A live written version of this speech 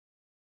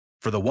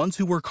For the ones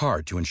who work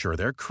hard to ensure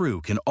their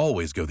crew can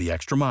always go the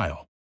extra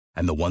mile,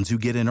 and the ones who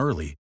get in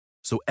early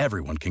so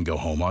everyone can go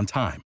home on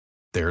time,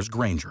 there's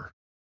Grainger,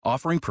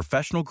 offering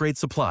professional-grade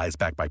supplies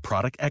backed by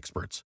product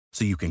experts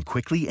so you can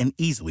quickly and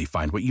easily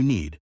find what you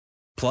need.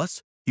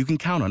 Plus, you can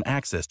count on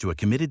access to a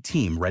committed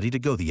team ready to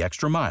go the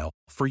extra mile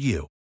for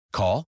you.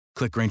 Call,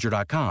 click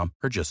Grainger.com,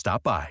 or just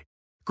stop by.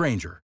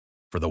 Grainger,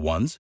 for the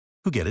ones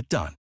who get it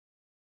done.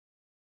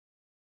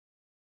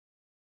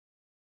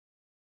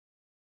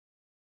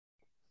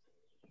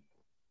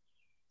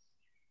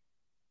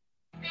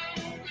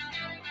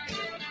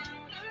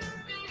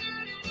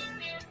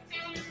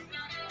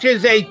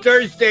 Tis a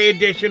Thursday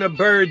edition of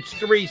Birds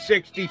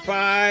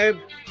 365.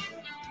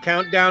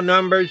 Countdown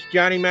numbers,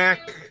 Johnny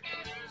Mac.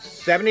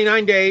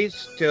 79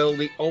 days till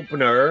the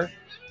opener.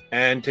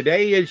 And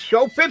today is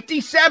show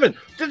 57.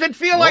 Does it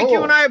feel like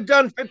you and I have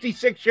done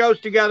 56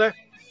 shows together?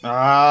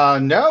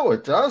 No,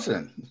 it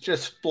doesn't. It's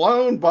just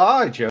flown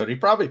by, Jody.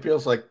 Probably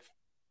feels like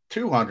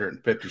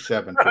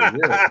 257 per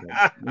year.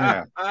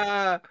 Yeah.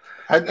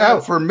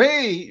 No, for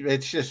me,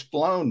 it's just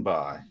flown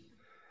by.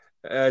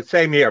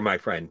 Same here, my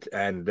friend.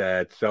 And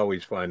it's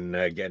always fun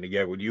getting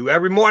together with you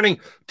every morning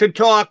to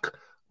talk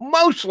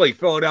mostly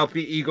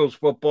Philadelphia Eagles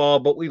football,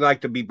 but we like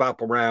to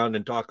bebop around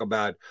and talk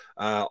about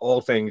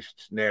all things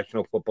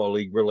National Football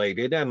League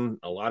related. And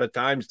a lot of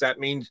times that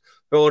means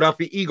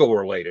Philadelphia Eagle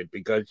related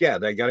because, yeah,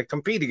 they got to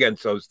compete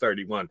against those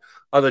 31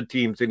 other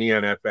teams in the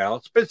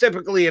NFL,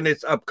 specifically in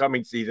this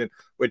upcoming season,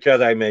 which,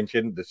 as I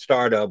mentioned, the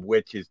start of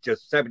which is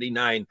just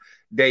 79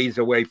 days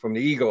away from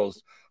the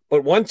Eagles.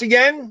 But once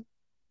again,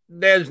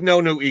 there's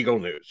no new Eagle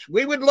news.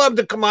 We would love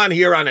to come on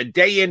here on a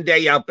day-in,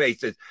 day-out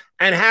basis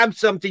and have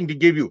something to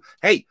give you.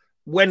 Hey,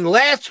 when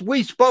last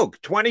we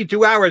spoke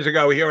 22 hours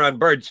ago here on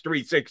Birds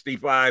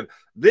 365,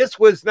 this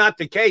was not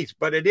the case,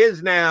 but it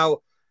is now.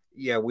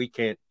 Yeah, we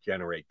can't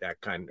generate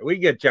that kind. We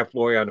get Jeff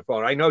Lurie on the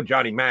phone. I know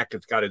Johnny Mac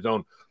has got his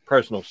own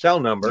personal cell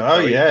number. Oh,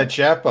 yeah,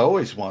 Jeff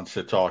always wants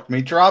to talk to me.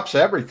 He drops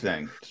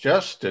everything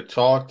just to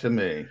talk to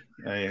me.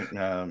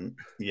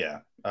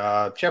 Yeah.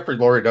 Jeffrey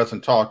Lurie doesn't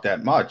talk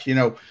that much. You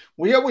know,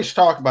 we always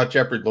talk about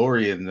Jeffrey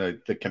Lurie and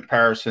the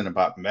comparison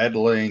about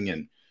meddling.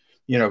 And,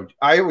 you know,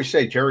 I always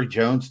say Jerry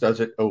Jones does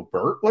it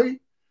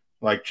overtly.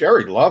 Like,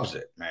 Jerry loves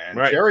it, man.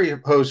 Right. Jerry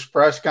hosts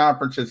press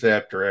conferences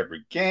after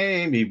every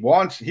game. He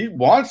wants it. He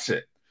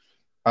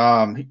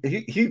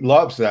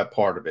loves that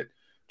part of it.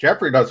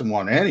 Jeffrey doesn't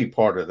want any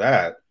part of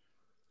that.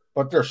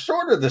 But they're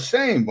sort of the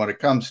same when it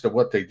comes to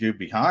what they do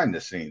behind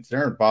the scenes.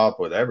 They're involved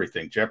with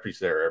everything. Jeffrey's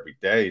there every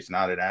day. He's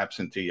not an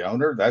absentee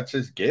owner. That's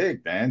his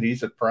gig, man.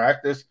 He's at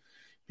practice.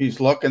 He's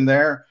looking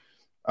there,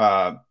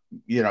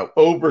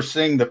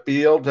 overseeing the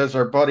field, as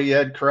our buddy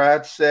Ed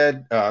Kratz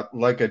said,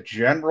 like a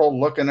general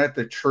looking at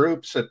the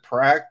troops at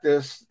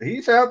practice.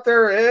 He's out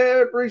there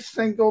every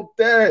single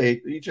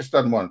day. He just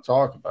doesn't want to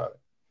talk about it.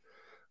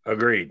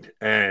 Agreed.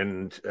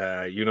 And,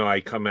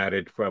 I come at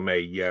it from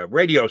a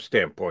radio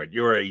standpoint.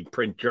 You're a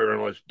print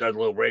journalist, does a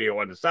little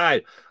radio on the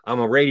side. I'm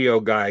a radio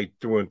guy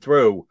through and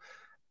through.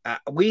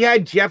 We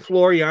had Jeff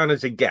Lurie on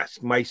as a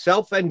guest,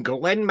 myself and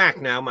Glenn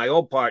Macnow, my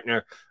old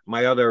partner,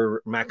 my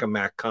other Mac and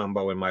Mac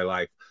combo in my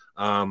life,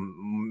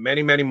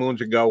 many, many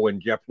moons ago when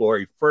Jeff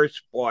Lurie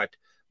first bought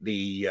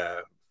the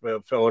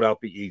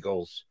Philadelphia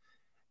Eagles.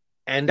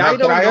 And now,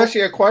 can I ask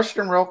you a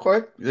question real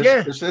quick?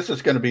 This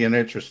is going to be an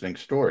interesting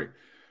story.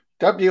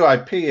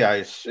 WIP, I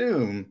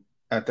assume,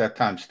 at that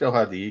time still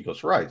had the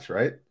Eagles' rights,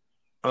 right?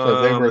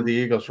 So they were the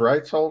Eagles'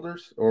 rights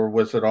holders, or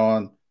was it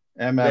on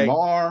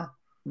MMR?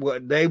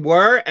 They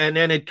were, and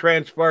then it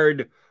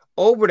transferred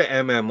over to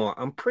MMR.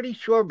 I'm pretty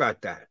sure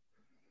about that.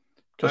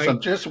 Because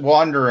I'm just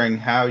wondering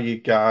how you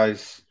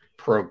guys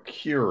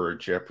procure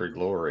Jeffrey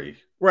Lurie.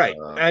 Right.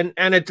 And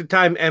at the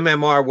time,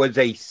 MMR was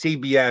a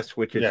CBS,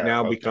 which has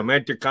now become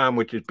Entercom,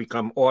 which has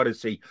become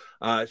Odyssey.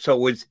 So it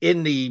was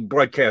in the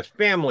broadcast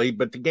family,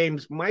 but the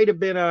games might have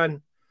been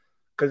on,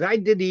 because I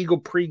did the Eagle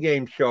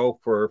pregame show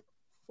for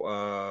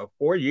 4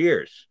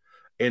 years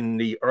in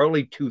the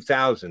early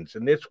 2000s.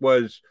 And this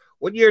was,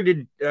 what year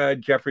did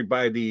Jeffrey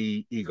buy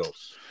the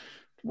Eagles?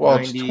 Well,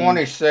 it's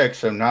 26,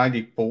 so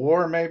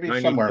 94, maybe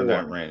 94. Somewhere in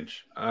that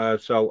range.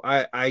 So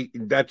I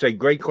that's a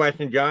great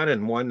question, John,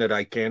 and one that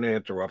I can't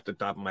answer off the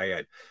top of my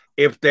head.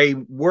 If they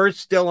were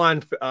still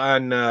on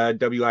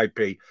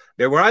WIP,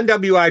 they were on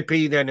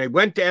WIP, then they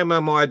went to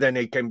MMR, then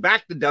they came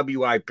back to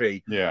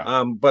WIP.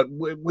 Yeah. But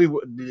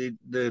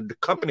the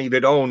company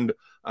that owned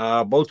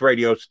both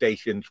radio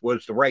stations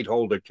was the rights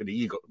holders to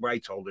the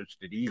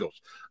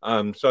Eagles.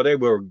 So they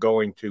were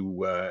going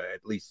to,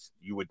 at least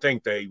you would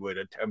think they would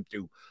attempt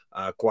to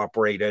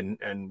cooperate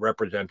and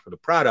represent for the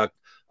product.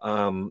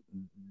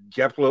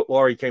 Jeff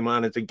Lurie came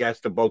on as a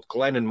guest of both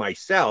Glenn and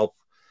myself,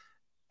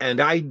 and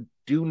I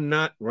do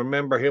not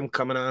remember him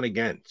coming on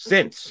again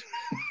since.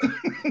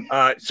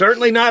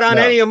 Certainly not on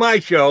any of my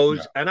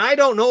shows, and I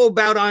don't know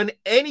about on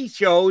any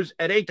shows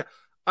at any time.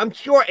 I'm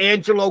sure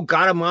Angelo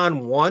got him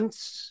on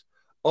once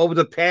over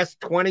the past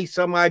 20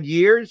 some odd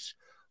years,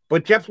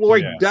 but Jeff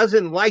Lurie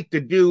doesn't like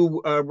to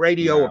do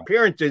radio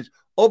appearances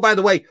Oh, by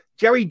the way,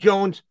 Jerry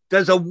Jones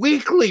does a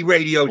weekly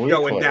radio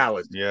show in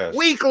Dallas. Yes.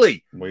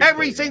 Weekly.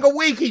 Every single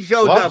week he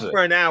shows up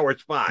for an hour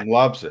spot.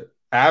 Loves it.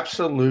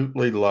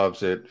 Absolutely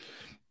loves it.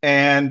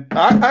 And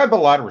I have a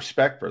lot of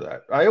respect for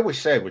that. I always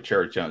say with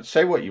Jerry Jones,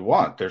 say what you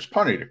want. There's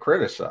plenty to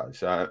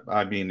criticize.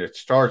 I mean, it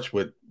starts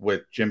with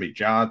Jimmy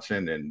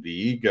Johnson and the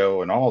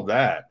ego and all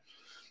that.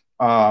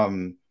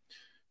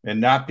 And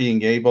not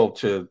being able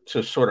to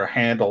sort of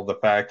handle the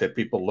fact that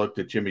people looked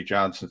at Jimmy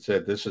Johnson and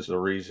said, this is the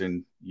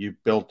reason you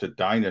built a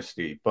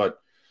dynasty. But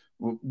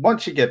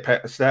once you get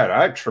past that,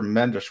 I have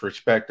tremendous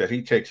respect that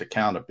he takes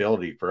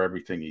accountability for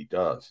everything he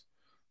does.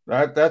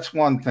 That's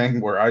one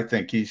thing where I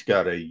think he's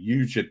got a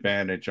huge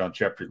advantage on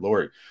Jeffrey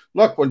Lurie.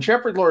 Look, when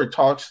Jeffrey Lurie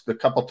talks the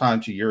couple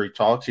times a year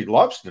he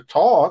loves to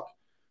talk.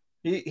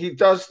 He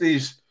does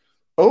these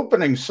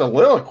opening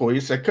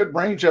soliloquies that could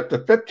range up to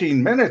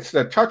 15 minutes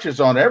that touches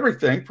on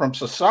everything from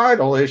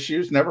societal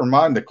issues, never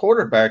mind the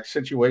quarterback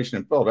situation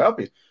in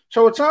Philadelphia.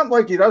 So it's not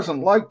like he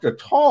doesn't like to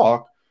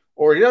talk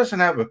or he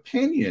doesn't have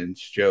opinions,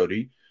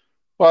 Jody.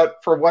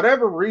 But for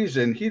whatever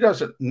reason, he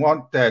doesn't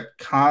want that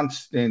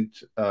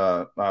constant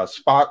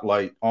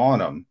spotlight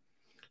on him.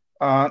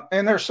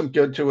 And there's some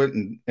good to it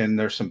and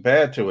there's some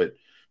bad to it.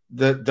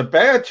 The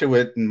bad to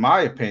it, in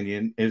my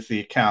opinion, is the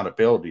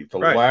accountability, the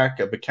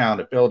lack of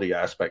accountability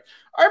aspect.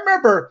 I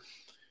remember,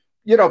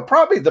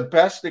 probably the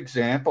best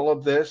example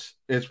of this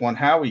is when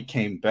Howie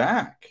came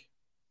back,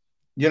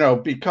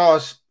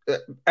 because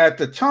at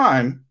the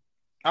time,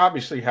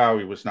 obviously,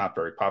 Howie was not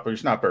very popular.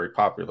 He's not very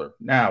popular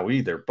now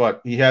either,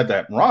 but he had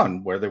that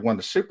run where they won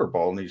the Super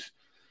Bowl, and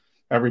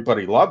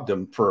everybody loved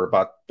him for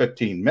about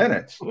 15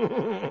 minutes.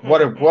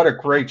 What a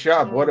great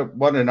job!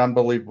 What an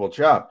unbelievable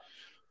job!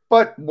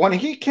 But when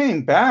he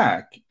came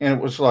back, and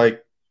it was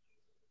like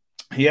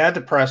he had the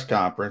press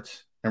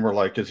conference, and we're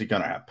like, is he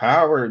going to have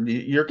power?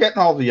 You're getting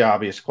all the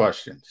obvious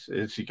questions.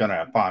 Is he going to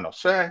have final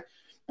say?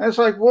 And it's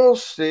like, we'll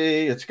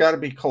see. It's got to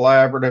be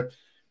collaborative.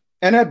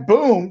 And then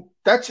boom,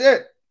 that's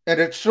it. And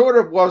it sort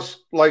of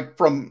was like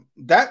from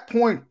that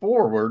point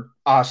forward,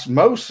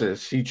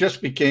 osmosis, he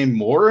just became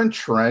more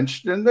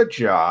entrenched in the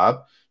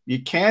job.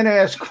 You can't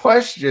ask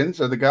questions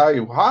of the guy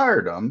who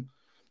hired him.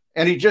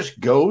 And he just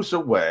goes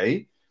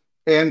away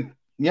and,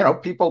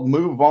 people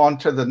move on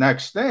to the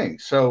next thing.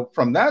 So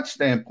from that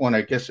standpoint,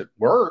 I guess it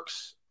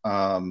works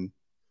to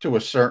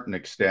a certain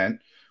extent.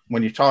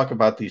 When you talk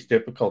about these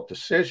difficult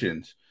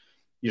decisions,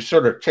 you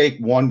sort of take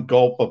one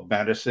gulp of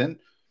medicine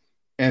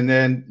and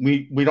then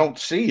we don't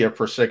see you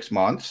for 6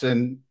 months,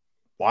 and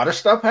a lot of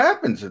stuff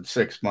happens in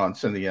 6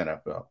 months in the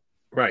NFL.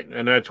 Right,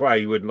 and that's why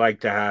you would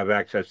like to have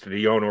access to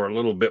the owner a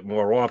little bit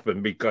more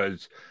often,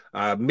 because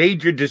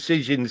major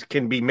decisions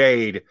can be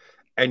made,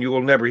 and you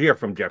will never hear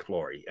from Jeff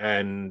Lurie.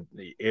 And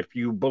if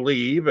you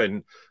believe,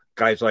 and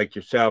guys like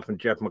yourself and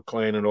Jeff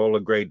McClain and all the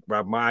great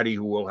Rob Marty,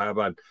 who we'll have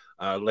on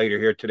later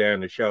here today on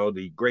the show,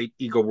 the great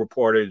Eagle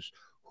reporters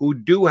who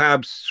do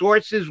have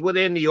sources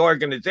within the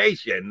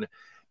organization,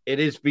 it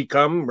has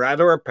become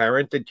rather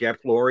apparent that Jeff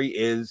Lurie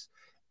is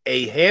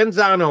a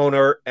hands-on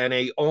owner and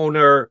a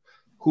owner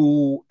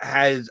who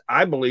has,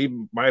 I believe,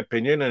 my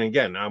opinion, and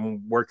again,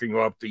 I'm working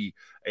off the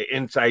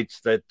insights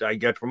that I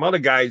get from other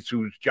guys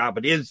whose job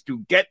it is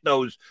to get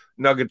those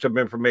nuggets of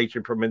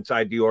information from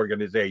inside the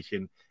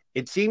organization.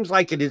 It seems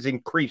like it has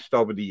increased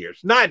over the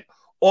years. Not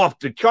off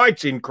the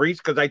charts increase,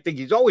 because I think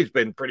he's always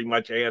been pretty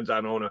much a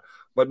hands-on owner,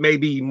 but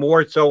maybe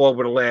more so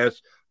over the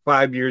last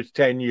 5 years,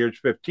 10 years,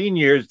 15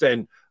 years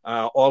than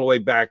all the way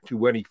back to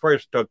when he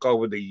first took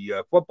over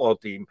the football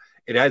team.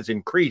 It has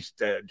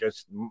increased,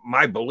 just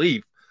my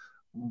belief,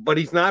 but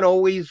he's not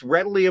always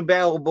readily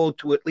available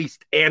to at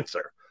least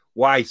answer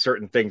why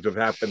certain things have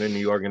happened in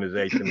the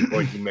organization. The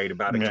point you made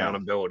about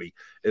accountability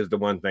is the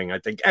one thing I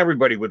think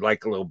everybody would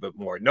like a little bit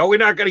more. No, we're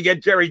not going to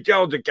get Jerry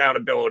Jones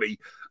accountability,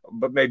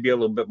 but maybe a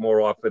little bit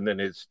more often than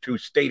his 2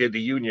 State of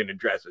the Union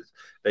addresses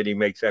that he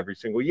makes every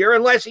single year,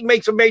 unless he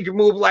makes a major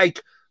move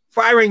like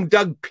firing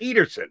Doug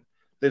Peterson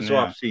this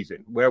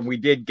offseason, where we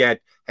did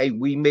get, hey,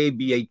 we may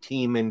be a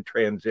team in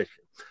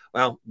transition.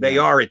 Well, they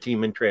are a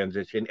team in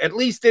transition, at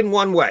least in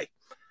one way,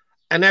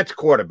 and that's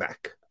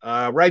quarterback.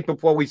 Right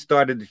before we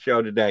started the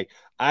show today,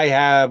 I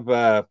have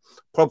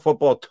Pro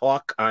Football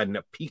Talk on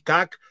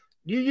Peacock.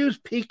 Do you use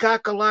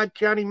Peacock a lot,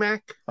 Johnny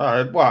Mac?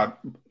 Well,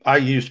 I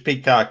use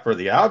Peacock for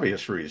the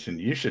obvious reason.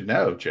 You should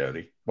know,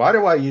 Jody. Why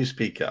do I use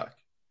Peacock?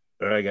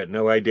 I got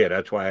no idea.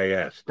 That's why I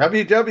asked.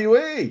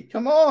 WWE.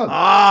 Come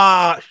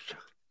on.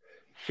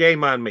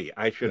 Shame on me.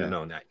 I should have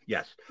known that.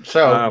 Yes.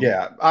 So,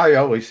 I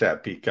always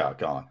have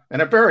Peacock on.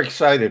 And I'm very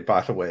excited,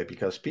 by the way,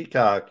 because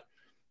Peacock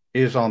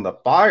is on the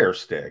Fire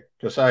Stick,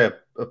 because I have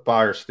a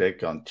Fire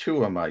Stick on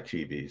 2 of my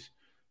TVs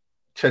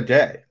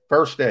today.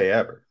 First day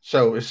ever.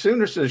 So as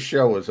soon as this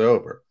show is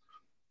over,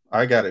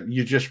 I got it.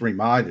 You just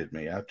reminded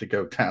me. I have to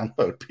go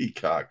download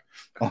Peacock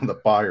on the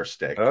Fire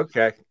Stick.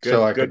 Okay. Good,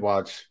 so I could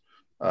watch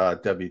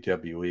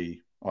WWE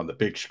on the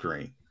big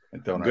screen.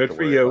 And don't good have to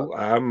for you.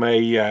 I'm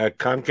a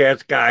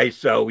Comcast guy,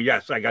 so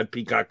yes, I got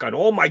Peacock on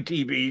all my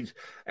TVs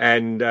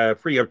and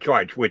free of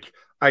charge, which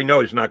I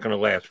know it's not going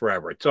to last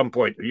forever. At some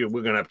point, we're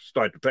going to have to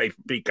start to pay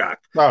for Peacock.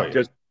 Oh, yeah.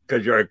 Just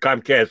because you're a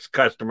Comcast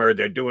customer,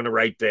 they're doing the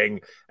right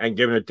thing and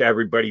giving it to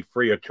everybody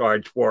free of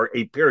charge for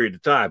a period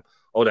of time.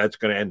 Oh, that's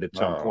going to end at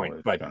some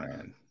point. But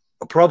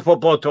Pro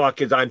Football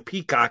Talk is on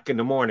Peacock in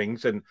the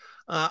mornings. And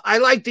I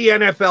like the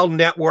NFL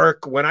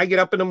Network. When I get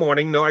up in the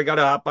morning, I got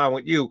to hop on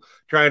with you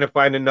trying to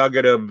find a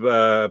nugget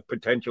of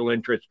potential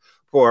interest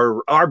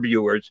for our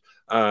viewers.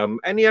 And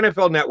the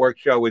NFL Network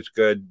show is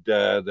good.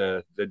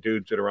 The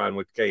dudes that are on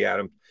with Kay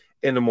Adams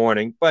in the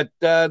morning. But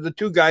the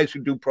two guys who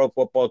do Pro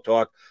Football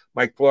Talk,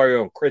 Mike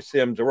Florio and Chris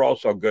Sims, are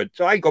also good.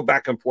 So I go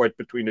back and forth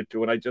between the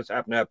two, and I just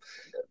happen to have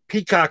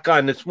Peacock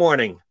on this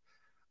morning.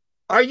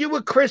 Are you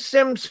a Chris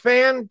Sims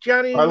fan,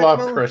 Johnny? I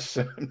love Chris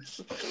Sims.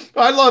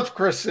 I love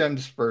Chris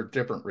Sims for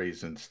different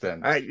reasons than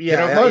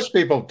most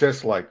people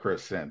dislike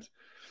Chris Sims.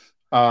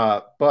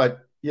 But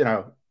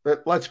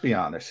let's be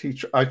honest.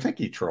 I think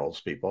he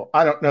trolls people.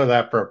 I don't know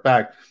that for a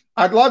fact.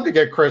 I'd love to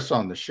get Chris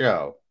on the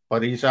show,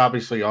 but he's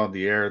obviously on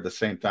the air at the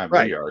same time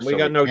we are. We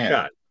got no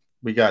shot.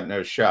 We got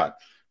no shot.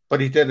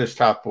 But he did his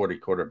top 40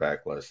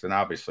 quarterback list, and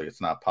obviously it's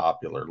not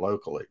popular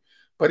locally.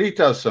 But he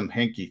does some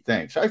hinky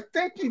things. I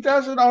think he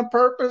does it on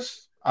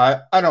purpose.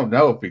 I don't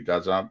know if he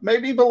does it.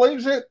 Maybe he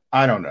believes it.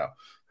 I don't know.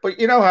 But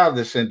you know how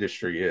this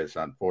industry is,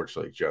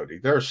 unfortunately, Jody.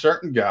 There are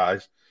certain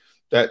guys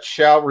that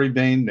shall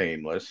remain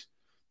nameless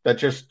that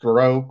just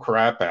throw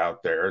crap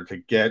out there to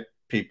get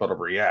people to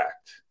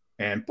react.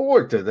 And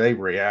boy, do they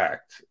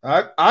react.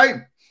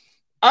 I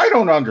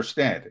don't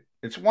understand it.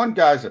 It's one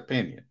guy's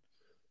opinion.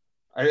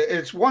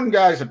 It's one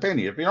guy's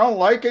opinion. If you don't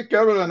like it,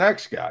 go to the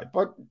next guy.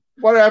 But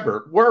whatever,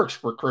 it works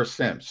for Chris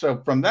Sims.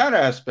 So from that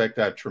aspect,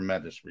 I have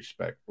tremendous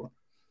respect for him.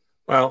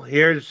 Well,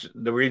 here's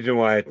the reason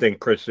why I think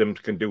Chris Sims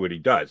can do what he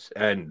does.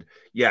 And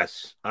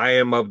yes, I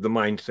am of the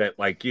mindset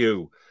like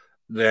you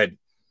that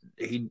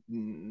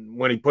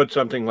when he puts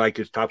something like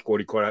his top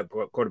 40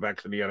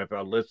 quarterbacks in the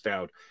NFL list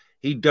out,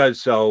 he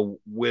does so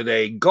with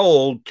a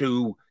goal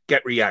to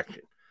get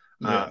reaction.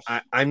 Yes.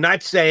 I'm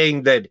not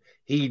saying that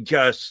he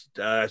just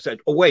said,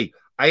 oh, wait,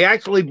 I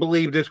actually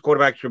believe this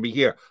quarterback should be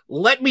here.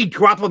 Let me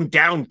drop him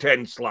down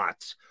 10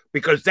 slots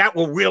because that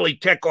will really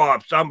tick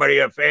off somebody,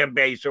 a fan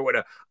base or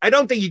whatever. I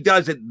don't think he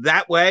does it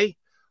that way,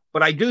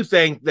 but I do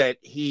think that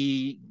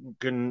he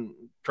can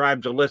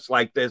tribes a list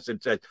like this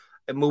and says,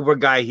 move a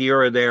guy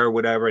here or there or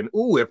whatever. And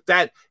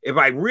if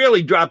I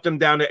really dropped him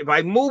down, if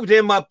I moved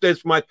him up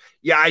this much,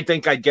 I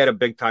think I'd get a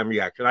big time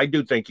reaction. I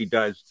do think he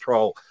does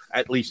troll,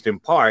 at least in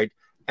part.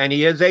 And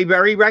he is a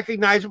very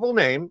recognizable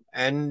name,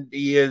 and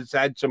he has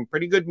had some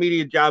pretty good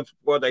media jobs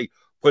before they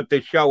put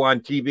this show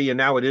on TV, and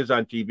now it is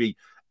on TV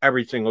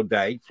every single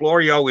day.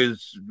 Florio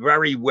is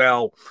very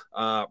well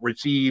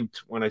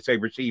received. When I say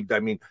received, I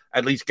mean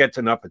at least gets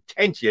enough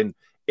attention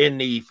in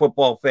the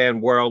football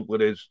fan world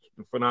with his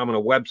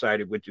phenomenal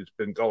website, which has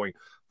been going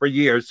for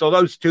years. So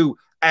those two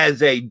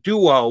as a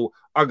duo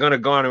are going to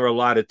garner a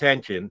lot of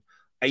attention.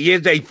 He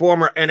is a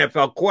former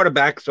NFL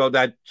quarterback, so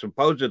that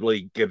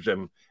supposedly gives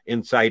him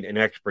insight and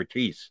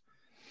expertise.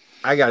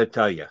 I got to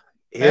tell you.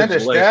 And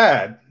his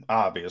dad,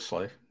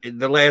 obviously.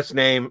 The last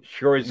name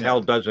sure as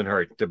hell doesn't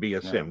hurt to be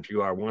a Sims.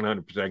 You are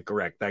 100%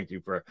 correct. Thank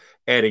you for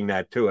adding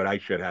that to it. I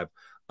should have.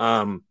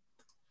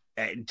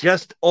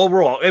 Just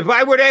overall, if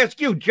I were to ask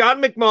you,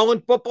 John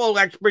McMullen, football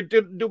expert,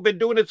 been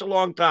doing this a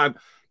long time,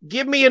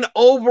 give me an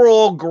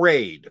overall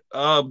grade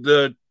of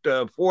the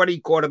 40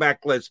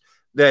 quarterback list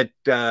that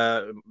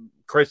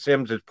Chris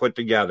Sims has put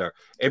together.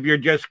 If you're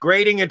just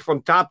grading it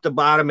from top to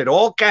bottom, it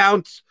all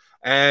counts,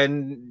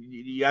 and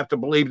you have to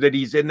believe that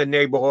he's in the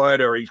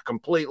neighborhood or he's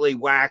completely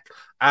whack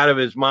out of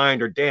his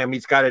mind or damn,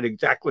 he's got it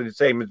exactly the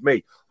same as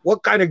me.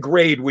 What kind of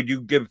grade would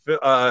you give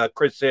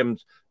Chris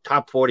Sims'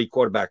 top 40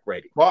 quarterback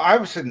rating? Well, I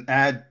was an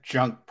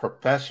adjunct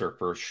professor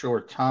for a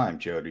short time,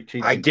 Jody.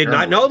 I did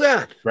not know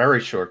that.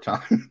 Very short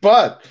time.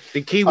 But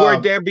the key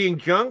word there being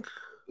junk?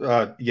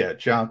 Yeah,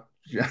 junk.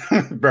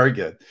 Very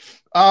good.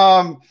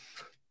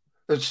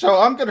 So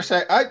I'm going to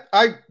say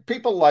I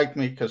people like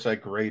me because I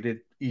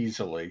graded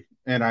easily,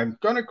 and I'm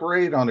going to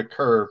grade on a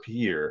curve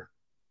here,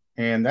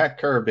 and that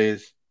curve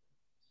is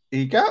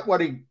he got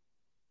what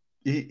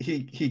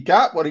he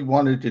got what he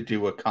wanted to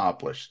do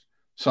accomplished.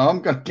 So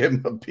I'm going to give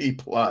him a B+,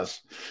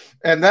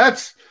 and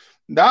that's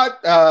not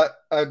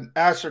an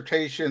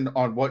assertion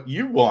on what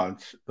you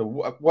want.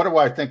 What do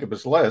I think of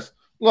his list?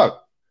 Look,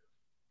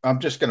 I'm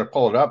just going to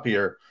pull it up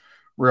here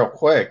real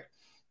quick.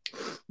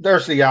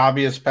 There's the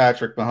obvious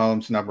Patrick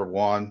Mahomes, number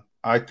one.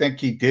 I think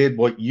he did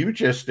what you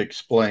just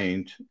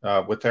explained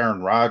with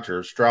Aaron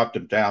Rodgers, dropped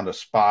him down a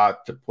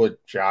spot to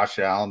put Josh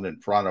Allen in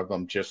front of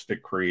him just to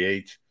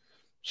create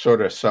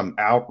sort of some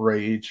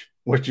outrage,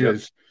 which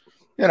is,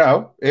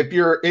 if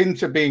you're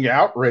into being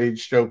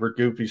outraged over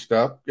goofy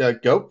stuff,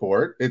 go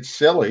for it. It's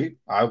silly.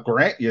 I'll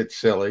grant you it's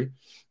silly.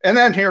 And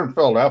then here in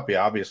Philadelphia,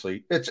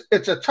 obviously, it's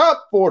a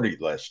top 40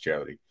 list,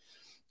 Jody.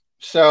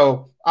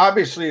 So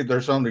obviously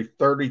there's only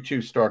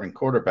 32 starting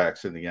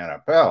quarterbacks in the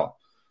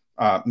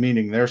NFL,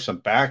 meaning there's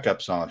some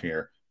backups on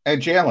here.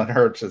 And Jalen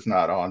Hurts is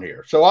not on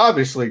here. So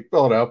obviously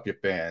Philadelphia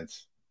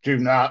fans do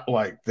not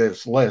like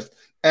this list.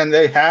 and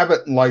they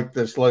haven't liked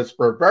this list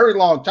for a very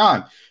long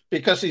time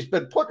because he's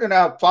been putting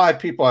out 5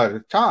 people at a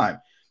time.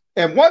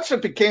 And once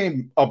it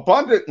became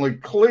abundantly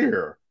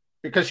clear,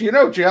 because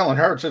Jalen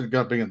Hurts is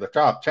going to be in the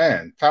top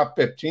 10, top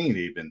 15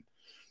 even.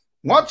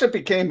 Once it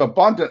became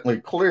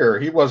abundantly clear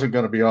he wasn't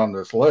going to be on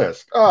this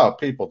list,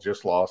 people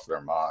just lost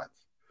their minds.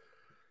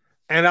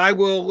 And I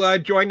will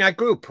join that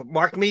group.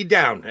 Mark me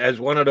down as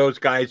one of those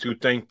guys who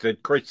think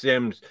that Chris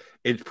Sims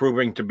is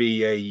proving to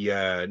be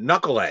a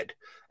knucklehead,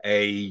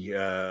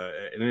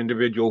 an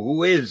individual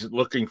who is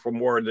looking for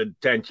more of the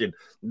attention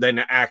than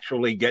to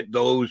actually get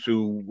those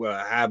who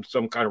have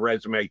some kind of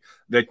resume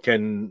that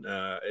can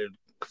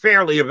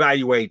fairly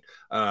evaluate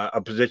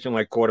a position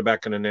like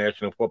quarterback in the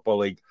National Football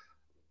League.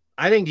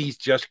 I think he's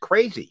just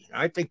crazy.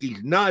 I think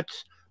he's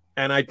nuts.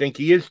 And I think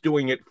he is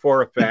doing it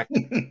for effect.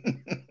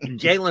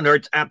 Jalen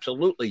Hurts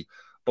absolutely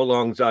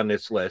belongs on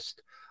this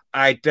list.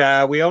 We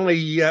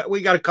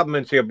got a couple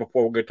minutes here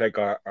before we're going to take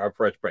our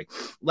first break.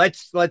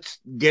 Let's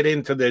get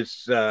into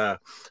this a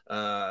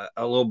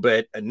little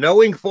bit,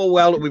 knowing full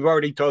well that we've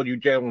already told you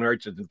Jalen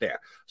Hurts isn't there.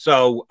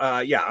 So,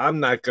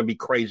 I'm not going to be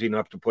crazy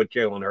enough to put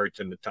Jalen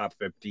Hurts in the top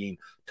 15,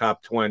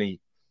 top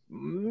 20,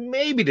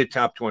 maybe the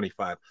top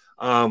 25.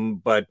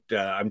 But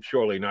I'm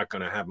surely not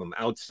going to have them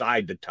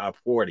outside the top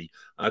 40.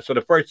 So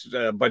the first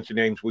bunch of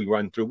names we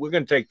run through, we're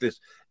going to take this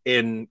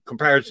in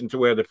comparison to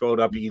where the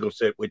Philadelphia Eagles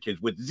sit, which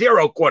is with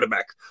 0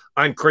 quarterbacks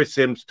on Chris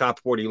Sims' top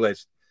 40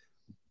 list.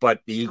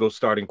 But the Eagles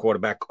starting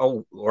quarterback,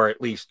 or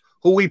at least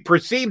who we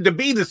perceive to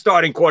be the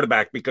starting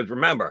quarterback, because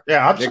remember.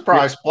 Yeah,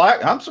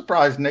 I'm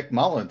surprised Nick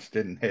Mullins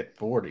didn't hit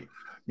 40.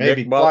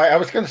 Maybe I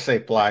was going to say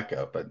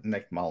Flacco, but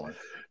Nick Mullins.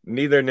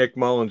 Neither Nick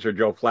Mullins or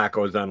Joe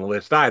Flacco is on the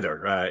list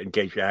either, in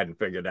case you hadn't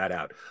figured that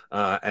out.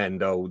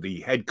 And though the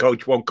head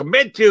coach won't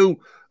commit to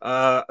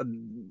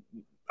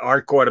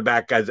our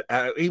quarterback, as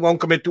he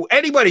won't commit to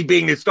anybody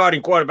being the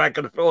starting quarterback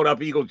of the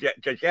Philadelphia Eagles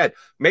just yet.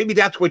 Maybe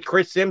that's what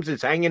Chris Sims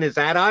is hanging his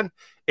hat on.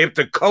 If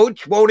the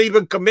coach won't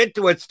even commit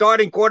to a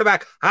starting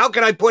quarterback, how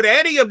can I put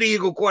any of the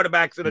Eagle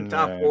quarterbacks in the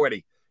top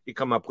 40? You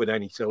come up with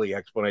any silly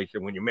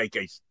explanation when you make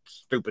a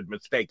stupid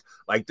mistake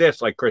like this,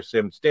 like Chris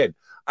Sims did.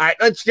 All right,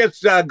 let's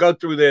just go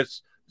through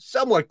this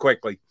somewhat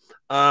quickly.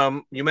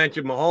 You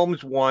mentioned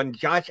Mahomes 1,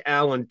 Josh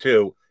Allen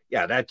 2.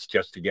 Yeah, that's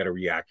just to get a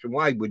reaction.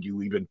 Why would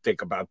you even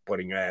think about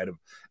putting ahead of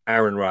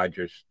Aaron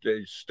Rodgers?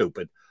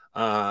 Stupid.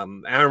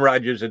 Aaron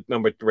Rodgers at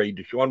number 3,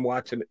 Deshaun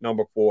Watson at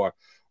number 4,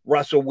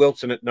 Russell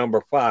Wilson at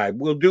number 5.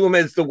 We'll do him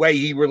as the way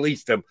he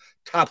released them,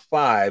 top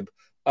 5.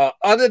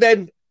 Other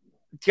than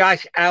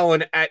Josh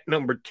Allen at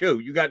number 2.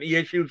 You got any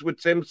issues with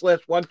Sims'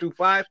 list 1 through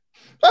 5?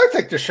 I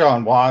think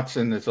Deshaun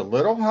Watson is a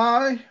little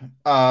high,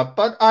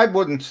 but I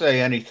wouldn't say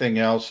anything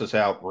else is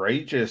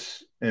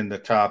outrageous in the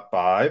top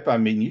 5. I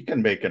mean, you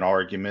can make an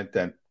argument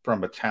that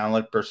from a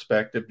talent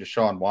perspective,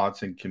 Deshaun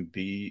Watson can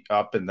be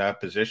up in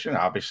that position.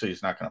 Obviously,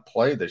 he's not going to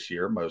play this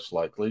year, most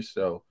likely.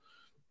 So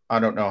I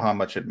don't know how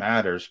much it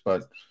matters,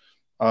 but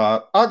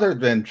other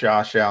than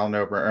Josh Allen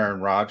over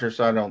Aaron Rodgers,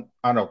 I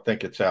don't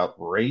think it's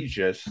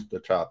outrageous, the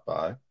top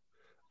 5.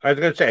 I was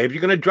going to say, if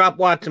you're going to drop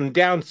Watson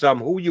down some,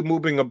 who are you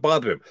moving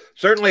above him?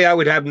 Certainly, I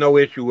would have no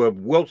issue of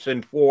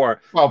Wilson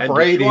 4. Well,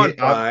 Brady,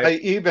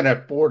 even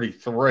at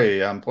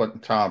 43, I'm putting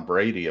Tom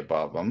Brady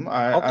above him.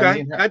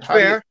 That's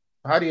fair.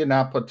 How do you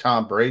not put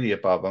Tom Brady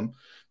above him?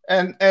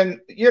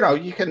 And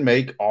you can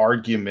make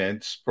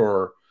arguments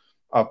for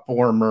a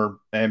former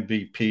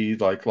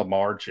MVP like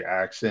Lamar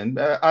Jackson.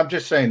 I'm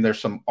just saying there's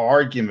some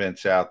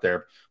arguments out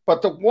there.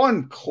 But the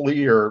one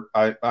clear,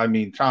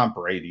 Tom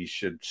Brady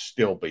should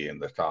still be in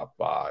the top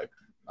 5.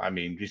 I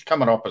mean, he's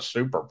coming off a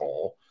Super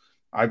Bowl.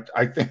 I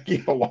think he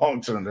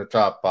belongs in the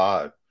top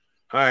 5.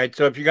 All right,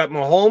 so if you got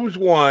Mahomes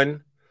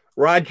 1,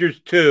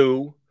 Rodgers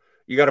 2,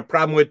 you got a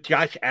problem with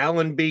Josh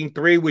Allen being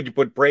 3, would you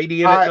put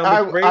Brady in at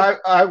number 3?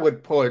 I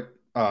would put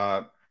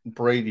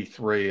Brady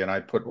 3, and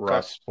I'd put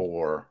Russ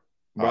 4.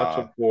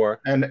 Russell 4.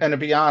 And to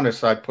be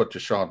honest, I'd put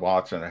Deshaun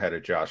Watson ahead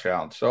of Josh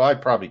Allen. So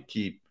I'd probably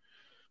keep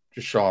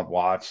Deshaun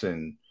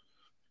Watson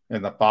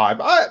in the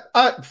 5.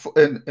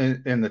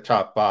 In the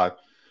top 5.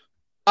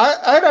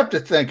 I'd have to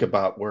think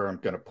about where I'm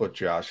going to put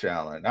Josh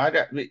Allen.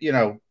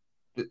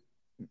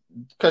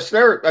 Because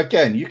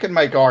you can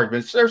make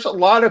arguments. There's a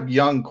lot of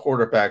young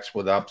quarterbacks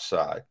with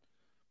upside.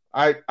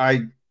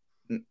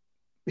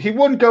 He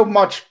wouldn't go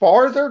much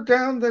farther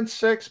down than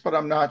 6, but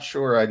I'm not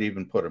sure I'd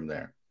even put him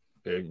there.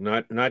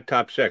 Not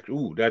top 6.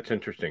 Ooh, that's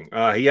interesting.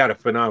 He had a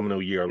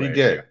phenomenal year last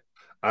year.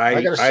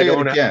 I got to say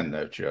it again,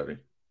 though, Jody.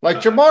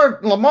 Like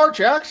Lamar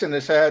Jackson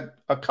has had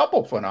a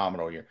couple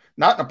phenomenal years.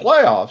 Not in the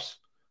playoffs,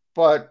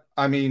 but,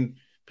 I mean,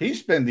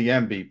 he's been the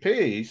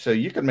MVP, so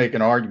you can make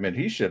an argument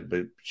he should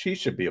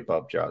be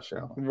above Josh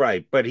Allen.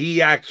 Right, but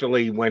he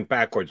actually went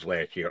backwards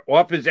last year.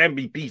 Off his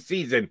MVP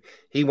season,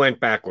 he went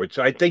backwards.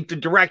 So I think the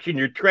direction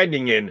you're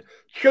trending in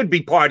should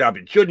be part of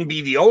it. Shouldn't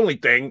be the only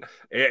thing.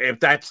 If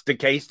that's the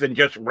case, then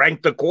just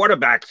rank the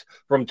quarterbacks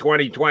from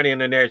 2020 in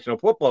the National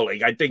Football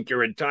League. I think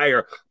your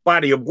entire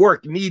body of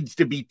work needs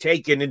to be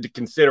taken into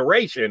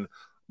consideration.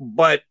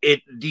 but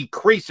it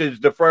decreases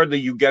the further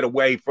you get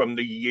away from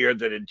the year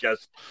that it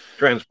just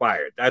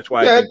transpired. That's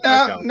why I think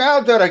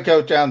now that I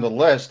go down the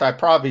list,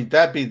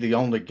 that'd be the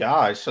only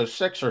guy. So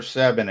 6 or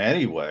 7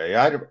 anyway.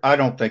 I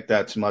don't think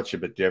that's much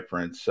of a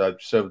difference.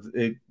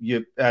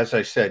 As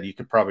I said, you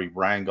could probably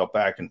wrangle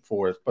back and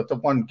forth. But the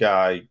one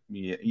guy,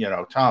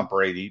 Tom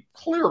Brady,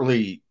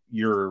 clearly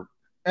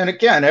and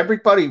again,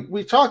 everybody,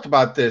 we talked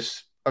about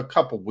this a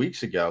couple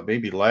weeks ago,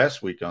 maybe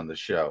last week on the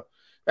show.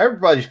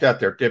 Everybody's got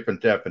their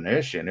different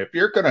definition. If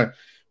you're going to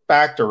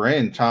factor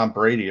in Tom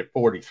Brady at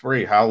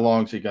 43, how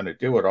long is he going to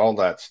do it, all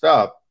that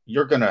stuff,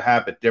 you're going to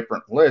have a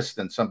different list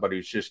than somebody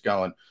who's just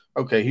going,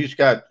 okay, who's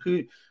got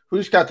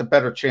the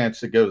better chance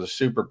to go to the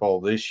Super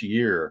Bowl this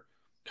year,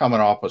 coming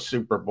off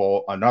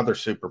another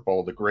Super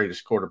Bowl, the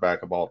greatest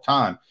quarterback of all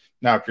time.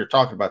 Now, if you're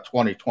talking about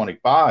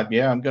 2025,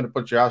 yeah, I'm going to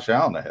put Josh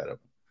Allen ahead of him.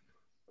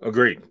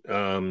 Agreed.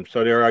 So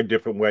there are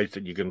different ways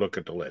that you can look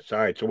at the list. All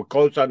right, so we're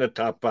close on the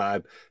top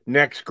 5.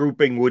 Next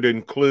grouping would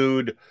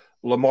include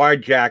Lamar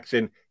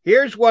Jackson.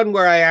 Here's one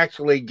where I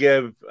actually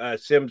give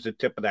Sims a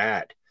tip of the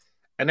hat,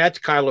 and that's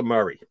Kyler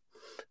Murray.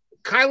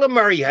 Kyler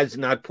Murray has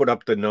not put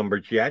up the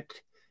numbers yet.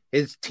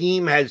 His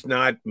team has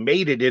not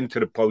made it into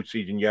the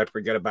postseason yet.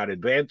 Forget about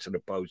advancing the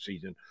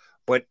postseason.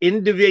 But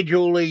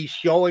individually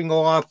showing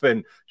off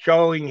and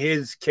showing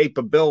his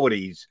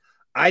capabilities,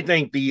 I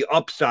think the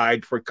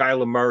upside for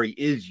Kyler Murray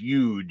is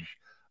huge.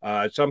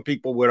 Some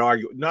people would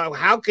argue, no,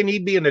 how can he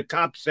be in the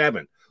top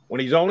 7 when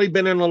he's only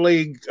been in the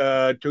league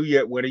 2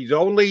 years, when he's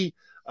only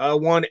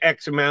won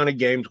X amount of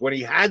games, when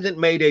he hasn't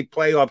made a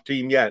playoff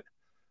team yet?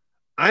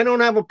 I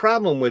don't have a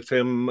problem with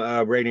him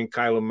rating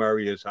Kyler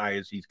Murray as high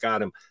as he's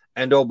got him.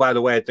 And, oh, by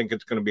the way, I think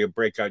it's going to be a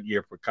breakout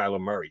year for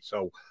Kyler Murray.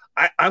 So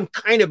I'm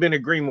kind of in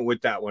agreement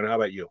with that one. How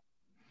about you?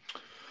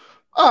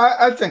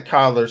 I think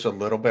Kyler's a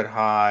little bit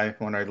high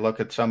when I look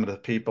at some of the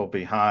people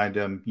behind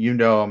him.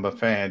 I'm a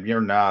fan.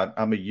 You're not.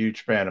 I'm a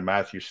huge fan of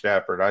Matthew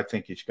Stafford. I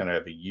think he's going to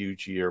have a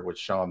huge year with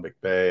Sean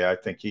McVay. I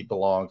think he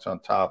belongs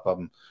on top of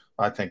him.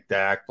 I think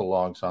Dak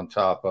belongs on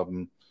top of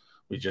him.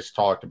 We just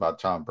talked about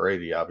Tom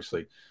Brady,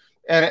 obviously.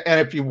 And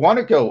if you want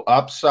to go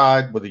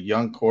upside with a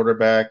young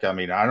quarterback, I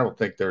mean, I don't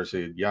think there's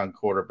a young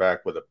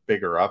quarterback with a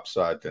bigger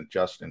upside than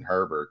Justin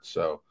Herbert.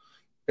 So,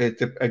 it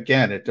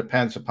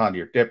depends upon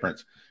your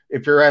difference.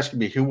 If you're asking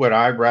me who would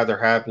I rather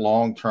have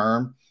long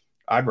term,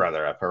 I'd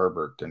rather have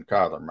Herbert than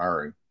Kyler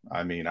Murray.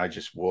 I mean, I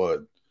just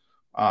would.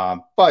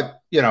 But, I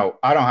don't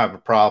have a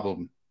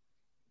problem.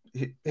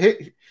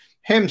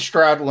 Him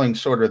straddling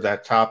sort of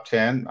that top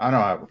 10, I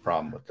don't have a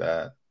problem with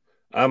that.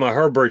 I'm a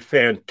Herbert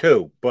fan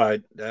too,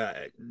 but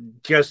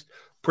just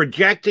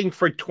projecting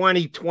for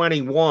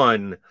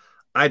 2021,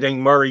 I think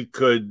Murray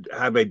could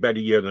have a better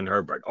year than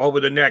Herbert. Over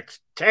the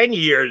next 10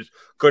 years,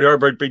 could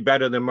Herbert be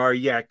better than Murray?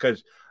 Yeah,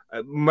 because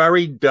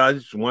Murray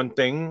does one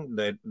thing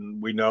that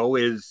we know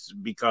is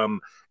become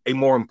a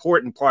more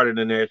important part of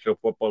the National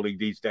Football League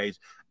these days,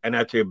 and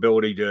that's the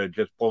ability to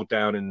just pull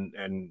down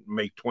and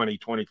make 20,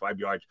 25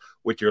 yards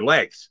with your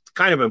legs. It's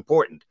kind of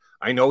important.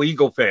 I know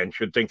Eagle fans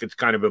should think it's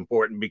kind of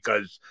important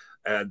because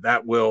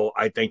that will,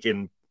 I think,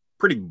 in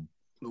pretty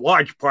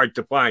large part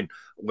define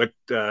what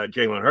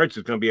Jalen Hurts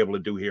is going to be able to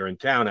do here in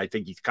town. I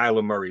think he's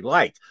Kyler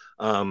Murray-like.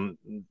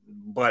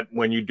 But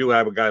when you do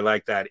have a guy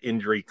like that,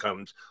 injury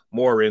comes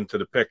more into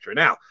the picture.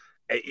 Now,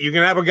 you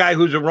can have a guy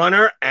who's a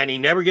runner and he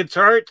never gets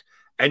hurt,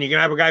 and you can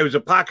have a guy who's a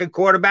pocket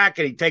quarterback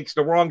and he takes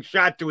the wrong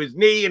shot to his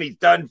knee and he's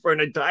done for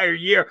an entire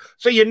year.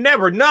 So you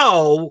never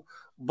know,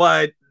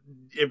 but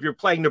if you're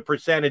playing the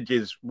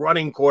percentages,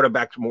 running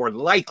quarterbacks more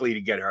likely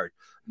to get hurt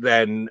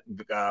than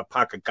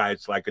pocket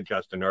guys like a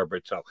Justin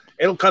Herbert. So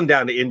it'll come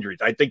down to injuries.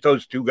 I think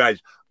those two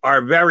guys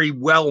are very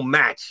well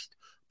matched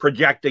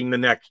projecting the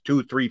next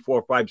 2, 3,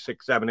 4, 5,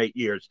 6, 7, 8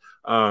 years.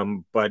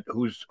 But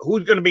who's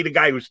going to be the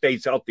guy who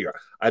stays healthier,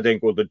 I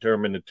think will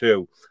determine the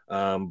two.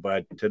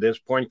 But to this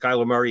point,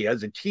 Kyler Murray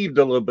has achieved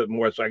a little bit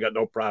more, so I got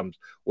no problems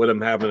with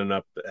him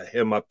having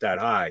him up that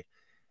high.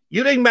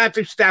 You think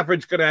Matthew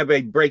Stafford's going to have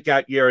a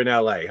breakout year in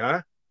LA,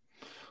 huh?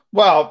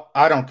 Well,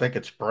 I don't think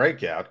it's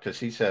breakout because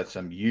he's had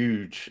some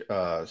huge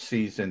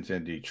seasons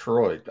in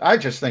Detroit. I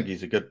just think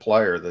he's a good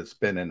player that's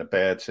been in a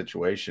bad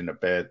situation, a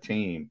bad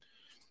team.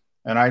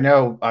 And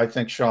I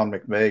think Sean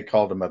McVay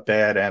called him a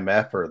bad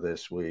MFer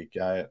this week.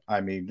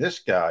 I mean, this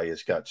guy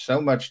has got so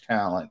much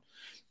talent.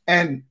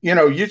 And,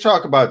 you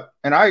talk about,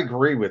 and I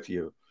agree with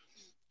you,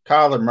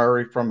 Kyler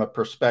Murray from a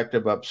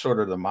perspective of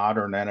sort of the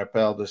modern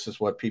NFL. This is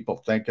what people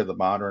think of the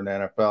modern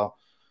NFL.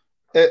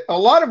 A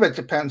lot of it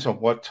depends on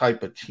what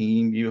type of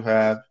team you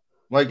have.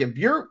 Like if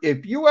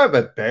you have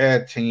a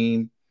bad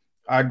team,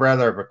 I'd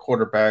rather have a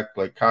quarterback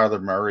like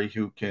Kyler Murray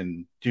who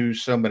can do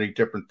so many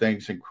different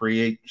things and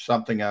create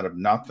something out of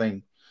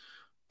nothing.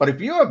 But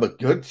if you have a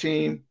good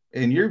team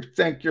and you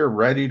think you're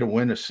ready to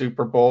win a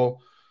Super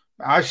Bowl,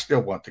 I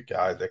still want the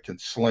guy that can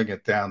sling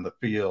it down the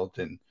field.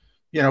 And,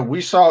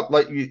 we saw,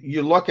 like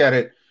you look at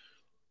it,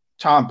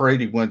 Tom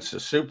Brady wins the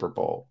Super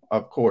Bowl,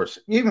 of course.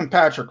 Even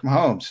Patrick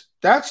Mahomes,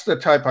 that's the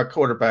type of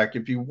quarterback,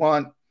 if you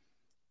want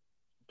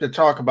to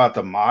talk about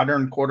the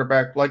modern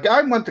quarterback, like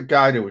I want the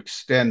guy to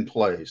extend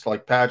plays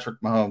like Patrick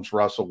Mahomes,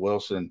 Russell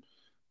Wilson,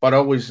 but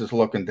always is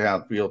looking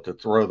downfield to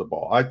throw the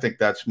ball. I think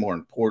that's more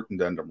important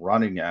than the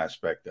running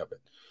aspect of it.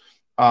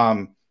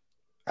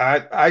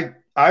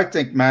 I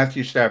think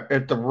Matthew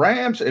Stafford,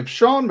 if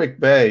Sean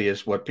McVay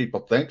is what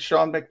people think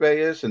Sean McVay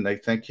is, and they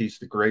think he's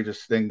the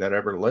greatest thing that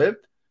ever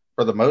lived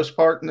for the most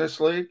part in this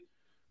league,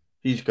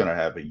 he's going to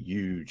have a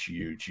huge,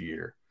 huge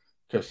year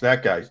because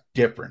that guy's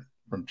different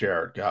from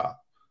Jared Goff.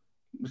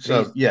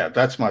 So,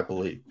 that's my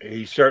belief.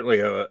 He's certainly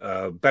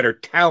a better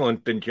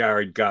talent than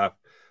Jared Goff.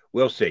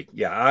 We'll see.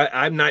 Yeah,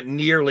 I'm not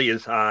nearly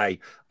as high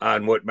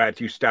on what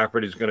Matthew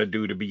Stafford is going to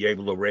do to be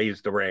able to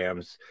raise the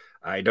Rams.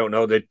 I don't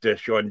know that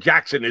Sean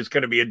Jackson is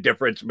going to be a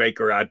difference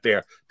maker out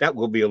there. That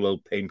will be a little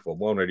painful,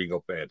 won't it,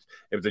 Eagle fans?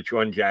 If the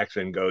Sean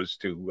Jackson goes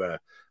to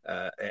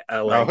LA.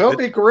 Well, he'll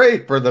be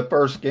great for the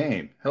first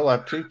game. He'll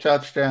have 2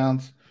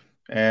 touchdowns.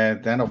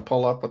 And then he'll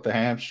pull up with the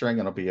hamstring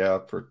and he'll be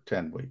out for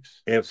 10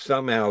 weeks. If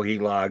somehow he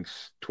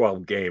logs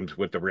 12 games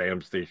with the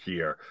Rams this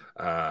year,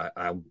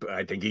 I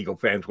think Eagle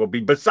fans will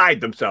be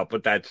beside themselves,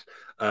 but that's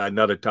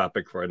another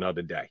topic for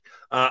another day.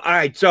 All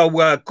right,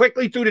 so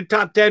quickly through the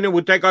top 10, and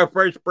we'll take our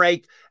first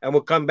break, and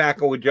we'll come back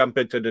and we'll jump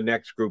into the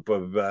next group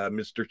of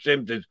Mr.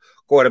 Sims'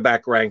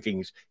 quarterback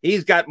rankings.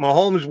 He's got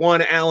Mahomes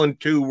 1, Allen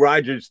 2,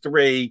 Rodgers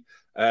 3,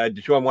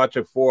 Deshaun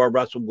Watson 4,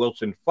 Russell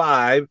Wilson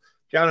 5.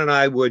 John and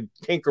I would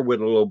tinker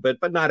with it a little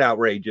bit, but not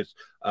outrageous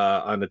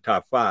on the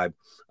top 5,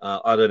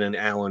 other than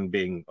Allen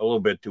being a little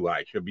bit too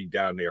high. Should be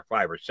down there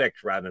 5 or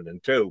 6 rather than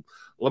 2.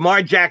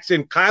 Lamar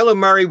Jackson, Kyler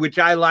Murray, which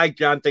I like.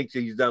 John thinks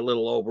he's a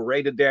little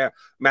overrated there.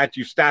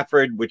 Matthew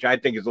Stafford, which I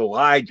think is a little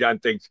high. John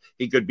thinks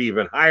he could be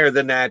even higher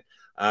than that.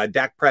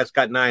 Dak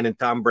Prescott 9 and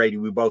Tom Brady,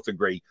 we both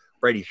agree.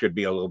 Brady should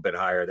be a little bit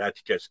higher.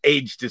 That's just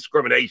age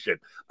discrimination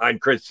on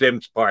Chris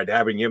Sims' part,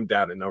 having him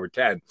down at number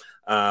 10.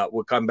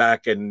 We'll come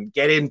back and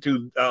get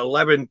into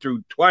 11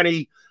 through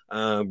 20.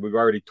 We've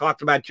already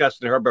talked about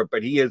Justin Herbert,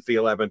 but he is the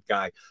 11th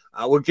guy.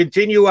 We'll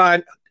continue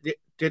on.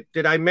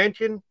 Did I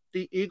mention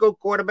the Eagle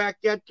quarterback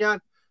yet,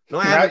 John? No,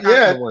 I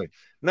haven't.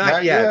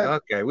 Not yet.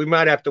 Okay, we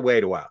might have to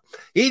wait a while.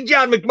 He's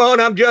John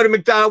McMullen. I'm Jody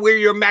McDonald. We're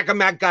your Mac and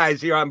Mac guys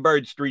here on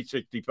Birds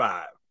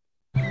 365.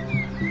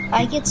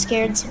 I get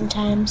scared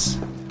sometimes.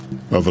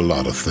 Of a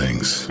lot of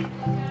things.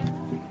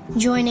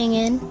 Joining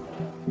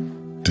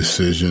in.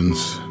 Decisions.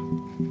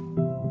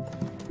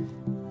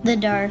 The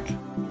dark.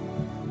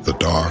 The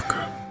dark.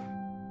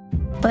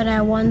 But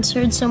I once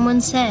heard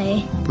someone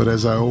say, but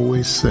as I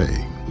always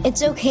say,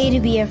 it's okay to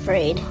be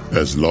afraid.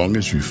 As long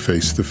as you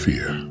face the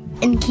fear.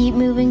 And keep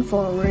moving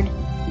forward.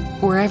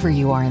 Wherever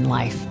you are in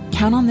life,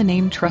 count on the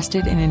name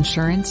trusted in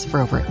insurance for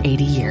over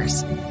 80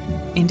 years.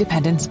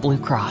 Independence Blue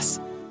Cross.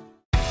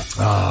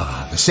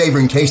 The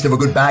savoring taste of a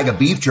good bag of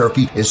beef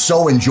jerky is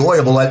so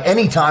enjoyable at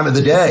any time of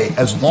the day,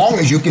 as long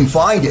as you can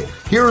find it.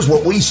 Here's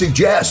what we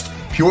suggest.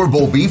 Pure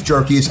Bull Beef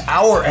Jerky is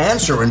our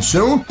answer, and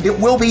soon it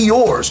will be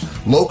yours.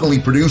 Locally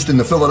produced in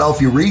the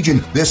Philadelphia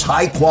region, this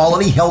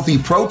high-quality, healthy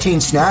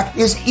protein snack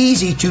is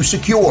easy to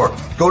secure.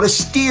 Go to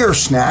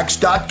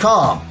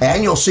steersnacks.com,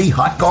 and you'll see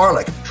hot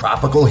garlic,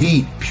 tropical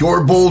heat,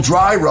 Pure Bull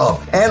dry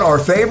rub, and our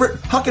favorite,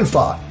 Huck and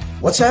Fod.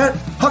 What's that?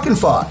 Huck and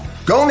Fod.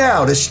 Go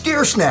now to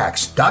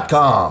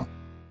steersnacks.com.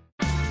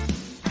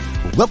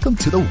 Welcome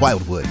to the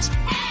Wildwoods,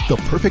 the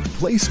perfect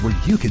place where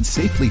you can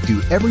safely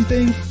do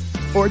everything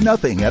or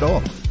nothing at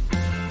all.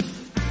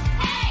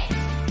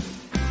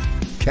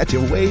 Catch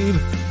a wave,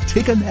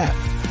 take a nap,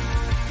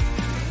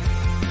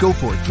 go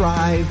for a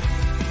drive,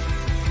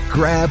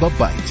 grab a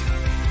bite.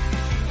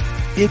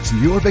 It's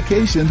your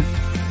vacation,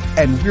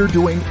 and we're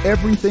doing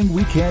everything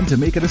we can to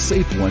make it a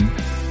safe one.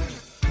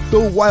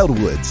 The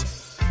Wildwoods.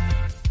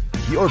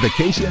 Your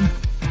vacation,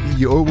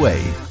 your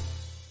way.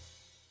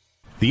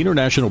 The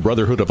International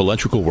Brotherhood of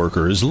Electrical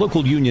Workers,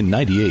 Local Union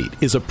 98,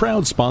 is a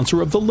proud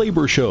sponsor of The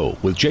Labor Show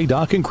with J.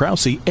 Doc and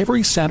Krause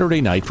every Saturday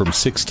night from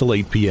 6 to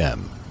 8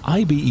 p.m.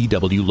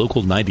 IBEW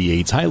Local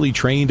 98's highly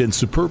trained and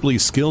superbly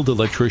skilled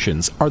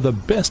electricians are the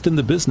best in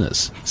the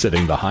business,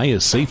 setting the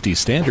highest safety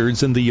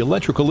standards in the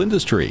electrical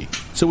industry.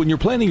 So when you're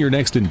planning your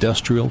next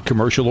industrial,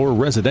 commercial, or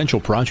residential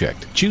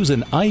project, choose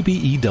an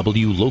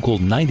IBEW Local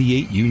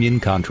 98 union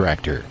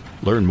contractor.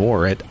 Learn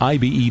more at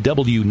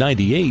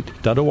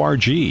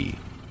IBEW98.org.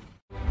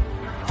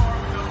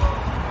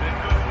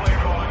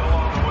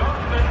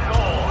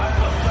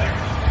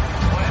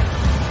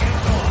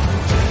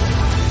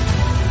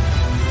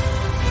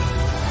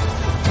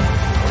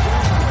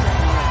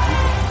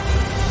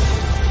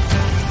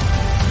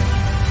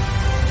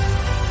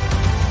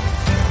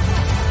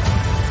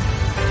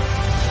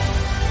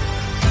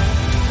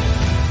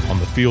 On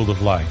the field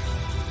of life,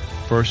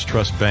 First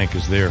Trust Bank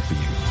is there for you.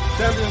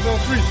 7 on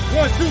 3.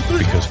 1, 2, 3.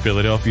 Because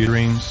Philadelphia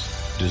dreams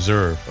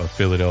deserve a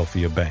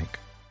Philadelphia bank.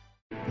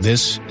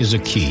 This is a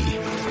key.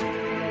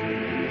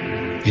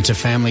 It's a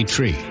family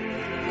tree.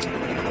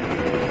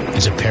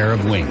 It's a pair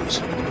of wings.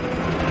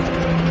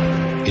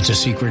 It's a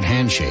secret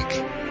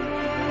handshake.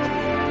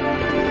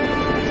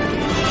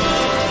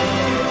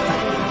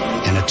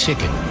 And a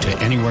ticket to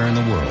anywhere in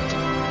the world.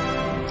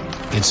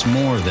 It's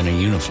more than a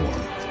uniform.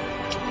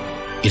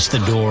 It's the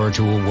door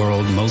to a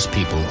world most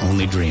people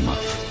only dream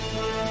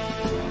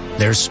of.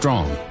 There's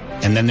Strong,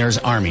 and then there's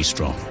Army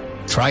Strong.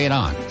 Try it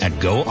on at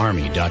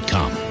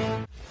GoArmy.com.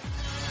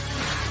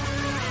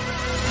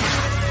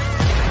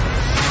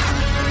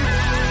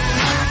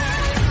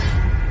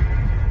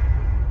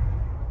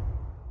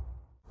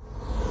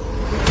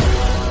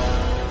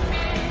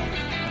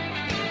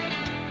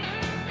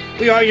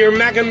 We are your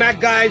Mac and Mac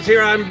guys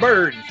here on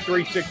Birds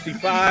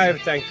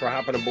 365. Thanks for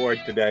hopping aboard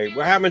today.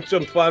 We're having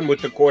some fun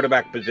with the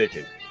quarterback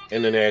position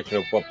in the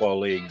National Football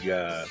League.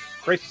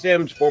 Chris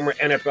Sims, former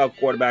NFL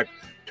quarterback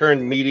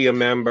turned media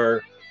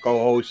member,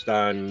 co-host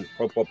on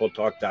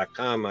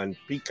ProFootballTalk.com on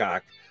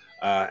Peacock,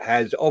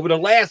 has over the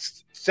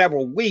last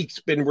several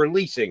weeks been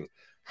releasing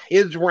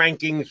his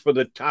rankings for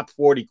the top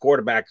 40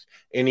 quarterbacks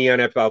in the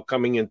NFL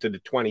coming into the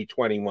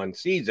 2021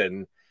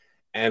 season.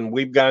 And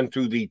we've gone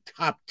through the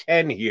top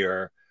 10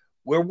 here.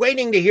 We're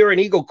waiting to hear an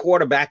Eagle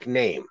quarterback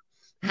name.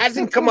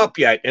 Hasn't come up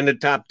yet in the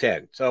top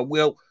 10. So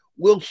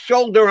we'll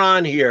shoulder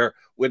on here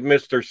with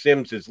Mr.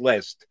 Sims's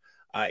list.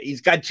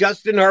 He's got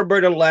Justin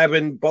Herbert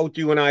 11. Both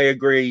you and I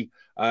agree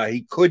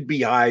he could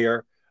be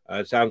higher.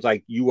 Sounds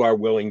like you are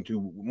willing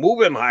to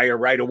move him higher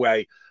right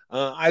away.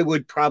 I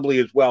would probably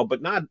as well,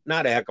 but not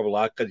a heck of a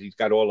lot because he's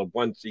got all of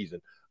one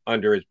season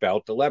under his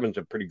belt. 11's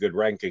a pretty good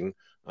ranking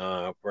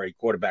for a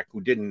quarterback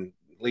who didn't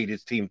lead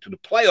his team to the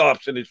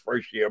playoffs in his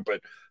first year,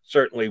 but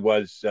certainly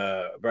was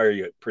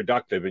very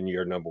productive in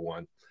year number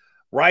one.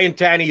 Ryan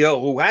Tannehill,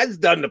 who has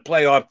done the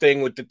playoff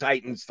thing with the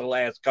Titans the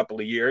last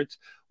couple of years,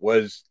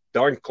 was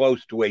darn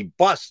close to a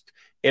bust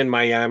in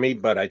Miami,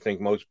 but I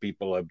think most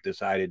people have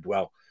decided,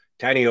 well,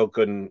 Tannehill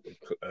couldn't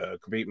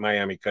compete in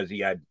Miami because he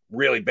had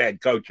really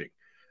bad coaching.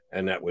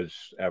 And that was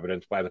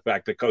evidenced by the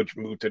fact the coach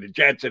moved to the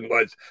Jets and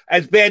was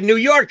as bad in New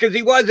York as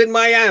he was in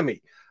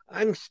Miami.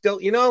 I'm still,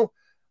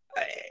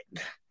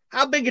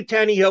 how big a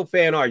Tannehill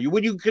fan are you?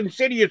 Would you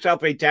consider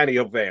yourself a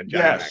Tannehill fan,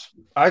 John? Yes.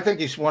 I think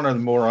he's one of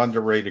the more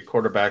underrated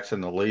quarterbacks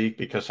in the league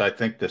because I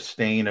think the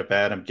stain of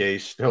Adam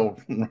Gase still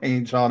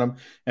reigns on him,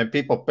 and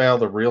people fail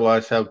to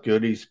realize how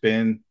good he's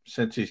been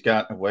since he's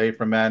gotten away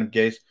from Adam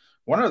Gase.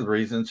 One of the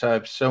reasons I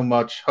have so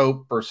much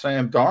hope for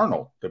Sam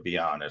Darnold, to be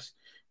honest,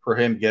 for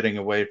him getting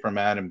away from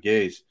Adam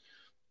Gase.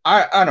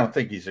 I don't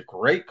think he's a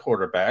great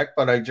quarterback,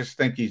 but I just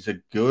think he's a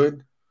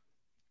good,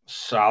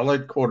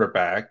 solid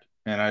quarterback.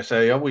 And I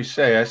say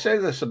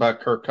this about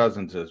Kirk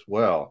Cousins as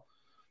well.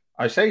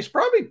 I say he's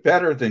probably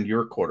better than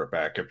your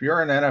quarterback. If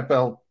you're an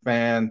NFL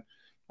fan,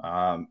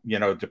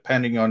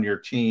 depending on your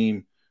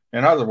team,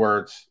 in other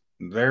words,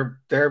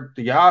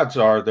 the odds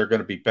are they're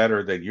going to be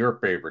better than your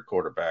favorite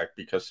quarterback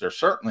because they're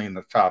certainly in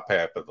the top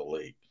half of the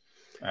league.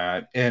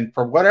 And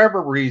for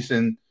whatever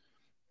reason,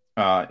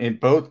 in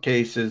both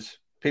cases,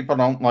 people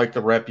don't like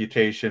the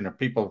reputation, or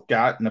people have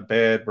gotten a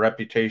bad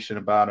reputation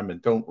about them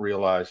and don't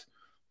realize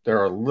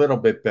they're a little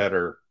bit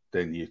better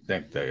than you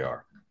think they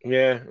are.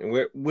 Yeah,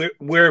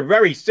 we're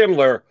very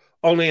similar,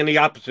 only in the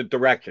opposite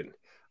direction.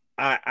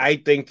 I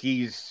think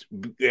he's,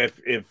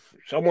 if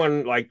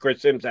someone like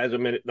Chris Sims has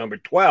him at number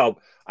 12,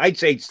 I'd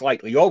say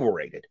slightly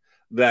overrated.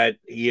 That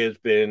he has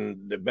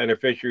been the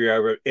beneficiary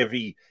of if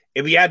he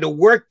had to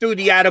work through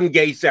the Adam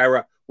Gase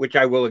era, which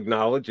I will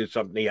acknowledge is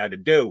something he had to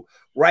do.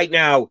 Right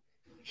now,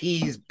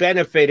 he's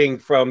benefiting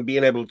from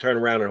being able to turn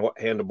around and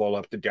hand the ball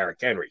up to Derrick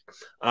Henry.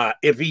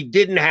 If he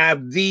didn't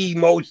have the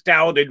most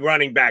talented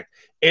running back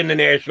in the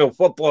National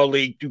Football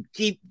League to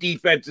keep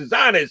defenses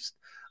honest,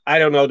 I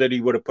don't know that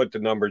he would have put the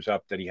numbers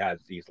up that he has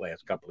these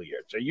last couple of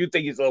years. So you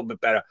think he's a little bit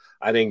better.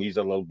 I think he's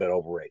a little bit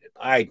overrated.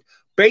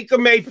 Baker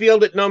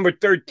Mayfield at number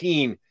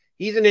 13.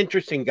 He's an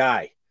interesting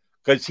guy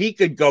because he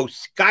could go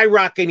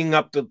skyrocketing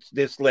up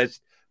this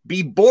list,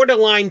 be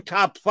borderline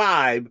top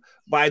 5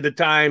 by the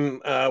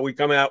time we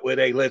come out with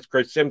a list.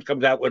 Chris Sims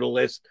comes out with a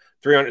list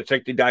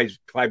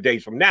 365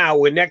 days from now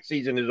when next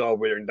season is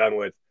over and done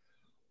with.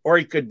 Or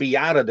he could be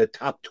out of the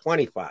top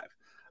 25.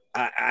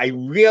 I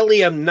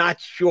really am not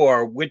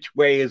sure which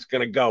way is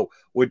going to go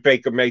with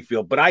Baker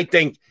Mayfield, but I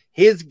think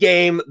his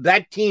game,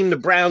 that team, the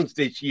Browns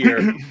this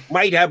year,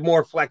 might have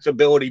more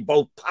flexibility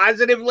both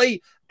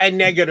positively and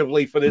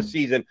negatively for this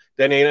season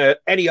than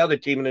any other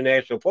team in the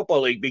National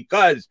Football League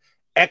because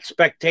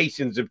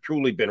expectations have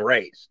truly been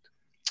raised.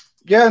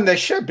 Yeah, and they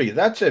should be.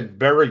 That's a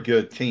very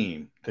good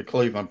team, the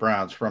Cleveland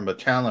Browns, from a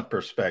talent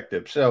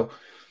perspective. So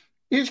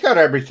he's got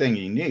everything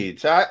he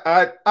needs.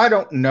 I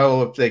don't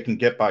know if they can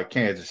get by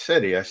Kansas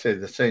City. I say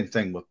the same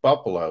thing with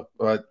Buffalo,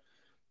 but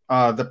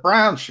the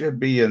Browns should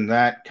be in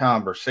that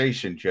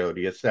conversation,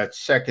 Jody. It's that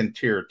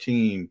second-tier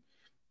team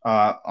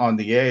on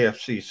the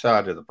AFC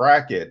side of the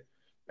bracket,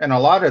 and a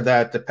lot of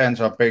that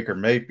depends on Baker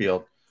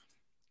Mayfield.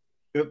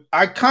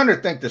 I kind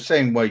of think the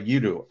same way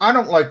you do. I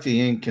don't like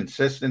the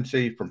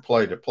inconsistency from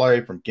play to play,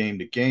 from game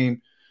to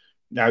game.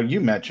 Now, you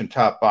mentioned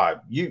top 5.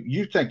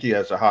 You think he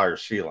has a higher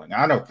ceiling.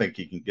 I don't think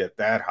he can get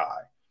that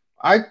high.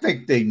 I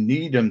think they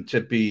need him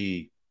to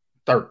be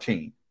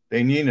 13.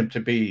 They need him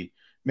to be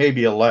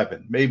maybe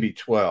 11, maybe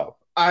 12.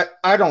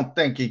 I don't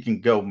think he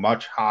can go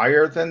much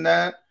higher than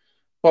that.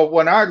 But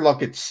when I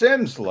look at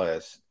Simms'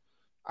 list,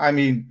 I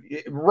mean,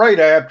 right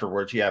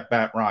afterwards, you have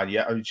Matt Ryan.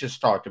 Yeah, I just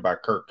talked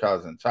about Kirk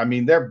Cousins. I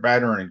mean, they're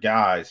veteran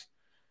guys.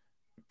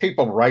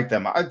 People write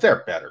them.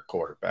 They're better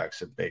quarterbacks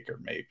than Baker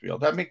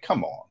Mayfield. I mean,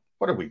 come on.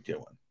 What are we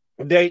doing?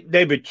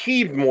 They've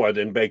achieved more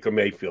than Baker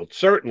Mayfield.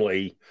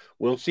 Certainly,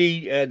 we'll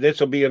see. This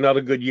will be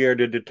another good year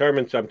to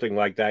determine something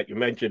like that. You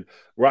mentioned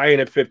Ryan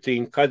at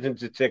 15,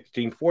 Cousins at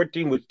 16,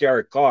 14 was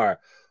Derek Carr,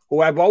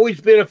 who I've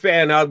always been a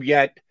fan of,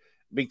 yet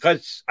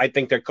because I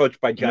think they're coached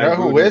by John Gruden.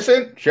 Who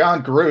isn't?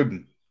 John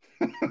Gruden.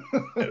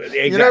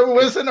 Exactly. You know who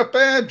isn't a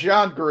fan?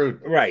 John Gruden.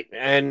 Right.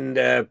 And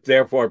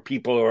therefore,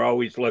 people are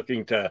always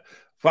looking to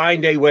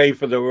find a way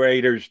for the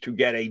Raiders to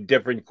get a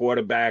different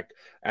quarterback.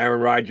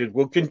 Aaron Rodgers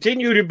will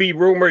continue to be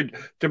rumored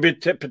to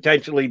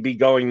potentially be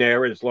going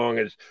there as long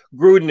as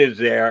Gruden is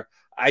there.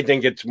 I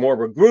think it's more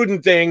of a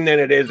Gruden thing than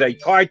it is a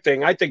Carr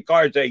thing. I think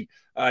Carr's a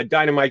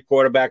dynamite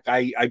quarterback.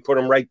 I put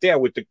him right there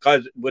with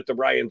the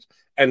Ryans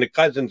and the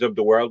Cousins of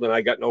the world, and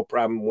I got no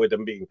problem with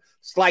him being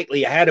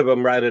slightly ahead of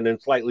him rather than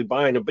slightly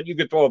behind him. But you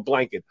could throw a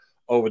blanket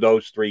over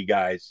those three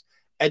guys.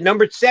 At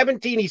number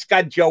 17, he's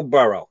got Joe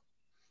Burrow.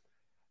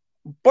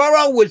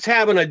 Burrow was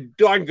having a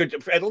darn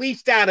good, at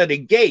least out of the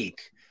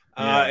gate.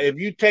 Yeah. If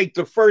you take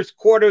the first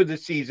quarter of the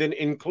season,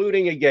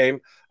 including a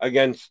game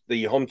against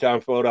the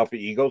hometown Philadelphia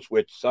Eagles,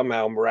 which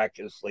somehow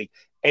miraculously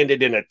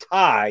ended in a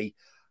tie,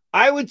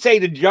 I would say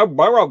that Joe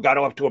Burrow got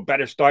off to a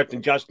better start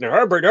than Justin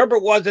Herbert.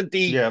 Herbert wasn't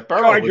the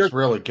Burrow was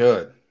really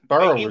good.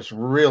 Burrow was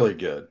really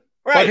good.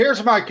 Right. But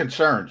here's my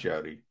concern,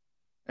 Jody.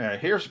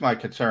 Here's my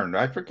concern.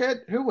 I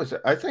forget who was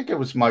it. I think it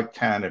was Mike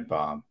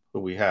Tannenbaum who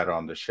we had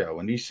on the show,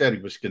 and he said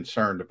he was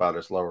concerned about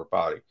his lower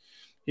body.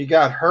 He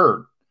got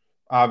hurt,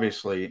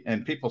 obviously,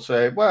 and people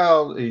say,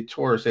 well, he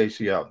tore his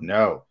ACL.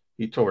 No,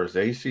 he tore his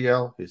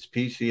ACL, his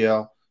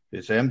PCL,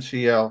 his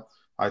MCL.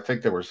 I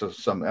think there was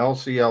some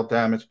LCL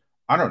damage.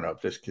 I don't know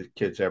if this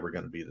kid's ever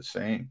going to be the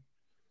same.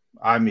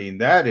 I mean,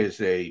 that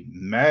is a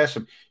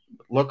massive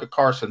 – look at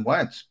Carson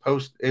Wentz.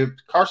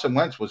 Carson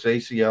Wentz was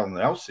ACL and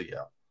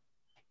LCL.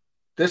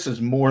 This is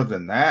more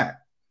than that.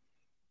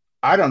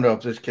 I don't know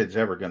if this kid's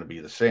ever going to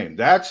be the same.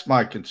 That's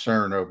my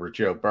concern over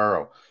Joe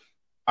Burrow.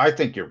 I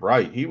think you're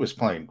right. He was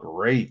playing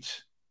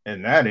great,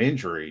 and that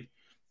injury.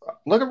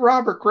 Look at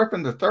Robert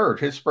Griffin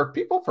III.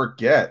 People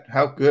forget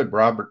how good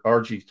Robert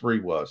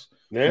RG3 was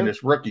in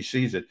his rookie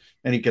season,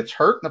 and he gets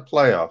hurt in the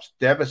playoffs.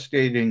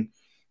 Devastating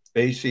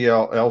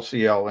ACL,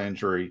 LCL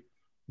injury.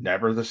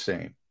 Never the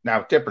same.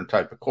 Now, different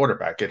type of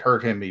quarterback. It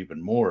hurt him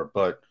even more,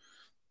 but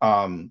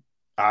I'm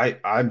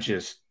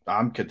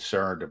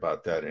concerned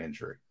about that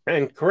injury.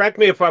 And correct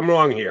me if I'm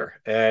wrong here.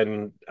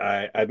 And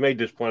I've made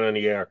this point on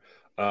the air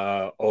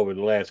over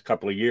the last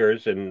couple of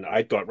years, and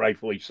I thought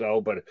rightfully so,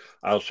 but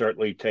I'll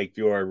certainly take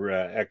your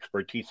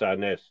expertise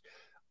on this.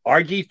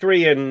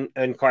 RG3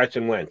 and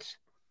Carson Wentz.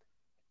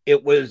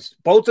 It was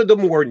both of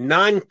them were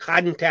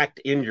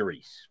non-contact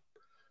injuries.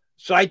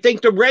 So I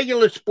think the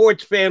regular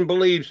sports fan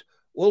believes,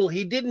 well,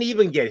 he didn't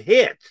even get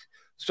hit.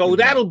 So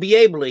that'll be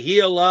able to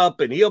heal up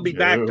and he'll be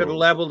back to the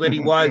level that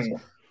he was.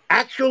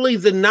 Actually,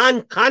 the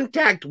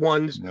non-contact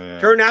ones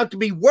turn out to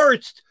be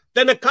worse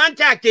than the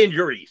contact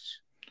injuries.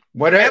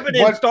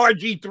 Evidenced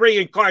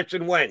RG3 and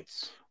Carson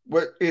Wentz.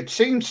 What it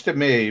seems to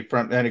me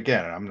and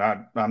again,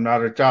 I'm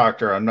not a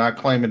doctor. I'm not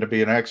claiming to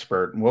be an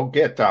expert. And we'll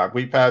get Doc.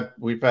 We've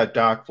had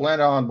Doc Flynn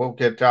on. We'll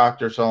get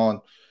doctors on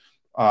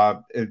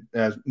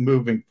as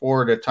moving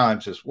forward at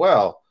times as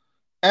well.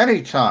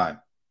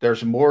 Anytime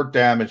there's more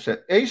damage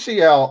that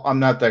ACL, I'm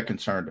not that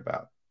concerned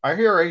about. I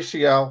hear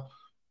ACL.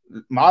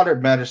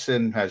 Modern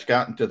medicine has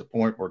gotten to the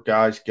point where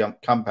guys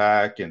come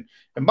back, and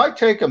it might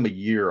take them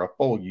a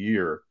full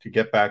year to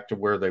get back to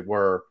where they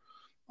were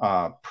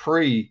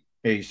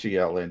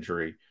pre-ACL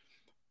injury,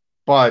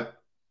 but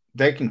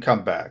they can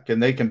come back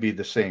and they can be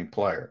the same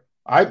player.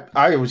 I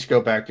always go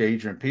back to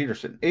Adrian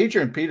Peterson.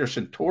 Adrian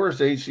Peterson tore his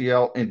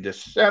ACL in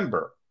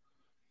December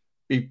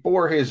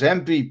before his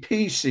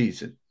MVP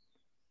season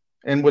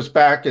and was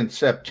back in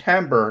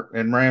September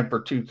and ran for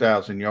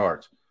 2,000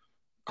 yards.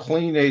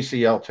 Clean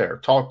ACL tear.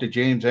 Talked to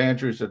James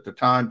Andrews at the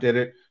time, did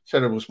it,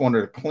 said it was one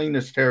of the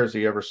cleanest tears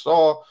he ever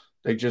saw.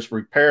 They just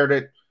repaired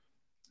it.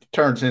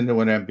 Turns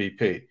into an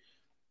MVP.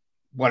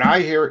 When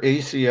I hear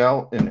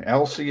ACL and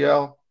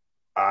LCL,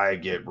 I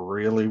get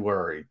really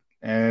worried.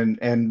 And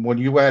when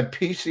you add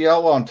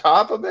PCL on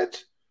top of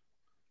it,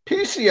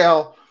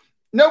 PCL,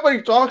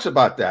 nobody talks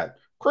about that.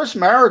 Chris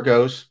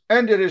Maragos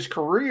ended his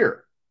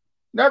career.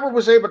 Never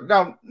was able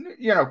to.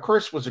 Now,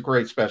 Chris was a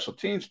great special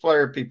teams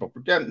player. People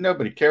forget.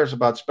 Nobody cares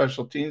about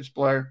special teams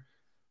player.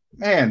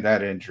 Man,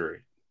 that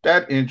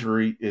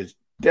injury is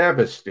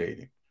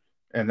devastating.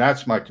 And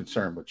that's my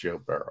concern with Joe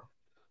Burrow.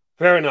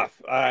 Fair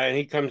enough. And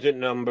he comes in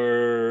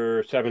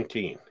number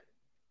 17.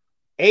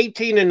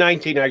 18 and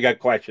 19, I got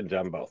questions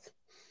on both.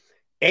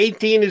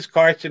 18 is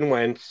Carson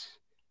Wentz,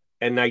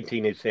 and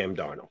 19 is Sam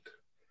Darnold.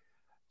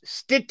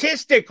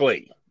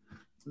 Statistically,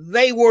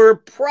 they were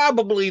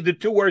probably the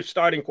two worst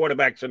starting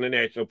quarterbacks in the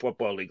National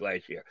Football League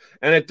last year.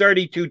 And at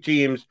 32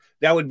 teams,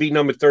 that would be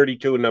number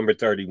 32 and number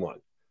 31.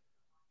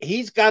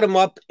 he's got him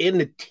up in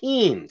the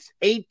teens,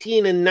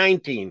 18 and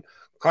 19,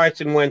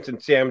 Carson Wentz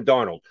and Sam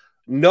Darnold.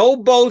 No,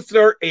 both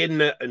are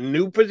in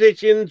new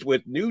positions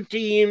with new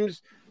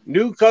teams,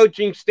 new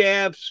coaching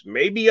staffs,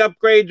 maybe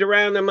upgrades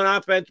around them on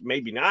offense,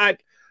 maybe not.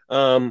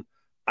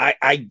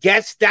 I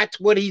guess that's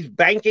what he's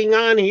banking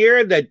on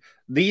here, that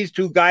these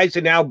two guys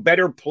are now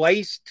better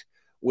placed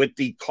with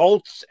the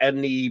Colts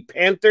and the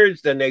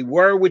Panthers than they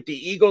were with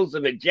the Eagles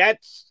and the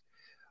Jets.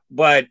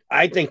 But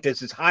I think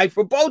this is high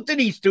for both of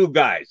these two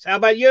guys. How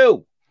about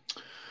you?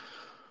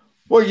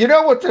 Well, you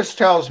know what this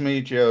tells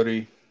me,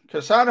 Jody?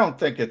 Because I don't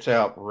think it's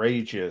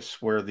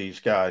outrageous where these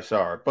guys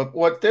are. But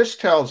what this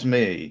tells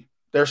me,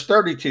 there's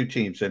 32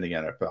 teams in the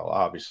NFL,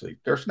 obviously.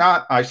 There's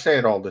not, I say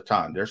it all the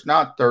time, there's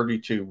not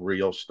 32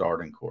 real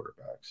starting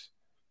quarterbacks.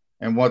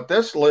 And what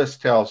this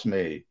list tells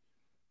me,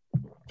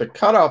 the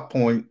cutoff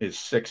point is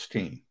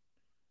 16,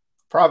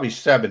 probably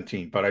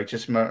 17. But I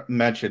just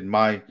mentioned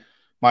my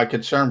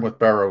concern with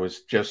Burrow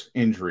is just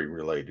injury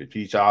related.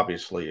 He's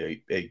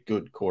obviously a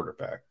good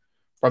quarterback.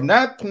 From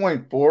that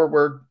point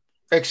forward,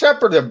 except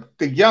for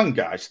the young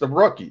guys, the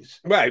rookies.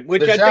 Right,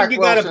 which I think you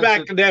got to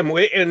back to them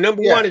with. And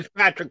number one is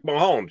Patrick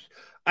Mahomes.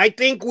 I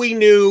think we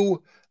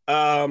knew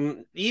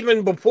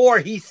even before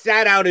he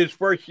sat out his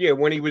first year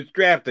when he was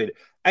drafted,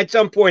 at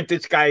some point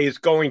this guy is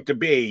going to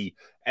be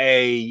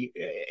a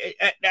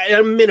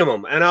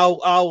minimum, and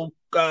I'll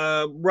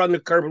run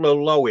the curve a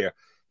little low here.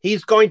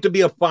 He's going to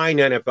be a fine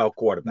NFL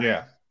quarterback.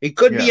 Yeah. He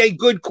could be a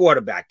good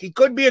quarterback. He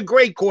could be a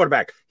great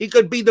quarterback. He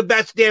could be the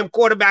best damn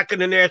quarterback in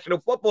the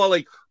National Football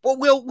League. But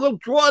we'll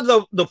draw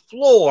the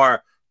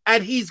floor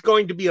at he's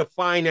going to be a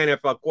fine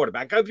NFL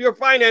quarterback. If you're a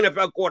fine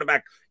NFL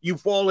quarterback, you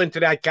fall into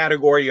that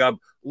category of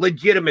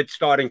legitimate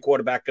starting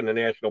quarterback in the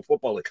National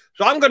Football League.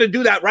 So I'm going to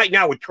do that right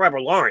now with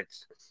Trevor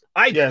Lawrence.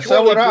 I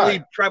truly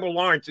believe Trevor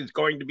Lawrence is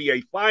going to be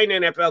a fine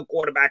NFL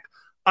quarterback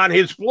on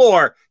his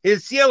floor.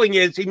 His ceiling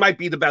is he might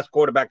be the best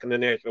quarterback in the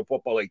National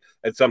Football League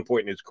at some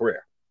point in his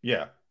career.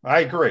 Yeah,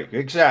 I agree.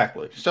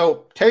 Exactly.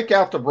 So take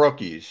out the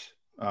rookies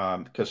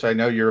because I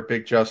know you're a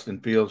big Justin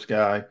Fields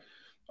guy.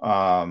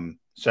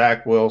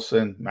 Zach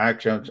Wilson, Mac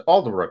Jones,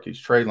 all the rookies,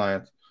 Trey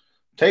Lance.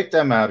 Take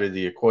them out of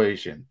the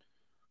equation.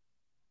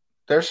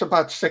 There's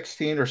about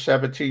 16 or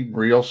 17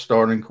 real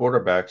starting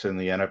quarterbacks in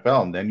the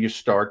NFL, and then you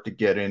start to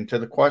get into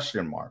the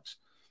question marks.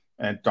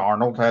 And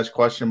Darnold has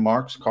question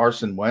marks.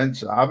 Carson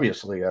Wentz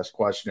obviously has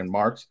question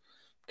marks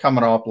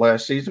coming off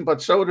last season,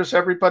 but so does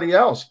everybody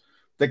else.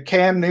 The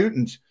Cam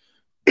Newtons,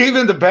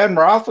 even the Ben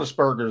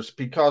Roethlisbergers,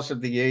 because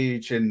of the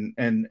age and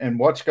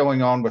what's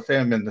going on with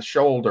him in the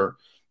shoulder,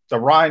 the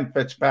Ryan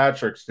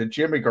Fitzpatricks, the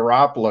Jimmy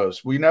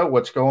Garoppolos. We know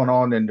what's going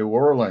on in New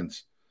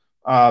Orleans.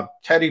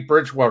 Teddy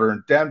Bridgewater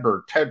in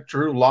Denver,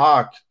 Drew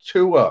Lock,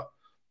 Tua,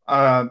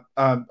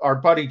 our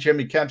buddy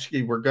Jimmy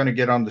Kempski. We're going to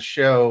get on the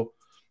show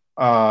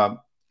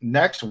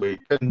next week.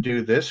 Couldn't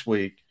do this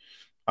week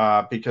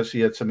because he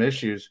had some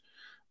issues.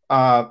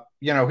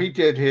 He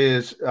did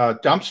his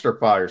dumpster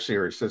fire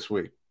series this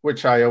week,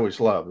 which I always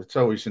love. It's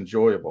always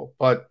enjoyable.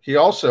 But he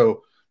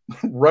also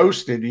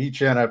roasted each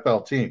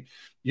NFL team.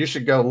 You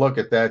should go look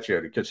at that,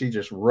 Jody, because he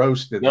just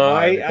roasted. No,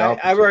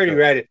 I've already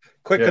read it.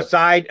 Quick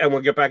aside, and we'll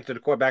get back to the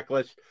quarterback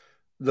list.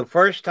 The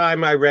first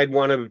time I read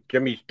one of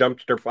Jimmy's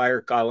dumpster fire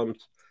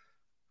columns,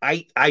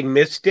 I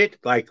missed it,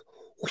 like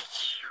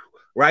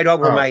right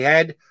over my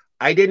head.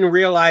 I didn't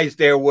realize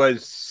there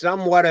was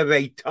somewhat of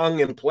a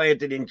tongue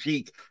implanted in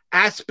cheek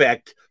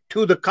aspect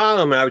to the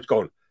column. And I was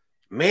going,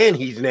 man,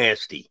 he's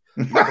nasty.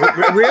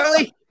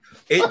 Really?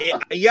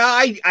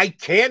 I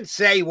can't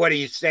say what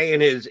he's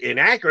saying is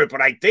inaccurate,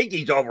 but I think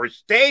he's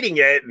overstating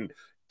it. And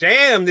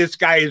damn, this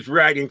guy is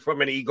writing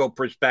from an ego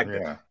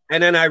perspective. Yeah.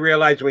 And then I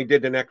realized when we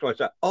did the next one, I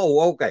said,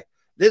 oh, okay.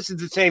 This is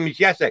the same as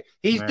yesterday.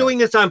 He's doing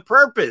this on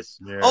purpose.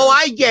 Yeah. Oh,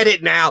 I get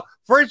it now.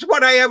 First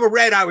one I ever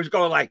read, I was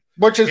going like,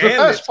 which is the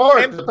best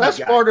part. The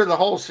best part of the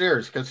whole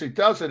series, because he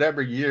does it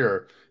every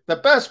year. The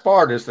best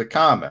part is the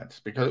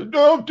comments, because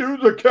don't do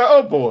the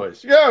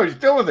Cowboys. Yeah, he's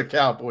doing the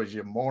Cowboys,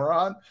 you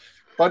moron.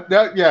 But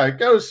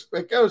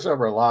it goes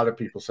over a lot of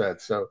people's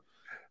heads. So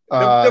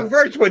the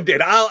first one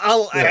did.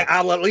 I'll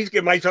at least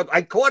give myself.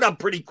 I caught up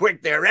pretty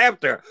quick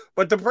thereafter.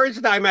 But the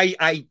first time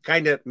I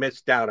kind of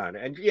missed out on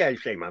it, and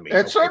shame on me.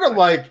 It's sort of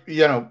like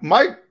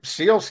Mike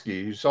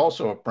Sealski, who's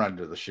also a friend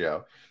of the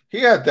show. He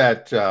had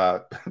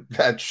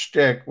that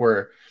shtick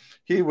where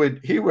he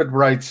would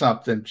write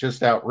something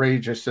just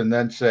outrageous and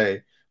then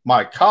say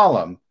my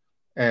column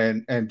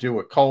and do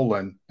a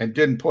colon and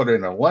didn't put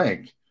in a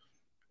link.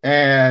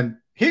 And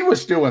he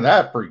was doing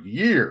that for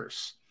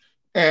years.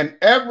 And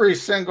every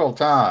single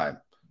time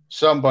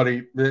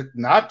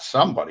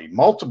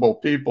multiple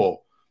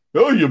people,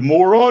 oh, you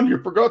moron,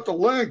 you forgot the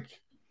link.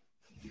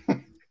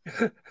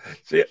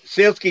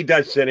 Sealski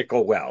does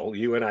cynical well.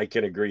 You and I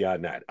can agree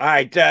on that. All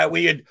right,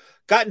 we had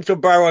gotten to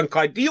Burrow and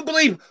Carson. Do you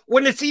believe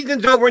when the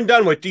season's over and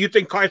done with, do you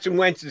think Carson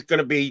Wentz is going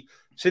to be,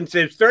 since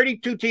there's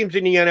 32 teams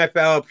in the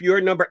NFL, if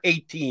you're number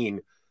 18,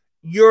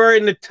 you're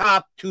in the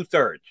top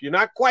 2/3. You're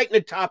not quite in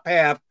the top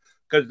half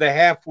because the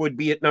half would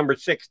be at number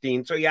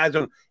 16. So he has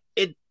them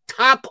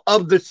top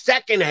of the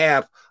second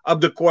half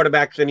of the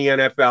quarterbacks in the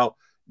NFL.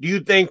 Do you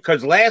think,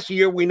 because last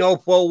year we know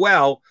full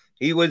well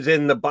he was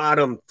in the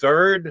bottom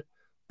third,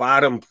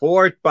 bottom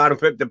fourth, bottom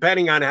fifth,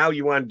 depending on how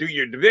you want to do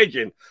your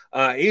division.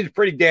 He's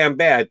pretty damn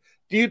bad.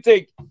 Do you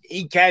think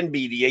he can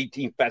be the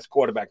 18th best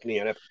quarterback in the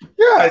NFL?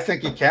 Yeah, I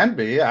think he can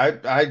be.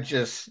 I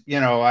just,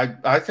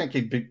 I think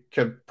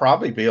could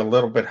probably be a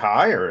little bit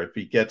higher if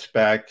he gets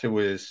back to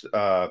his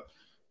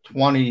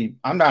 20.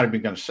 I'm not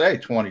even going to say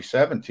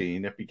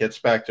 2017. If he gets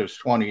back to his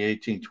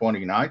 2018,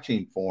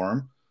 2019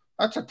 form,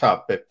 that's a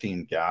top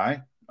 15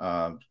 guy.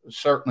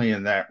 Certainly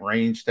in that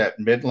range, that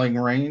middling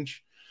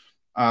range.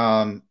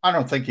 I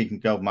don't think he can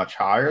go much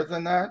higher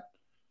than that.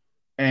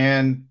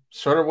 And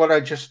sort of what I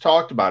just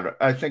talked about,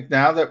 I think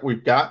now that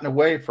we've gotten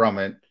away from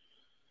it,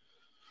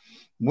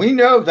 we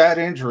know that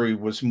injury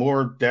was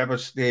more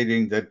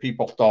devastating than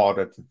people thought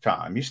at the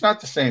time. He's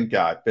not the same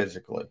guy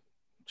physically,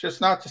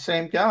 just not the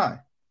same guy.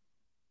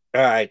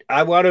 All right.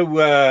 I want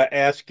to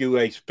ask you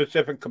a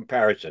specific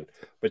comparison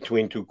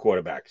between two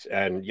quarterbacks.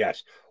 And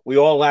yes, we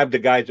all have the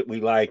guys that we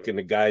like and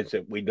the guys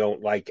that we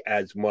don't like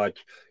as much.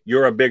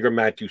 You're a bigger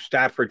Matthew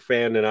Stafford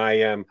fan than I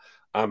am.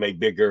 I'm a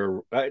bigger,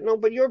 no,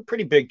 but you're a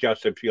pretty big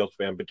Justin Fields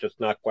fan, but just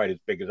not quite as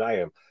big as I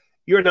am.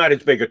 You're not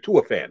as big a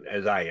Tua fan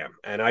as I am.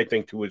 And I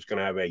think Tua is going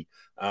to have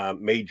a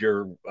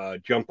major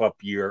jump up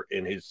year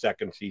in his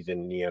second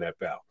season in the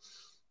NFL.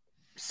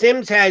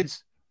 Sims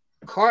has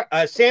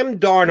Sam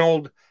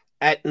Darnold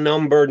at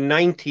number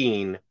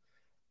 19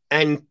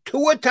 and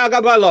Tua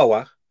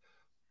Tagovailoa,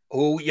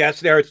 who, yes,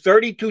 there are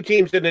 32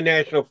 teams in the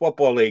National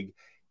Football League.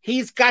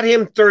 He's got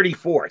him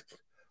 34th,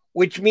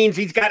 which means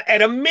he's got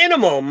at a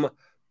minimum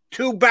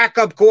two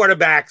backup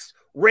quarterbacks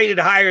rated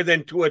higher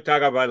than Tua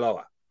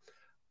Tagovailoa.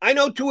 I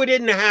know Tua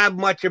didn't have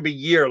much of a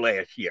year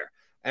last year,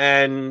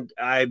 and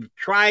I've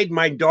tried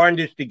my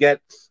darndest to get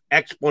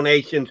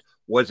explanations.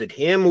 Was it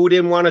him who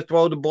didn't want to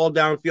throw the ball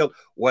downfield?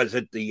 Was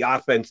it the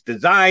offense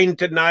designed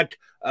to not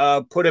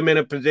put him in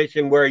a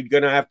position where he's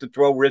going to have to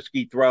throw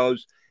risky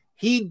throws?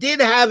 He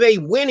did have a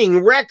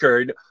winning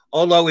record,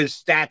 although his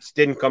stats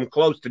didn't come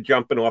close to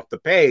jumping off the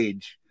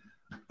page.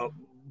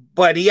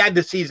 But he had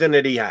the season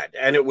that he had,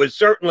 and it was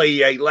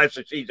certainly a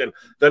lesser season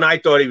than I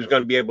thought he was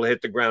going to be able to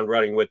hit the ground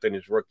running with in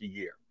his rookie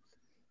year.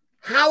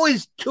 How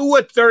is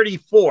Tua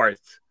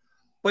 34th,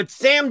 but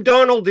Sam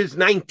Darnold is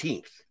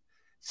 19th?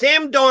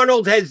 Sam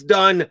Darnold has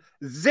done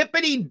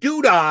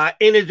zippity-doo-dah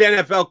in his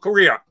NFL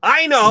career.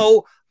 I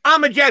know,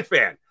 I'm a Jet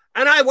fan,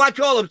 and I watch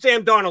all of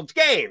Sam Darnold's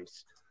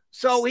games.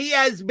 So he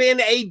has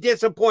been a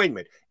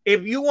disappointment.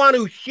 If you want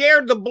to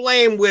share the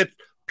blame with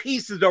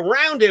pieces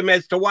around him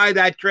as to why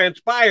that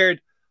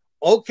transpired,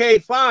 okay,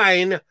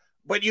 fine.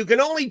 But you can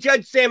only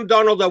judge Sam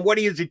Darnold on what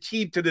he has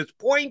achieved to this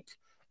point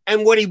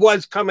and what he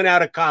was coming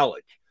out of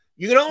college.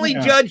 You can only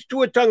judge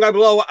Tua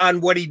Tagovailoa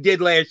on what he did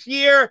last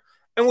year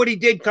and what he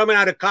did coming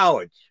out of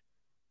college.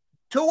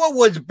 Tua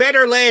was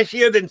better last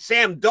year than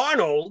Sam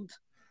Darnold,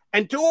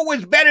 and Tua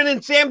was better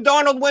than Sam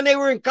Darnold when they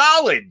were in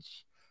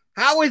college.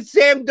 How is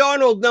Sam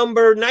Darnold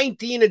number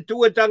 19 and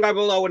Tua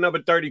Tagovailoa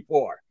number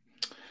 34?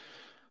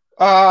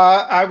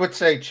 I would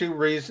say two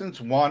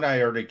reasons. One,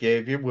 I already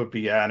gave you, would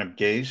be Adam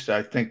Gase.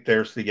 I think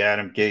there's the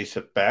Adam Gase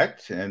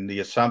effect and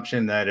the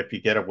assumption that if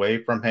you get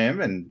away from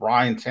him and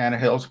Ryan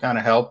Tannehill's kind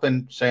of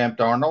helping Sam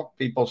Darnold,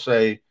 people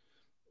say,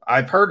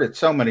 I've heard it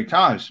so many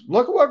times,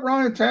 look at what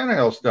Ryan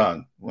Tannehill's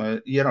done. Well,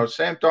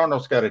 Sam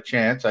Darnold's got a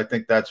chance. I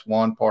think that's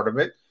one part of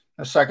it.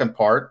 The second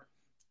part,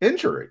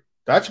 injury.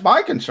 That's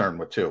my concern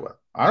with Tua.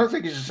 I don't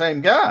think he's the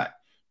same guy.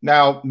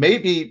 Now,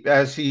 maybe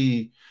as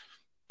he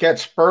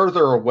gets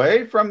further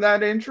away from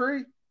that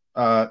injury,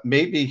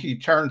 maybe he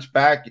turns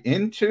back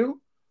into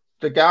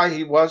the guy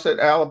he was at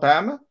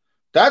Alabama.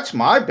 That's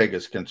my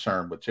biggest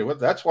concern with Tua.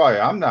 That's why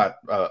I'm not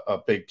a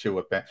big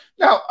Tua fan.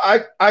 Now,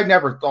 I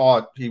never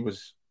thought he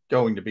was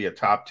going to be a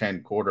top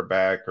 10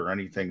 quarterback or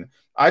anything.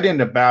 I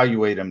didn't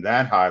evaluate him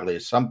that highly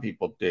as some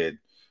people did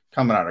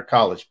coming out of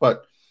college,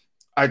 but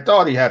I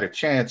thought he had a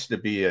chance to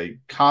be a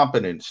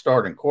competent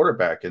starting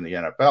quarterback in the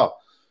NFL.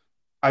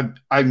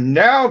 I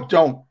now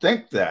don't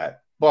think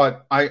that,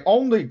 but I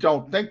only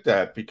don't think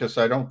that because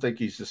I don't think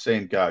he's the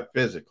same guy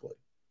physically.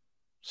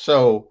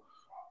 So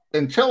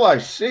until I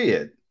see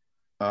it,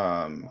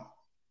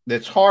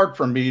 it's hard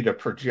for me to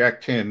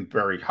project him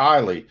very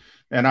highly.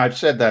 And I've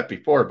said that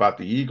before about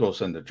the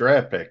Eagles and the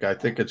draft pick. I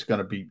think it's going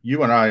to be,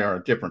 you and I are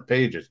on different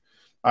pages.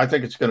 I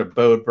think it's going to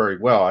bode very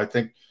well. I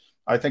think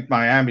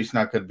Miami's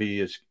not going to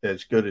be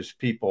as good as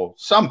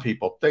some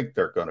people think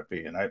they're going to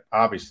be. And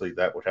obviously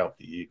that would help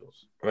the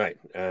Eagles. Right.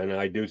 And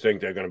I do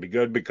think they're going to be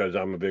good because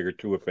I'm a bigger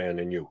Tua fan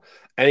than you.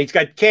 And he's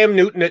got Cam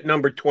Newton at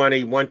number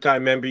 20,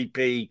 one-time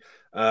MVP,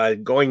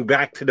 going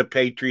back to the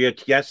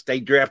Patriots. Yes, they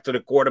drafted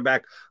a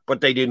quarterback,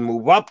 but they didn't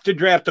move up to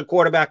draft a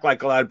quarterback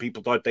like a lot of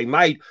people thought they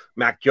might.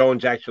 Mac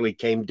Jones actually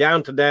came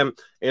down to them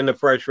in the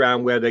first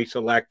round where they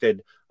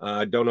selected.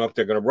 Don't know if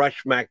they're going to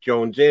rush Mac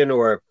Jones in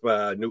or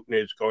if Newton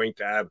is going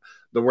to have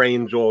the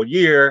reins all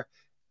year.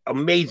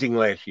 Amazing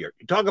last year.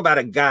 You talk about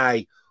a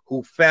guy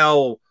who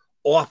fell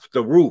off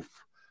the roof.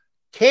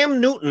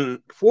 Cam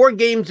Newton, 4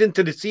 games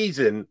into the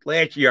season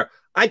last year,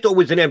 I thought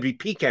was an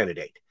MVP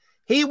candidate.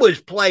 He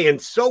was playing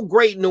so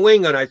great in New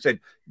England. I said,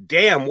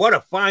 damn, what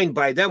a find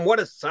by them. What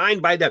a sign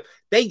by them.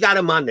 They got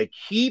him on the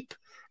cheap,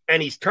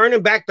 and he's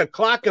turning back the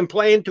clock and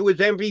playing to his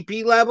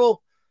MVP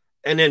level.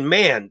 And then,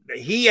 man,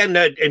 he and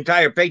the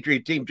entire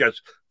Patriot team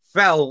just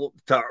fell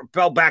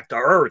back to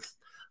earth.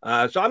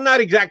 So I'm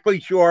not exactly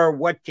sure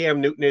what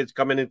Cam Newton is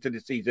coming into the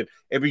season.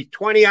 If he's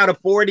 20 out of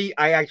 40,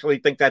 I actually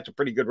think that's a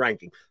pretty good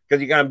ranking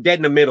because you got him dead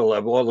in the middle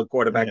of all the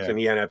quarterbacks in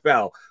the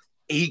NFL.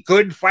 He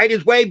could fight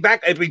his way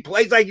back. If he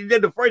plays like he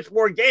did the first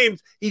 4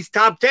 games, he's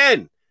top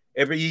 10.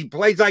 If he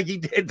plays like he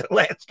did the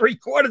last 3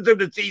 quarters of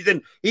the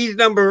season, he's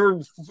number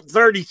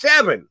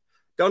 37.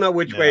 Don't know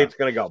which way it's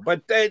going to go,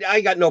 but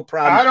I got no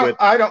problem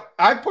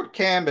I put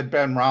Cam and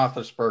Ben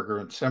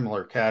Roethlisberger in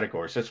similar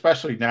categories,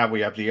 especially now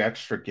we have the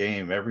extra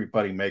game.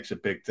 Everybody makes a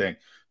big thing.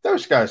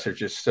 Those guys are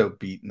just so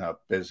beaten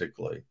up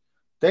physically.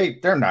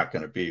 They're not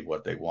going to be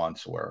what they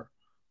once were.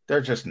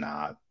 They're just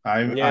not.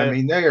 I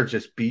mean, they are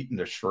just beaten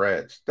to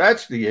shreds.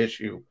 That's the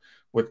issue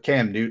with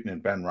Cam Newton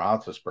and Ben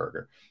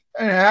Roethlisberger.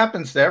 And it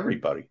happens to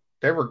everybody.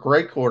 They were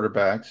great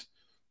quarterbacks.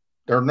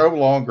 They're no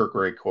longer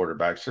great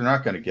quarterbacks. They're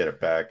not going to get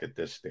it back at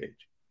this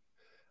stage.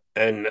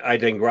 And I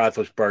think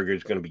Roethlisberger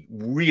is going to be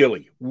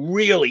really,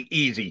 really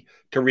easy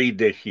to read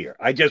this year.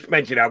 I just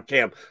mentioned how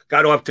Cam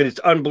got off to this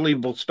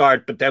unbelievable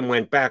start, but then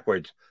went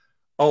backwards.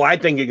 Oh, I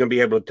think you're going to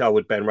be able to tell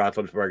with Ben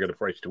Roethlisberger the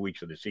first 2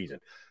 weeks of the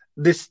season.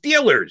 The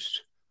Steelers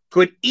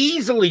could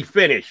easily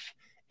finish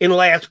in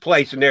last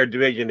place in their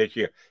division this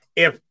year.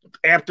 If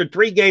after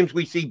 3 games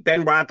we see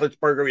Ben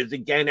Roethlisberger is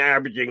again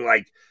averaging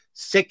like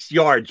 6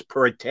 yards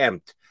per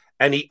attempt,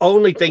 and the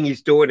only thing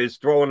he's doing is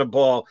throwing the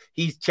ball.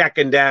 He's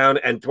checking down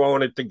and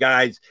throwing it to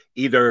guys,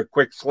 either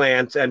quick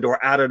slants and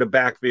or out of the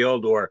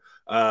backfield or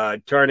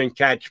turn and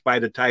catch by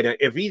the tight end.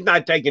 If he's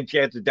not taking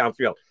chances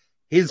downfield,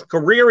 his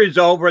career is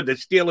over. The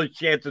Steelers'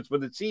 chances for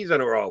the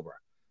season are over.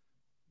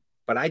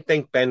 But I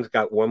think Ben's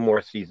got one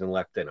more season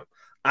left in him.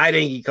 I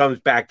think he comes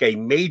back a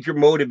major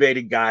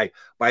motivated guy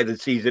by the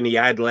season he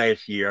had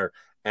last year.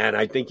 And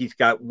I think he's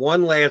got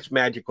one last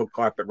magical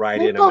carpet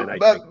ride in him. And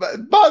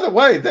by the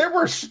way, they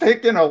were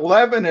sticking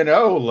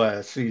 11-0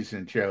 last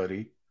season,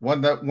 Jody.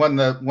 When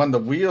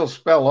the wheels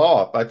fell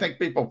off, I think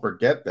people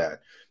forget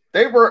that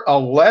they were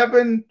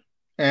 11-0,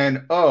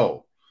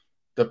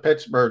 the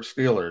Pittsburgh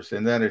Steelers,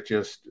 and then it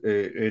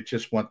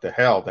just went to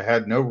hell. They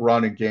had no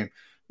running game.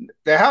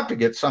 They have to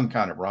get some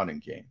kind of running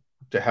game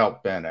to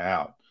help Ben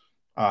out.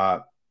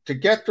 To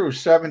get through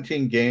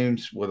 17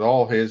 games with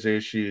all his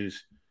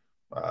issues,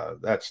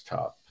 that's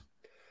tough.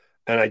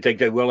 And I think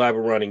they will have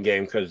a running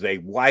game because they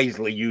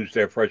wisely used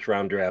their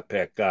first-round draft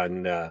pick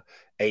on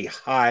a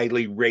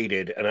highly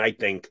rated, and I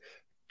think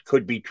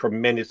could be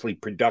tremendously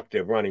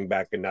productive running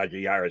back in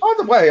Najee Harris. By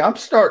the way, I'm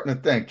starting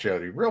to think,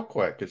 Jody, real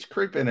quick, it's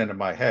creeping into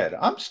my head.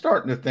 I'm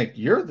starting to think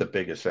you're the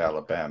biggest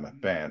Alabama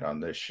fan on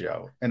this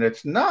show, and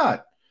it's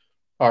not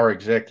our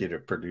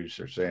executive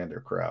producer,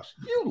 Xander Krause.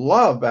 You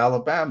love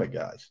Alabama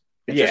guys.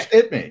 It just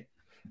hit me.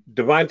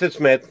 Devonta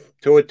Smith,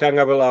 Tua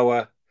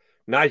Tagovailoa,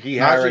 Najee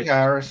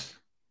Harris.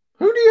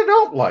 Who do you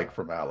don't like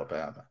from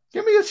Alabama?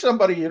 Give me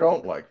somebody you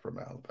don't like from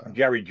Alabama.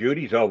 Jerry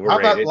Jeudy's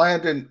overrated. How about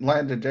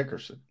Landon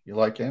Dickerson? You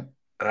like him?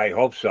 I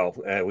hope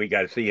so. We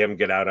got to see him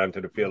get out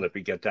onto the field if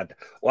he gets that.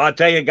 Well, I'll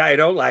tell you a guy I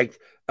don't like,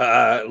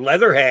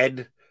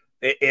 Leatherhead.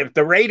 If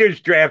the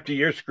Raiders draft you,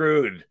 you're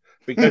screwed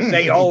because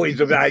they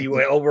always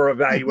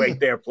over-evaluate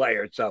their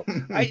players. So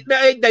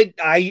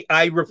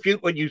I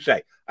refute what you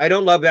say. I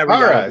don't love every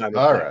guy.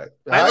 All right.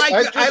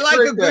 I like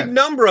a good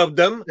number of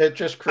them. It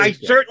just I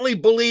certainly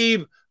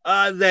believe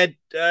that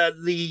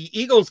the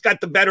Eagles got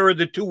the better of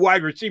the 2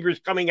 wide receivers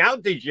coming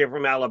out this year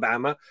from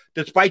Alabama,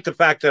 despite the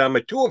fact that I'm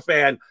a Tua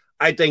fan.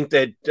 I think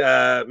that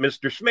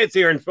Mr. Smith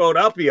here in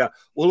Philadelphia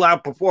will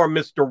outperform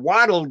Mr.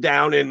 Waddle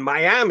down in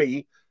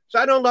Miami. So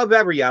I don't love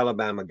every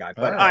Alabama guy.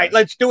 But all right,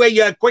 let's do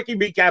a quickie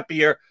recap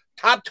here.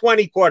 Top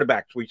 20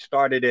 quarterbacks. We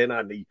started in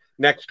on the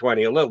next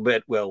 20 a little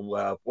bit.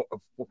 We'll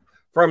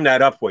firm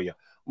that up for you.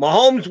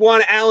 Mahomes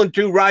 1, Allen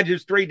 2,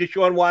 Rodgers 3,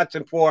 Deshaun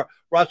Watson 4,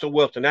 Russell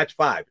Wilson. That's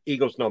 5.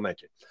 Eagles no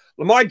mention.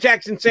 Lamar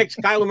Jackson 6,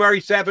 Kyler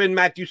Murray 7,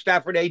 Matthew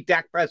Stafford 8,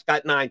 Dak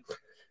Prescott 9.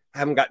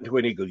 Haven't gotten to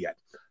an Eagle yet.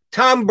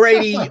 Tom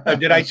Brady,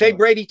 did I say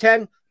Brady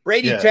 10?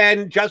 Brady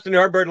 10, Justin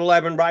Herbert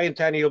 11, Ryan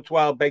Tannehill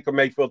 12, Baker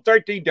Mayfield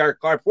 13, Derek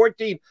Carr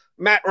 14,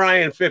 Matt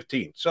Ryan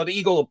 15. So the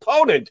Eagle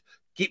opponent,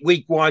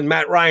 week 1,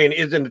 Matt Ryan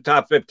is in the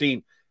top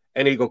 15,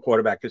 and Eagle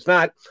quarterback is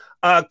not.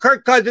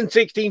 Kirk Cousins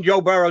 16, Joe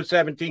Burrow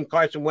 17,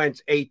 Carson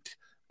Wentz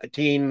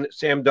 18,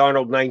 Sam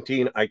Darnold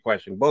 19. I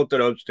question both of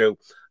those two,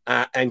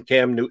 and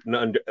Cam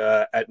Newton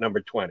at number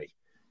 20.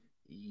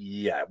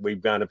 Yeah,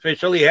 we've gone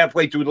officially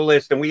halfway through the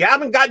list, and we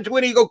haven't gotten to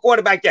an Eagle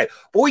quarterback yet.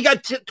 But we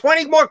got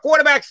 20 more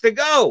quarterbacks to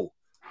go.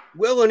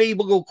 Will an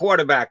Eagle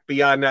quarterback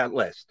be on that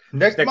list?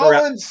 Nick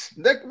Mullins.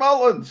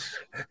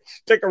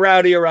 Stick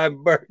around here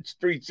on Birds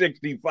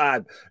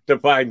 365 to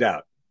find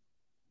out.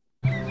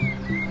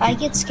 I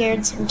get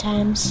scared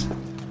sometimes.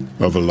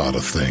 Of a lot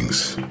of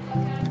things.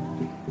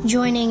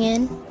 Joining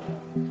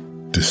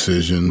in.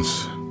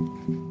 Decisions.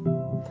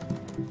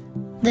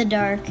 The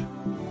dark.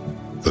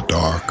 The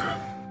dark.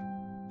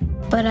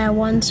 But I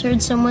once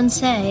heard someone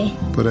say,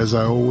 But as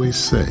I always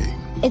say,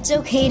 it's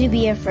okay to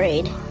be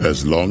afraid.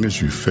 As long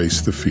as you face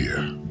the fear.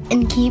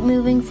 And keep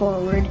moving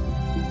forward.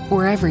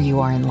 Wherever you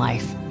are in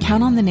life,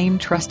 count on the name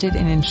trusted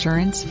in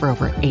insurance for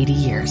over 80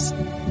 years.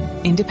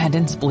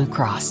 Independence Blue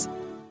Cross.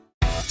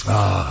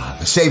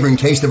 The savoring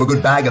taste of a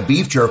good bag of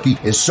beef jerky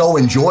is so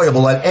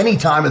enjoyable at any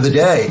time of the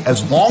day,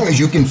 as long as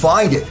you can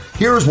find it.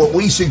 Here's what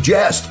we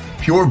suggest.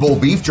 Pure Bull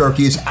Beef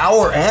Jerky is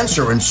our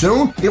answer, and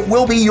soon it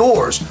will be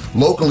yours.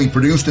 Locally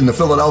produced in the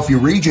Philadelphia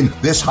region,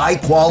 this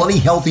high-quality,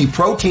 healthy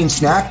protein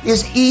snack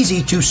is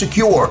easy to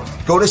secure.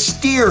 Go to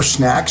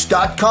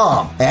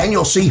steersnacks.com, and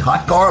you'll see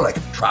hot garlic,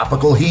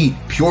 tropical heat,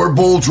 Pure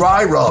Bull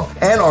dry rub,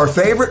 and our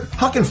favorite,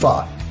 Huck and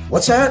Fod.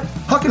 What's that?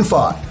 Huck and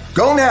Fod.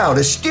 Go now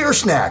to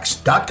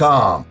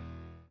steersnacks.com.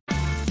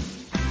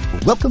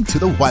 Welcome to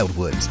the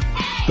Wildwoods,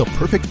 the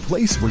perfect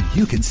place where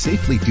you can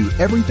safely do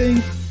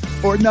everything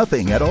or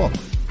nothing at all.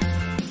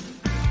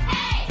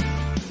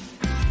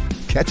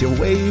 Catch a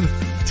wave,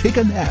 take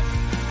a nap,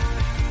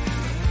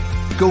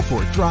 go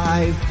for a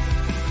drive,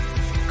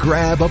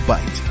 grab a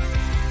bite.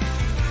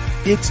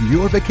 It's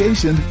your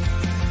vacation,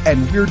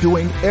 and we're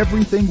doing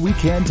everything we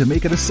can to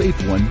make it a safe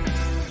one.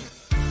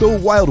 The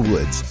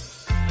Wildwoods.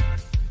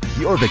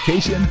 Your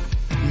vacation,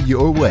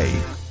 your way.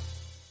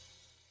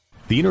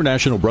 The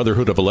International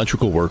Brotherhood of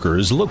Electrical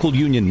Workers, Local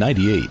Union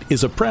 98,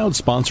 is a proud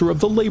sponsor of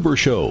The Labor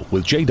Show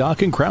with J.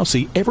 Doc and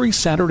Krause every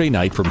Saturday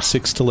night from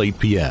 6 till 8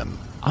 p.m.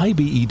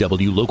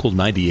 IBEW Local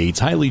 98's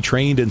highly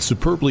trained and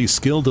superbly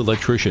skilled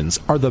electricians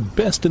are the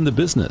best in the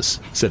business,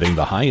 setting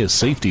the highest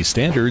safety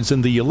standards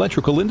in the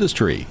electrical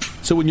industry.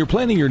 So when you're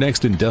planning your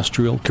next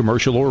industrial,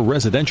 commercial, or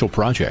residential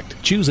project,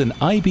 choose an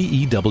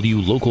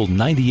IBEW Local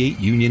 98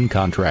 union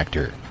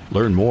contractor.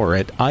 Learn more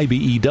at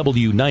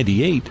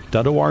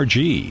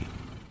ibew98.org.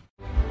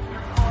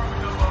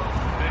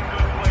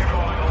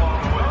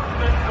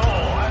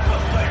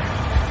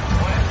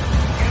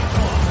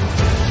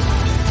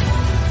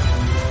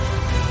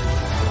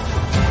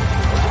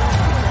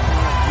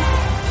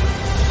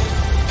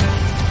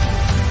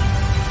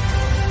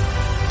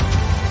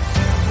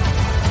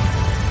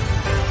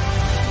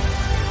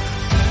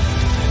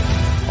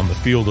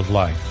 Field of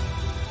life,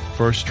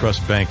 First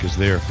Trust Bank is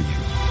there for you.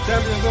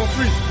 Champions on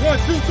three. 1,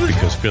 2, 3.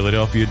 Because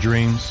Philadelphia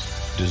dreams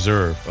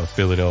deserve a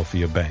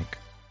Philadelphia bank.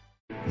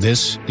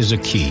 This is a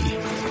key.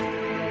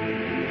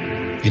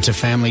 It's a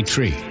family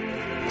tree.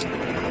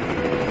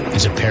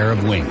 It's a pair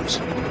of wings.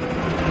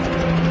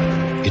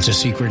 It's a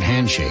secret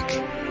handshake.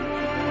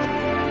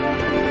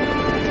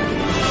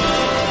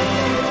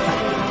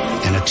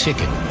 And a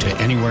ticket to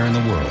anywhere in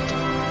the world.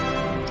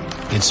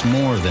 It's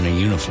more than a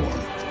uniform.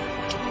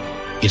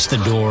 It's the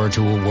door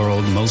to a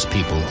world most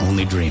people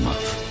only dream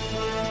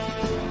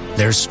of.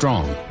 There's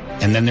Strong,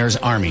 and then there's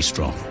Army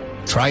Strong.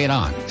 Try it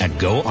on at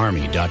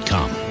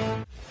GoArmy.com.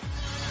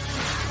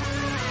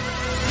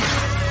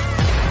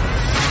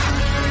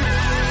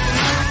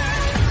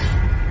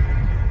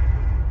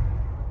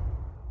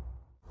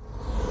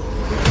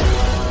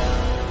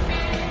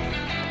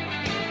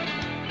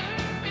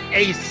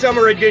 A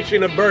summer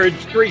edition of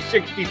Birds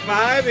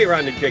 365 here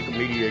on the Jacob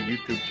Media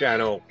YouTube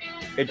channel.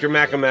 It's your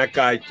Mac and Mac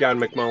guys, John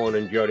McMullen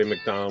and Jody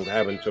McDonald,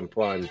 having some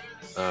fun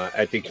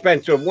at the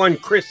expense of one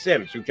Chris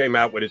Sims, who came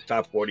out with his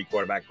top 40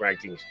 quarterback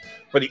rankings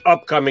for the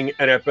upcoming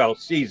NFL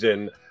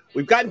season.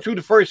 We've gotten through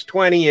the first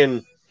 20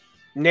 and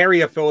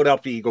nary a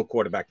Philadelphia Eagle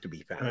quarterback to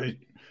be found. Hey,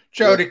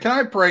 Jody, can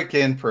I break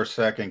in for a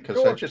second?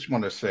 Because I just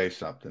want to say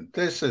something.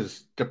 This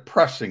is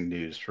depressing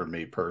news for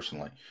me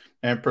personally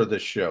and for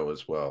this show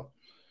as well.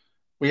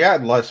 We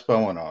had Les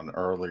Bowen on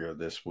earlier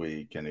this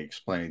week, and he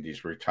explained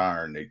he's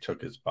retiring. He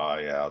took his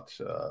buyout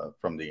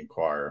from the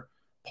Inquirer.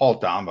 Paul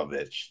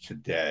Domovich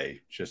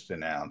today just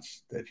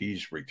announced that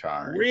he's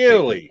retiring.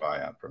 Really?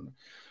 Buyout from them.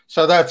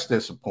 So that's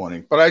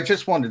disappointing. But I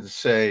just wanted to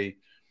say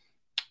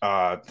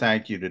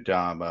thank you to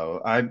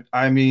Damo.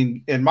 I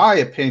mean, in my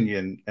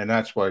opinion, and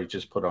that's what I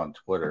just put on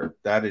Twitter,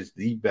 that is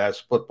the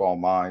best football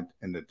mind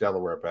in the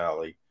Delaware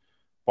Valley,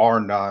 bar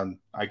none.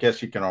 I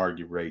guess you can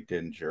argue Ray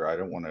Dinger. I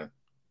don't want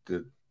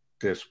to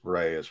diss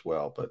Ray as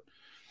well, but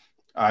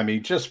I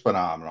mean, just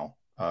phenomenal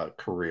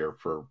career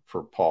for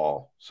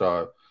Paul.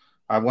 So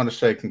I want to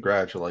say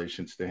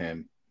congratulations to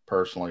him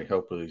personally.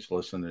 Hopefully he's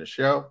listening to the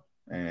show,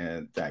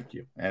 and thank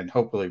you. And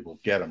hopefully we'll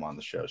get him on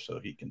the show so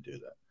he can do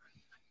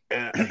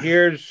that.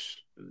 Here's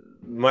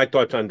my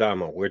thoughts on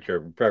Damo, which are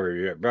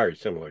very, very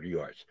similar to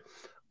yours.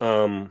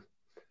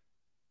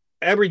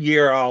 Every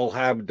year I'll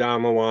have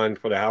Damo on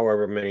for the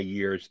however many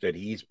years that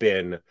he's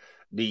been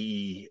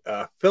the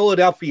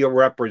Philadelphia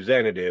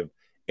representative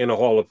in a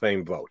Hall of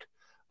Fame vote.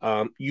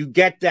 You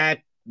get that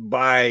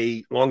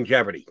by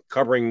longevity,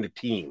 covering the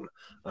team,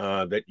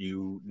 that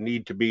you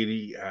need to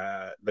be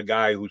the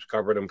guy who's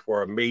covered them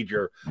for a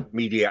major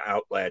media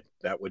outlet.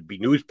 That would be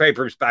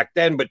newspapers back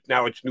then, but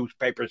now it's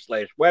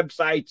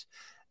newspapers/websites.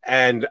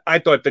 And I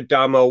thought that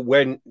Damo,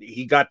 when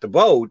he got the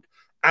vote,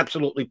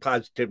 absolutely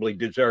positively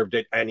deserved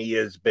it, and he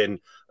has been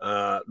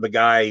the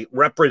guy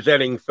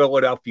representing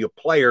Philadelphia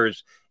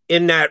players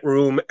in that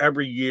room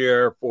every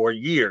year for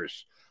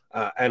years.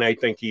 And I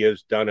think he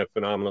has done a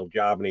phenomenal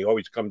job, and he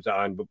always comes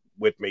on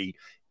with me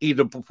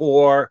either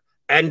before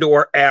and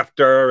or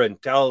after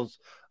and tells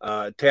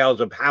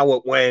tales of how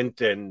it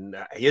went and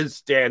his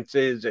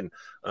stances and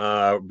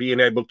being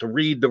able to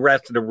read the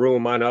rest of the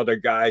room on other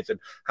guys and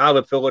how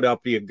the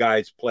Philadelphia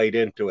guys played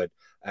into it.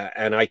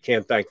 And I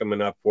can't thank him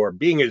enough for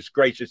being as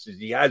gracious as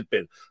he has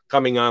been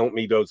coming on with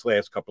me those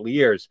last couple of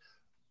years.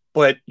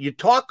 But you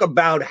talk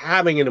about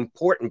having an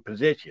important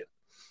position.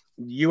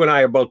 You and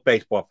I are both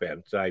baseball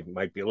fans. I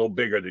might be a little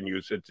bigger than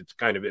you since it's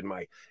kind of in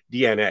my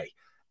DNA.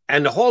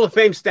 And the Hall of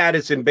Fame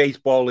status in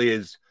baseball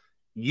is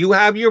you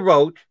have your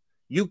vote,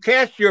 you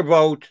cast your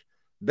vote,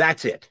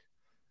 that's it.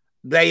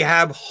 They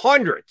have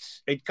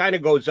hundreds. It kind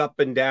of goes up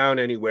and down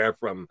anywhere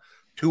from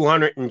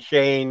 200 and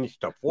change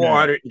to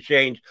 400 and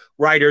change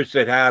writers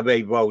that have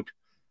a vote.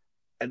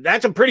 And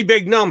that's a pretty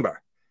big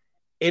number.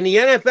 In the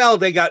NFL,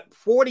 they got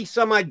 40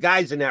 some odd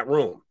guys in that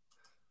room.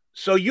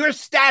 So your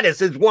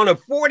status is one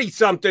of 40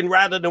 something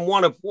rather than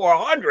one of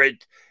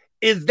 400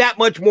 is that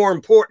much more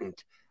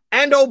important.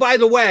 And oh, by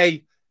the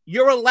way,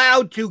 you're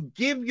allowed to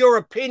give your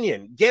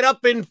opinion, get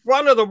up in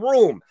front of the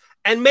room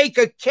and make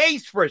a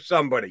case for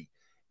somebody.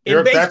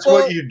 That's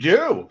what you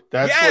do.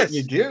 That's what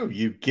you do.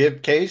 You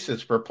give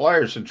cases for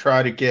players and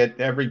try to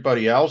get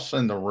everybody else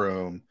in the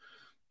room,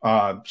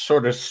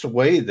 sort of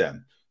sway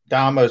them.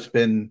 Damo's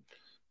been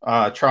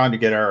trying to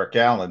get Eric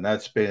Allen.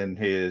 That's been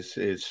his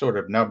sort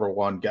of number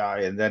one guy.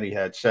 And then he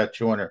had Seth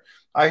Joyner.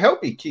 I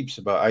hope he keeps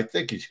the vote. I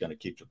think he's going to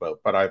keep the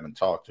vote, but I haven't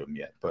talked to him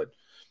yet. But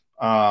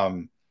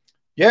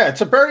yeah,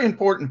 it's a very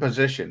important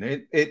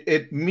position.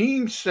 It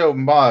means so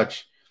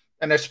much.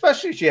 And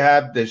especially as you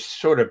have this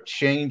sort of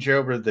change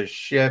over the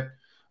ship,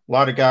 a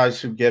lot of guys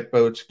who get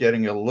votes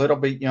getting a little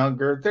bit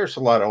younger. There's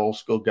a lot of old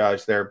school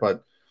guys there,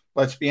 but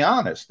let's be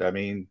honest. I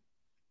mean,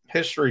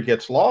 history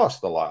gets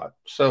lost a lot.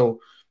 So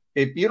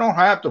if you don't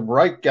have the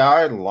right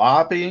guy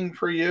lobbying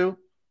for you,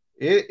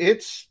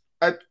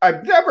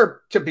 I've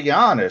never, to be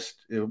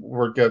honest,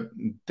 we'll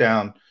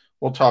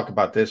talk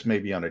about this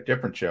maybe on a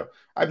different show.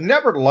 I've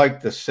never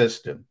liked the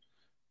system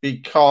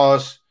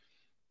because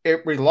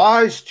it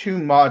relies too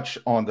much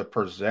on the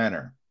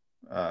presenter.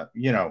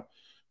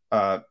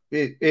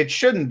 It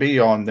shouldn't be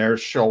on their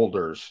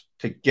shoulders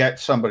to get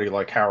somebody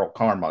like Harold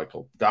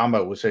Carmichael.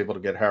 Damo was able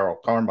to get Harold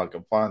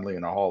Carmichael finally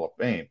in the Hall of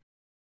Fame.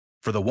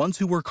 For the ones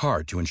who work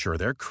hard to ensure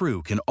their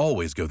crew can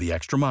always go the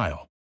extra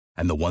mile,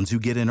 and the ones who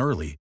get in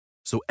early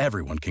so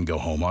everyone can go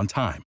home on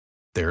time,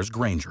 there's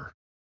Grainger,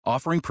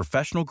 offering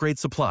professional-grade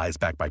supplies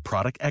backed by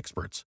product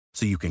experts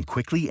so you can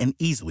quickly and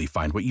easily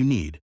find what you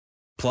need.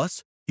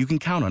 Plus, you can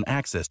count on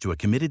access to a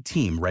committed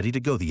team ready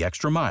to go the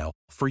extra mile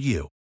for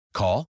you.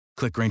 Call,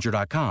 click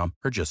Grainger.com,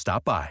 or just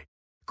stop by.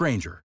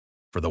 Grainger,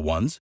 for the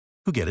ones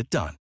who get it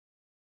done.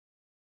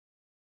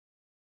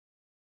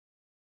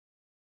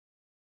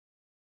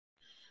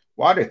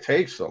 Why'd it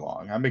take so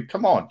long? I mean,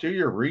 come on, do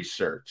your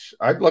research.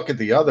 I'd look at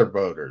the other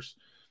voters.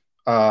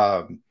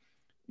 I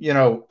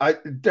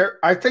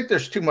think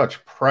there's too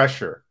much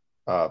pressure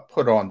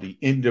put on the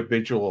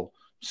individual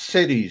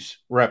cities'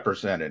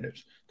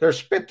 representatives. There's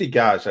 50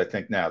 guys, I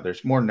think, now.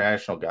 There's more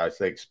national guys.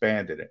 They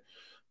expanded it.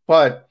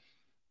 But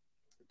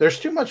there's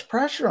too much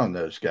pressure on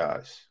those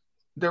guys.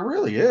 There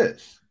really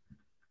is.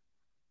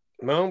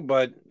 No,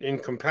 but in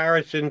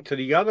comparison to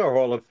the other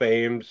Hall of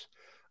Fames,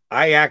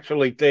 I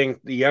actually think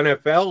the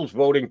NFL's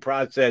voting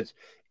process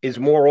is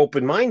more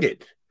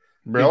open-minded.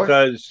 Really?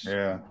 Because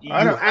you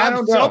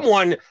have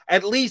someone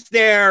at least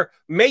there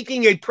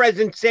making a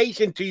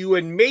presentation to you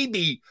and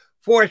maybe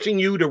forcing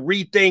you to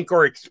rethink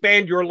or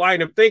expand your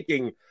line of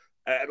thinking.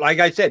 Like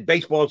I said,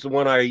 baseball is the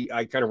one I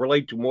kind of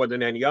relate to more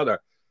than any other.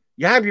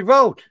 You have your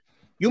vote.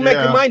 You make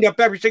your mind up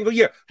every single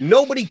year.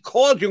 Nobody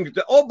calls you and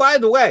says, oh, by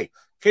the way,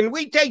 can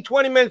we take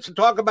 20 minutes to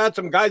talk about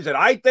some guys that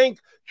I think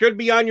should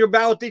be on your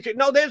ballot this year?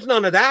 No, there's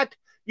none of that.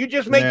 You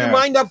just make your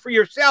mind up for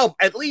yourself.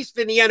 At least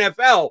in the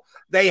NFL,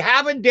 they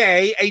have a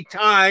day, a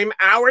time,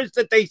 hours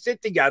that they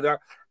sit together,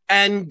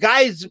 and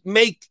guys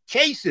make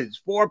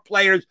cases for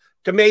players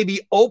to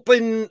maybe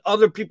open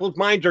other people's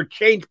minds or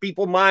change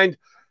people's minds.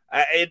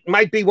 It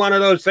might be one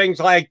of those things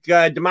like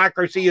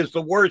democracy is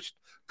the worst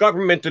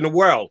government in the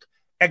world,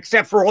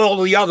 except for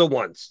all the other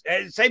ones.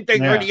 Same thing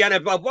for the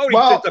NFL voting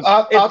system.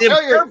 It's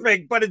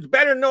imperfect, but it's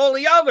better than all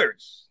the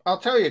others. I'll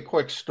tell you a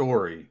quick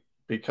story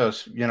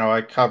because,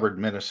 I covered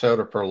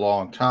Minnesota for a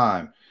long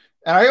time.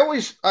 And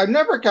I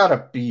never got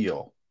a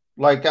feel.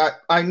 Like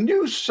I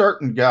knew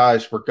certain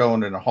guys were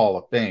going in the Hall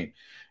of Fame.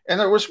 And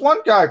there was one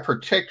guy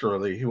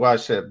particularly who I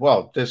said,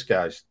 well, this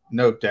guy's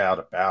no doubt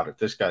about it.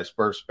 This guy's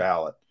first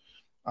ballot.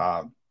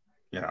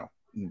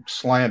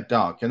 Slam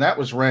dunk. And that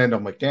was Randall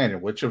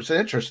McDaniel, which was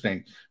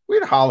interesting. We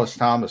had Hollis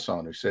Thomas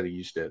on who said he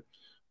used to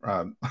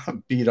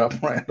beat up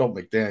Randall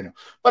McDaniel.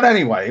 But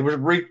anyway, it was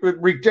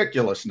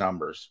ridiculous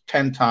numbers.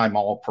 10-time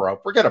All-Pro.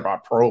 Forget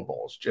about Pro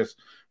Bowls. Just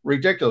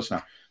ridiculous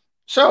numbers.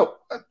 So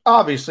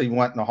obviously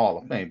went in the Hall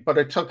of Fame, but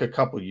it took a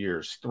couple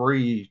years,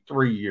 three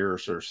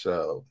years or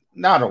so.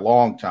 Not a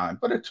long time,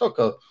 but it took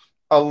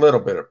a little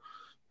bit of.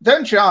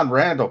 Then John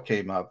Randall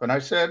came up, and I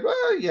said,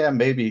 well, yeah,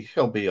 maybe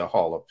he'll be a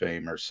Hall of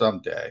Famer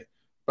someday,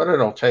 but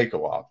it'll take a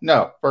while.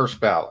 No, first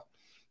ballot.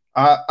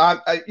 I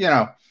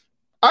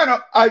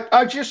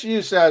just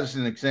use that as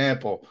an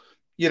example.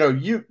 You know,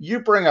 you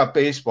bring up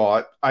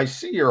baseball. I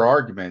see your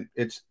argument.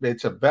 It's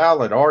a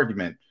valid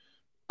argument.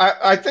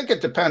 I think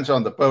it depends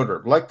on the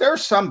voter. Like,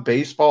 there's some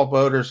baseball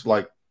voters,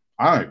 like,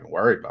 I don't even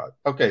worry about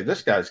it. Okay,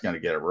 this guy's going to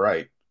get it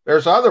right.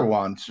 There's other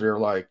ones who are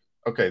like,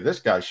 okay, this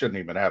guy shouldn't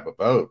even have a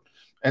vote.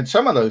 And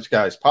some of those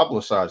guys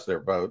publicize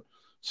their vote.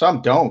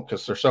 Some don't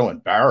because they're so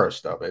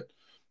embarrassed of it.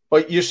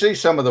 But you see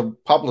some of the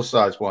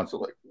publicized ones are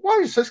like,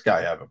 why does this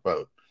guy have a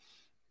vote?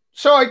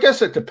 So I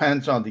guess it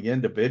depends on the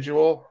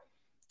individual.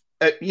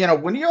 You know,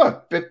 when you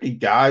have 50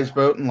 guys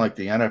voting like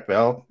the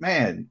NFL,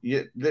 man,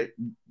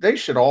 they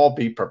should all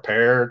be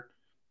prepared,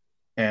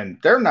 and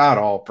they're not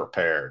all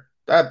prepared.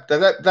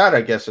 That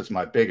I guess is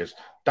my biggest.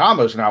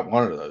 Damo's not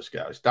one of those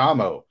guys.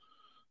 Damo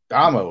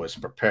is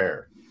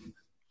prepared.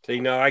 See,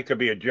 now I could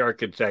be a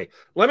jerk and say,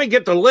 let me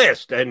get the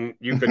list, and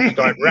you can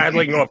start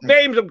rattling off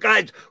names of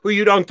guys who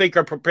you don't think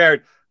are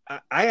prepared.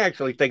 I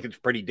actually think it's a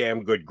pretty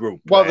damn good group.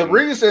 Well, the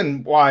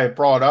reason why I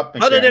brought up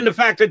again, other than the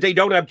fact that they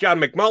don't have John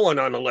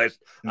McMullen on the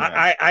list,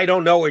 yeah. I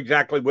don't know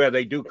exactly where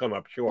they do come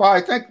up short. Well,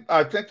 I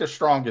think the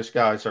strongest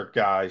guys are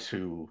guys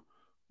who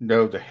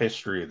know the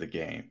history of the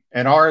game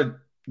and aren't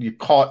you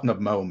caught in the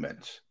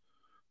moment.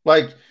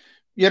 Like,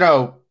 you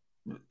know,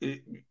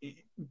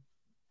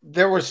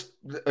 there was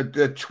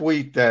a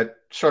tweet that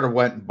sort of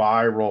went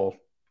viral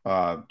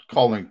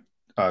calling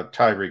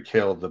Tyreek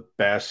Hill the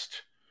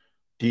best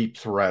deep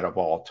threat of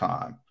all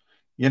time.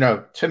 You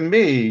know, to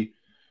me,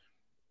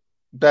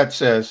 that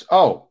says,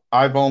 oh,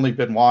 I've only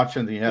been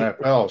watching the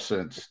NFL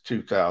since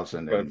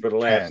 2010 for the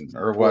last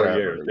or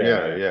whatever.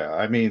 Years, yeah.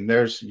 I mean,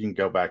 you can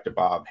go back to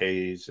Bob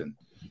Hayes and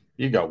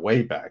you go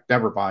way back,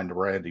 never mind the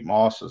Randy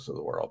Mosses of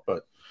the world.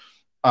 But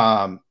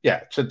yeah,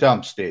 it's a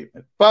dumb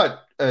statement.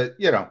 But,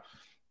 you know,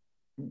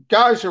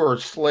 guys who are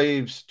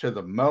slaves to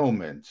the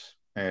moment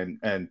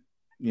and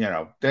you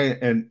know, they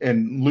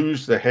and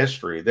lose the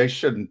history, they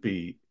shouldn't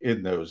be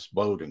in those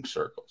voting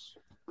circles.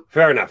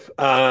 Fair enough.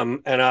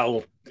 And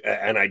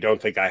I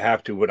don't think I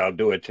have to, but I'll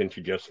do it since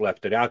you just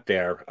left it out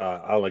there.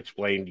 I'll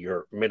explain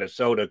your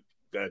Minnesota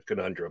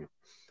conundrum.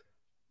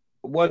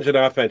 One's an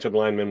offensive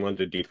lineman,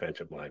 one's a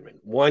defensive lineman.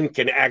 One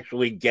can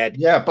actually get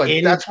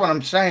that's what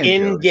I'm saying.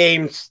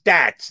 In-game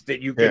stats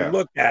that you can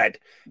look at.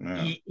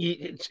 Yeah.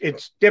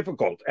 It's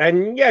difficult,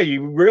 and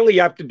you really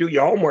have to do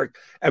your homework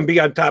and be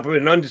on top of it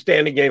and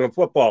understand the game of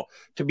football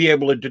to be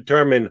able to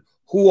determine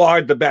who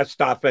are the best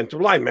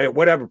offensive linemen at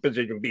whatever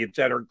position, be it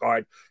center,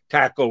 guard,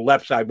 tackle,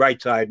 left side,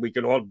 right side. We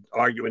can all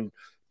argue and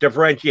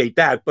differentiate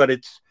that, but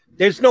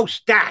there's no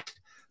stat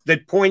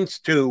that points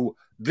to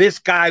this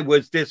guy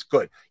was this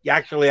good. You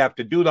actually have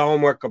to do the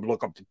homework of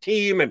look up the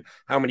team and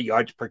how many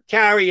yards per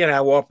carry and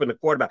how often the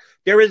quarterback.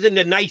 There isn't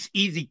a nice,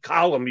 easy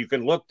column you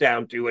can look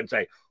down to and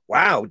say,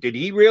 wow, did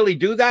he really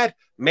do that?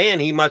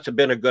 Man, he must have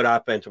been a good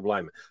offensive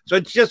lineman. So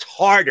it's just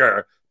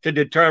harder to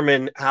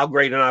determine how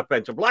great an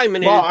offensive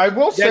lineman is. Well, I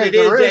will say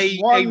there is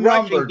one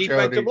number,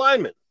 defensive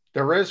lineman.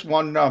 There is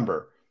one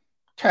number.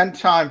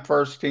 10-time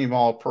first-team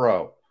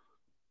All-Pro.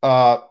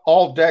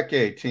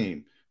 All-decade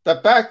team. The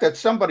fact that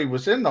somebody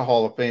was in the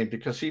Hall of Fame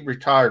because he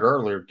retired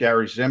earlier,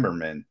 Gary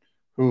Zimmerman,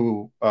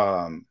 who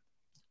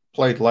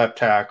played left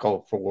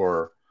tackle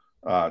for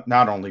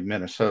not only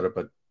Minnesota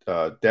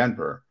but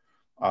Denver,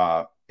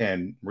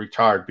 and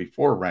retired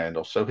before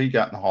Randall. So he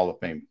got in the Hall of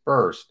Fame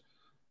first.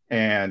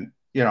 And,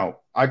 you know,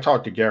 I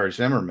talked to Gary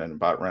Zimmerman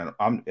about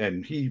Randall,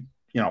 and he,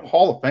 you know,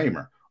 Hall of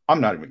Famer.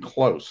 I'm not even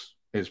close,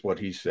 is what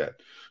he said.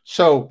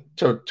 So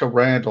to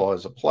Randall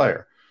as a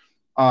player.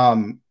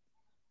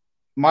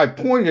 My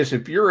point is,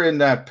 if you're in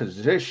that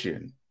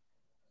position,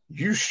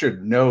 you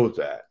should know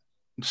that.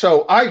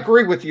 So I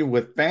agree with you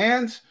with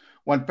fans.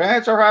 When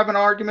fans are having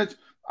arguments,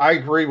 I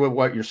agree with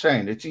what you're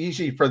saying. It's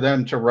easy for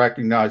them to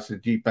recognize the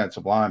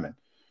defensive lineman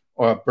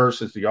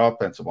versus the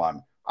offensive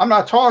lineman. I'm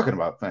not talking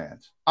about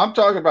fans. I'm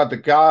talking about the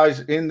guys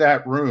in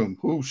that room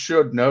who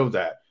should know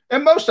that.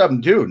 And most of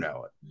them do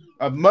know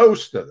it.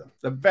 Most of them,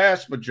 the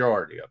vast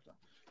majority of them.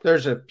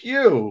 There's a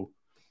few,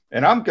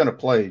 and I'm going to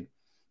play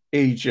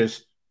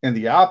ageist in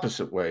the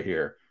opposite way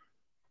here.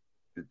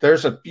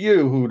 There's a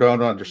few who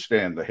don't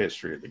understand the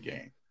history of the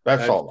game.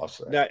 That's all I'll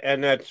say.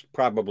 And that's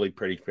probably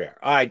pretty fair.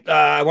 All right.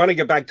 I want to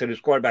get back to this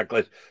quarterback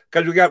list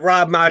because we got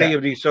Rob Maaddi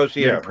of the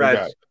Associated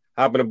Press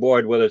hopping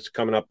aboard with us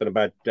coming up in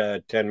about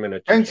 10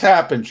 minutes. Things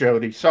happen,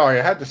 Jody. Sorry,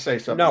 I had to say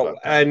something. No,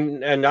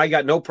 and I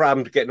got no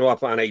problems getting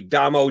off on a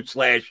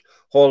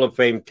Damo/Hall of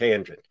Fame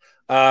tangent.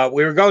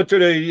 We were going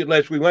through the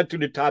list. We went through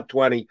the top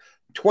 20.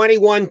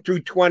 21 through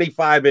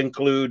 25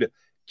 include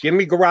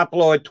Jimmy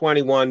Garoppolo at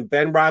 21,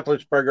 Ben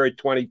Roethlisberger at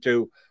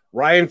 22,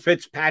 Ryan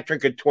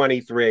Fitzpatrick at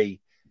 23,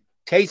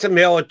 Taysom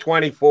Hill at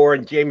 24,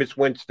 and Jameis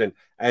Winston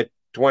at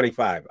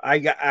 25.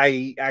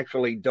 I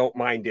actually don't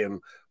mind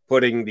him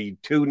putting the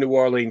two New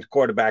Orleans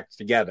quarterbacks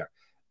together,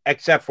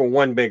 except for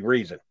one big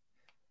reason.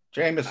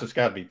 Jameis has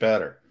got to be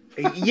better.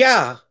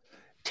 Yeah.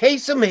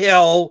 Taysom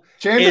Hill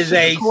is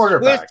a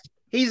quarterback.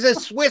 He's a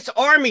Swiss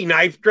Army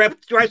knife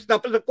dressed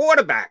up as a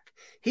quarterback.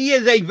 He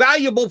is a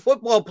valuable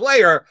football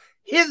player.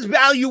 His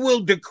value will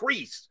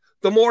decrease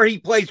the more he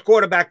plays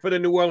quarterback for the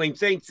New Orleans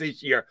Saints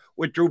this year,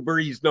 with Drew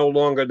Brees no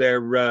longer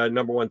their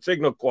number one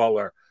signal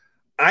caller.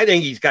 I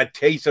think he's got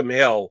Taysom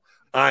Hill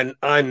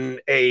on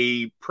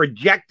a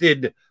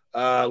projected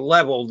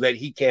level that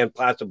he can't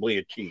possibly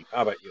achieve.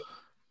 How about you?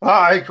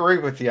 I agree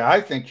with you.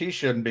 I think he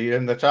shouldn't be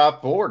in the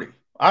top 40.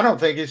 I don't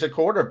think he's a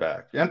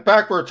quarterback. In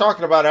fact, we're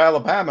talking about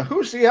Alabama.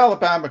 Who's the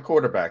Alabama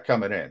quarterback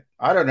coming in?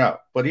 I don't know,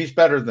 but he's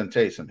better than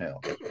Taysom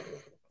Hill.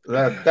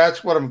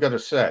 That's what I'm going to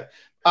say.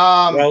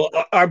 Well,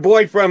 our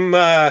boy from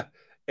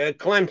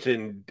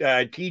Clemson,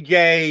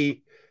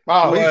 TJ.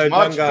 Oh, he's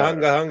much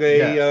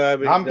Hunga.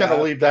 Yeah. I'm going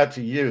to leave that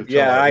to you.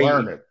 I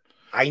learn it.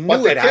 I knew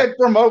but it. The kid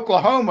from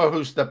Oklahoma,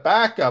 who's the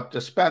backup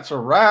to Spencer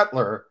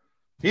Rattler,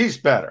 he's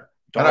better.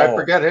 And I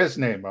forget his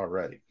name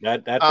already.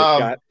 That's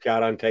a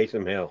shot on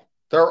Taysom Hill.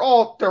 They're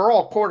all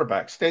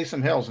quarterbacks.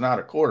 Taysom Hill's not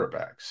a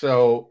quarterback.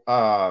 So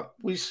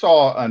we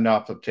saw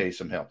enough of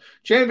Taysom Hill.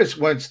 Jameis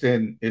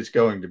Winston is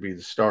going to be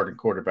the starting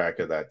quarterback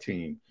of that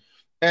team.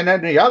 And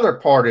then the other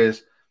part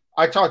is,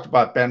 I talked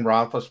about Ben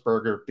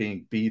Roethlisberger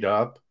being beat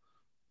up.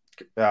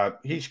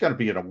 He's going to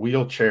be in a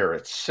wheelchair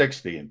at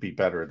 60 and be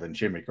better than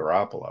Jimmy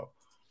Garoppolo.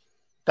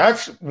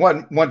 That's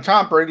when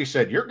Tom Brady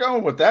said, "You're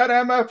going with that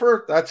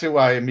MFer." That's who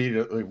I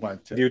immediately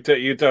went to. You thought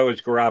it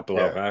was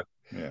Garoppolo, huh?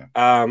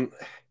 Yeah.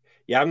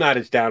 Yeah, I'm not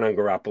as down on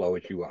Garoppolo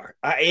as you are.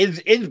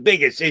 His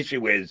biggest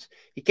issue is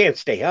he can't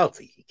stay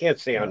healthy. He can't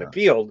stay on the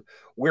field.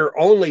 We're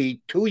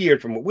only 2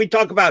 years from it. We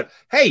talk about,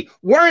 hey,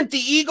 weren't the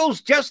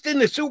Eagles just in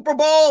the Super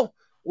Bowl?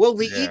 Well,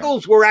 the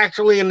Eagles were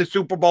actually in the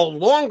Super Bowl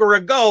longer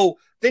ago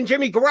than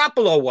Jimmy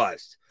Garoppolo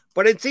was.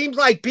 But it seems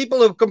like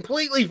people have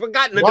completely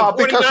forgotten that. Well,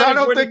 because I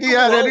don't think he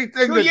had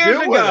anything to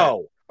do with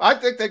it. I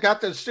think they got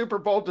the Super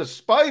Bowl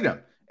despite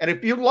him. And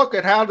if you look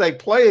at how they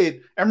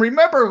played, and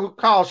remember who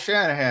Kyle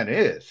Shanahan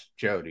is,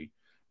 Jody.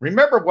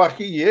 Remember what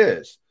he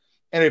is.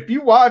 And if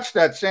you watch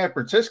that San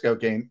Francisco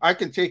game, I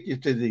can take you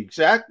to the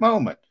exact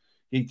moment.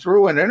 He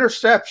threw an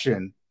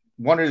interception,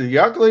 one of the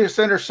ugliest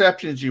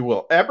interceptions you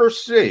will ever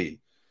see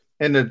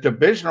in the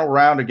divisional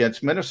round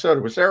against Minnesota.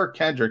 It was Eric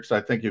Kendricks,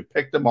 I think, who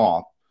picked him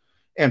off.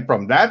 And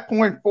from that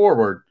point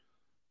forward,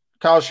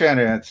 Kyle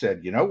Shanahan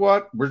said, you know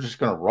what? We're just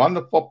going to run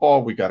the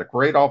football. We got a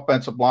great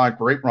offensive line,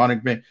 great running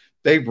game.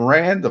 They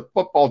ran the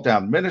football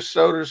down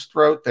Minnesota's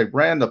throat. They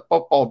ran the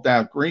football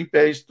down Green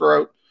Bay's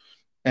throat.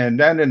 And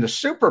then in the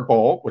Super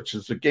Bowl, which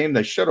is a game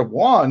they should have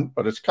won,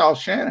 but it's Kyle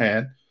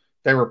Shanahan,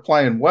 they were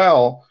playing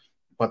well.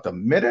 But the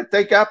minute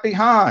they got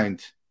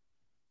behind,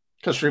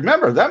 because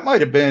remember, that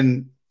might have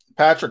been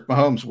Patrick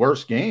Mahomes'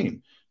 worst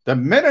game. The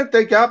minute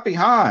they got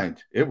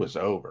behind, it was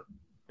over.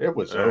 It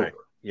was over. Right.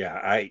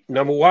 Yeah,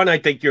 number one, I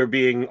think you're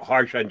being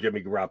harsh on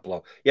Jimmy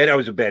Garoppolo. Yeah, that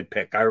was a bad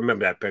pick. I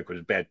remember that pick was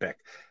a bad pick.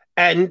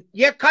 And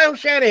yeah, Kyle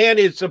Shanahan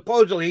is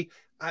supposedly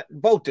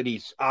both of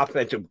these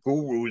offensive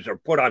gurus are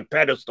put on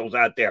pedestals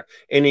out there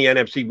in the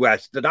NFC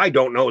West that I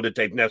don't know that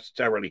they've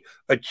necessarily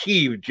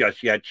achieved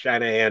just yet.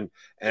 Shanahan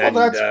and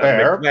that's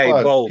fair.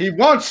 McVay both. He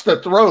wants to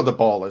throw the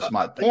ball, is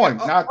my point.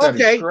 Not that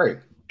he's great.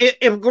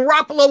 If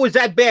Garoppolo was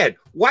that bad,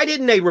 why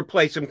didn't they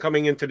replace him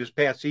coming into this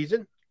past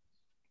season?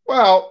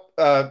 Well,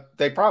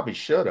 they probably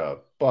should have,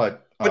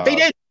 but they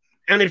didn't.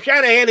 And if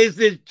Shanahan is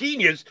this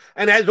genius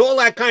and has all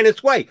that kind of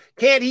sway,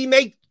 can't he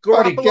make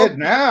Garoppolo? But he did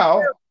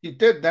now. He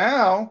did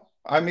now.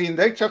 I mean,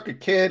 they took a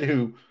kid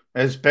who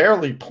has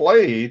barely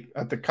played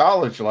at the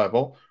college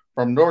level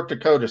from North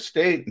Dakota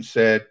State and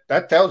said,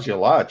 that tells you a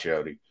lot,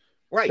 Jody.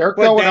 Right. They're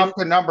going up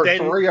to number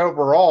 3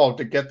 overall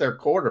to get their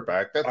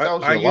quarterback. That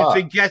tells you a lot. Are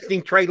you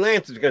suggesting Trey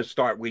Lance is going to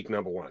start week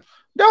number 1?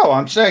 No,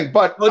 I'm saying,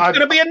 but it's going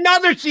to be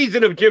another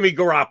season of Jimmy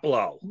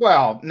Garoppolo.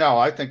 Well, no,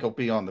 I think he'll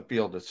be on the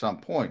field at some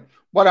point.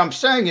 What I'm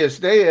saying is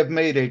they have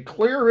made a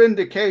clear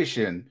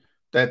indication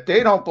that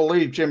they don't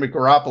believe Jimmy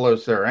Garoppolo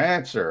is their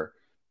answer,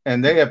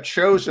 and they have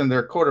chosen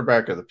their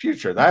quarterback of the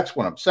future. That's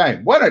what I'm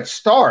saying. When it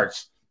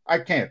starts, I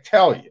can't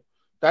tell you.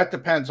 That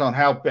depends on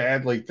how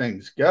badly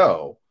things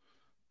go.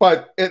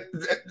 But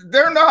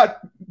they're not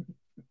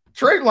 –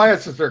 Trey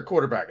Lance is their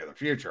quarterback of the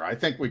future. I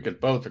think we could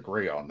both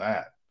agree on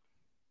that.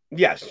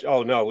 Yes.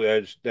 Oh, no,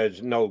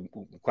 there's no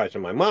question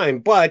in my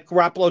mind. But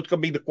Garoppolo's going to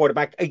be the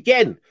quarterback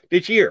again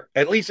this year.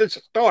 At least it's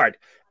a start.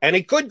 And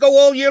it could go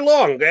all year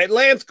long.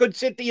 Lance could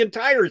sit the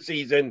entire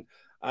season.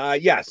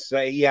 Yes,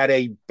 he had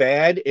a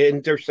bad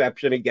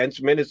interception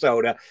against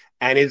Minnesota.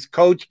 And his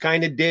coach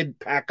kind of did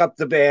pack up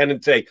the van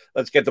and say,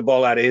 let's get the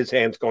ball out of his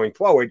hands going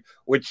forward,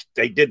 which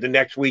they did the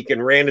next week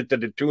and ran it to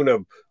the tune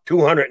of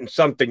 200 and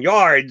something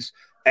yards.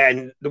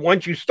 And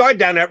once you start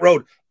down that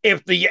road,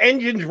 if the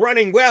engine's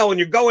running well and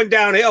you're going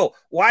downhill,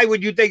 why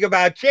would you think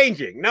about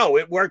changing? No,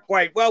 it worked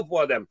quite well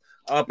for them.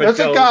 There's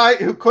a guy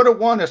who could have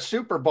won a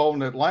Super Bowl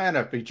in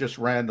Atlanta if he just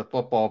ran the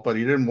football, but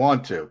he didn't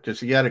want to because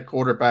he had a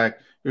quarterback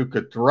who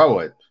could throw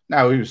it.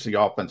 Now, he was the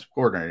offensive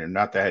coordinator,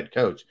 not the head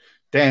coach.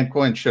 Dan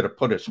Quinn should have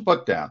put his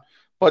foot down.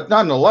 But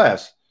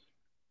nonetheless,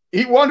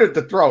 he wanted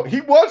to throw.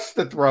 He wants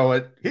to throw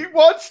it. He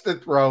wants to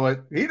throw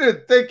it. He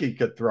didn't think he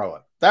could throw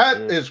it.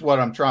 That is what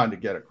I'm trying to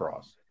get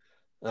across.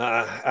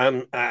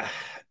 I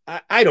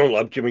don't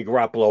love Jimmy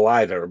Garoppolo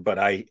either, but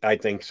I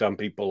think some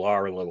people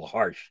are a little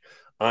harsh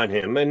on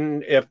him.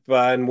 And if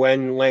and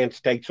when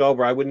Lance takes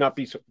over, I would not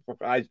be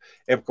surprised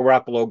if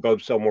Garoppolo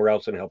goes somewhere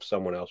else and helps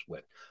someone else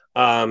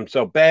win.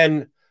 So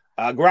Ben,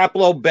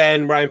 Garoppolo,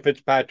 Ben, Ryan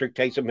Fitzpatrick,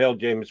 Taysom Hill,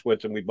 Jameis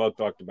Winston, we both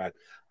talked about.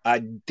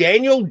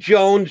 Daniel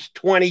Jones,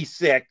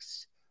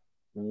 26,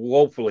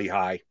 woefully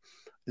high.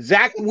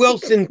 Zach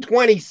Wilson,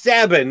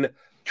 27.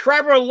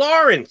 Trevor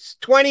Lawrence,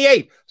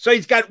 28. So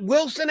he's got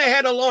Wilson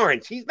ahead of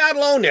Lawrence. He's not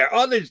alone there.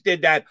 Others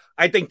did that.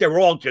 I think they're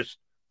all just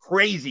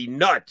crazy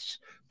nuts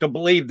to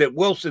believe that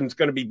Wilson's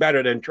going to be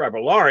better than Trevor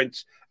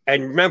Lawrence.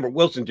 And remember,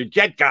 Wilson's a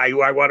Jet guy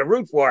who I want to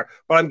root for,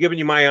 but I'm giving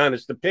you my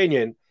honest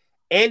opinion.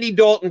 Andy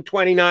Dalton,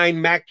 29,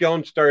 Mac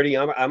Jones, 30.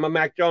 I'm a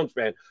Mac Jones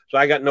fan, so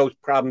I got no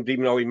problems,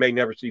 even though he may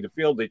never see the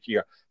field this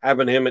year,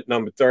 having him at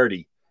number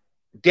 30.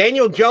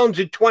 Daniel Jones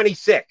at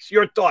 26.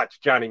 Your thoughts,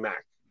 Johnny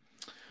Mac?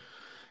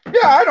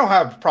 Yeah, I don't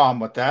have a problem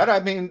with that. I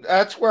mean,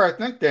 that's where I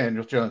think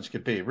Daniel Jones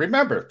could be.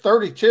 Remember,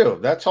 32,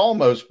 that's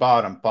almost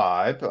bottom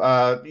five.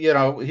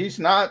 He's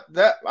not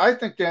that. I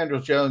think Daniel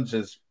Jones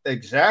is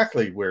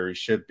exactly where he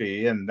should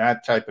be in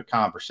that type of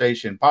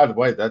conversation. By the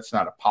way, that's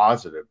not a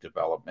positive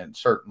development,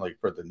 certainly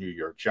for the New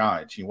York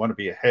Giants. You want to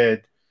be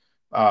ahead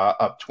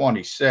of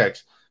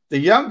 26. The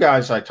young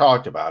guys I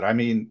talked about, I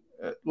mean,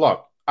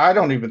 look, I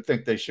don't even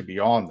think they should be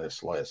on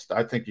this list.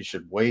 I think you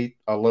should wait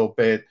a little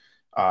bit.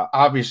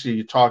 Obviously,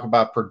 you talk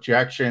about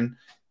projection.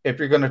 If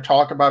you're going to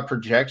talk about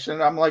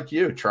projection, I'm like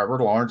you. Trevor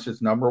Lawrence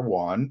is number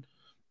one.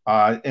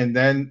 And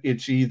then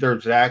it's either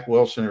Zach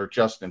Wilson or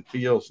Justin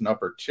Fields,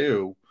 number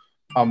two,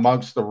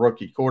 amongst the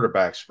rookie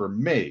quarterbacks for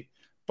me.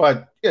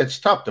 But it's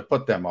tough to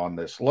put them on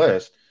this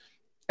list.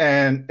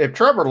 And if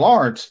Trevor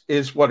Lawrence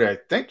is what I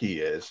think he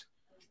is,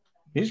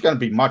 he's going to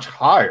be much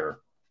higher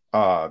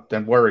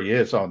than where he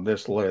is on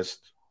this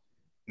list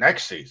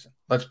next season.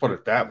 Let's put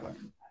it that way.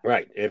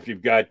 Right. If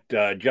you've got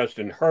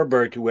Justin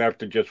Herbert, who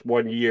after just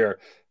 1 year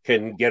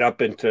can get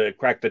up into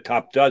crack the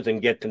top dozen,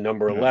 get to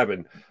number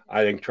 11,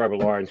 I think Trevor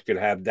Lawrence could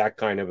have that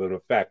kind of an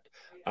effect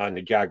on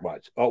the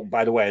Jaguars. Oh,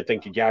 by the way, I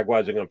think the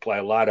Jaguars are going to play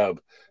a lot of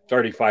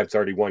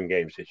 35-31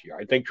 games this year.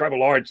 I think Trevor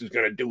Lawrence is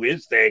going to do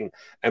his thing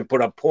and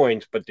put up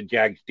points, but the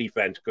Jags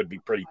defense could be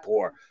pretty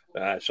poor.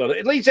 So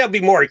at least they'll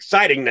be more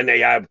exciting than they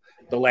have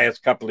the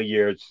last couple of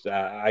years.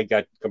 I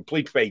got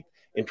complete faith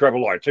in Trevor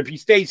Lawrence. If he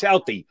stays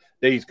healthy,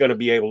 then he's going to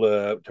be able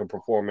to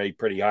perform at a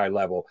pretty high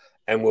level.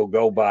 And we'll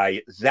go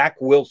by Zach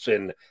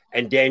Wilson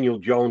and Daniel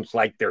Jones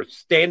like they're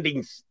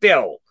standing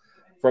still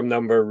from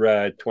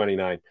number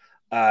 28.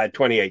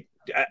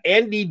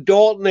 Andy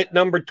Dalton at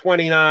number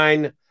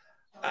 29.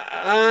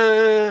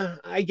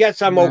 I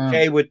guess I'm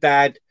okay with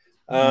that.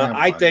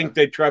 I think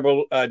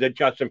that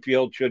Justin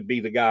Fields should be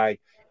the guy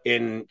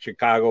in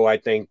Chicago. I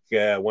think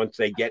once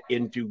they get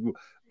into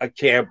a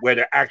camp where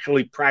they're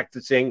actually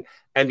practicing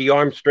and the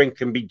arm strength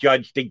can be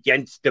judged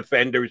against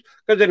defenders,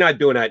 because they're not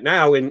doing that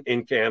now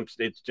in camps.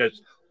 It's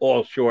just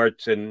all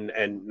shorts and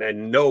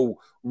no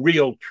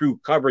real true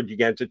coverage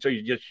against it. So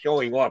you're just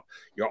showing off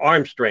your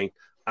arm strength.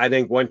 I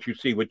think once you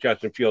see what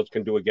Justin Fields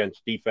can do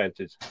against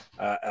defenses,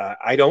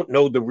 I don't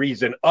know the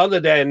reason other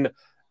than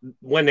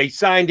when they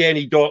signed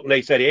Andy Dalton,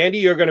 they said, Andy,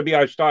 you're going to be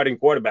our starting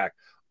quarterback.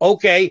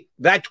 Okay,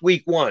 that's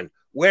week one.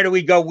 Where do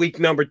we go week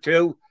number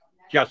 2?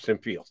 Justin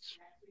Fields.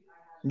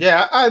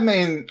 Yeah, I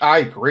mean, I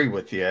agree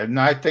with you. And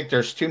I think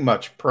there's too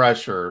much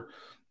pressure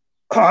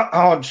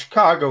on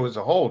Chicago as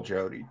a whole,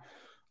 Jody.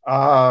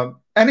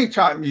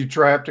 Anytime you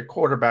draft a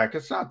quarterback,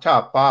 it's not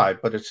top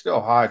 5, but it's still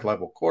a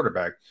high-level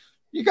quarterback.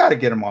 You got to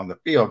get them on the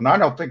field. And I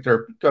don't think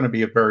they're going to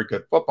be a very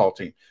good football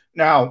team.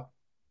 Now,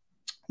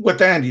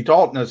 with Andy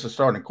Dalton as a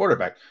starting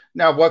quarterback,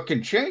 now what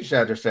can change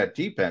that is that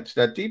defense.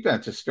 That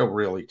defense is still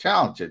really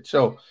talented.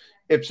 So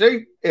if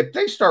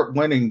they start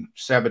winning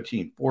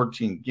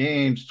 17-14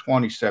 games,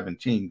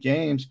 20-17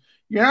 games,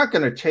 you're not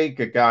going to take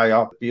a guy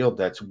off the field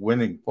that's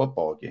winning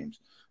football games.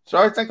 So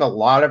I think a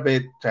lot of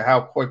it to how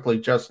quickly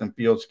Justin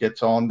Fields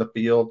gets on the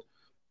field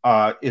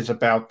is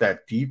about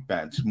that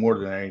defense more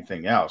than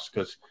anything else,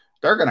 because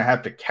they're going to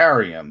have to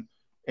carry him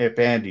if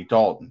Andy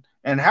Dalton.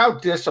 And how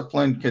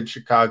disciplined can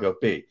Chicago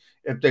be?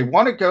 If they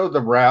want to go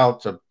the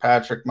route of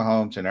Patrick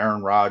Mahomes and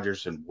Aaron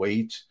Rodgers and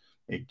wait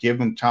and give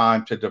them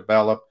time to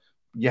develop,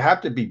 you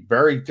have to be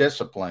very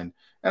disciplined.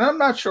 And I'm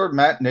not sure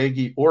Matt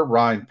Nagy or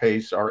Ryan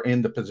Pace are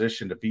in the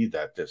position to be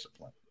that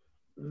disciplined.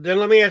 Then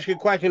let me ask you a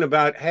question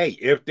about, hey,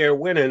 if they're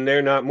winning,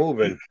 they're not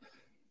moving.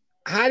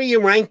 How do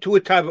you rank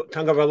Tua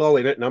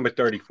Tagovailoa at number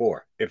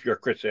 34 if you're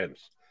Chris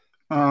Sims?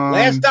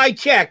 Last I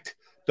checked,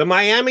 the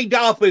Miami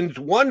Dolphins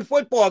won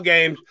football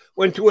games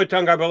when Tua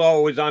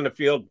Tagovailoa was on the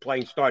field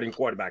playing starting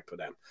quarterback for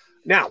them.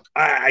 Now,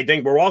 I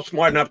think we're all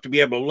smart enough to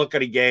be able to look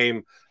at a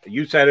game.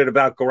 You said it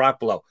about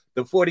Garoppolo.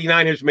 The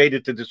 49ers made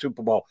it to the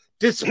Super Bowl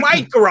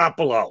despite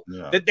Garoppolo,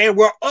 that there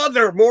were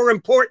other more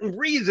important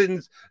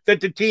reasons that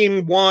the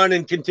team won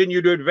and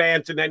continued to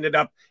advance and ended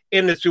up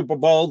in the Super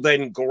Bowl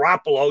than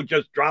Garoppolo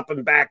just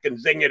dropping back and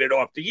zinging it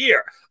off the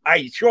year.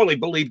 I surely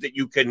believe that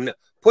you can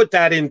put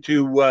that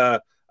into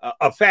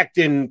effect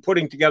in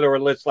putting together a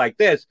list like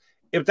this.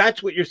 If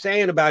that's what you're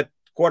saying about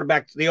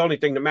quarterbacks, the only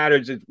thing that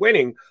matters is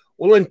winning,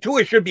 well, then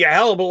Tua should be a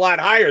hell of a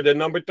lot higher than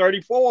number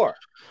 34.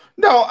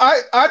 No,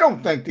 I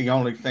don't think the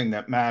only thing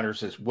that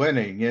matters is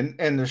winning.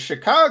 And the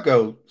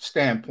Chicago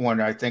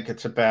standpoint, I think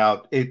it's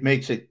about it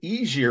makes it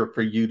easier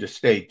for you to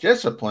stay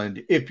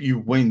disciplined if you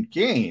win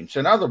games.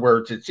 In other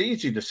words, it's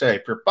easy to say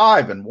if you're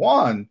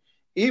 5-1,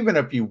 even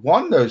if you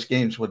won those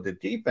games with the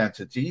defense,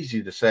 it's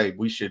easy to say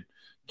we should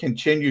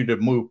continue to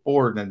move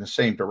forward in the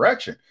same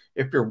direction.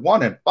 If you're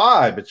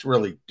 1-5, it's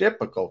really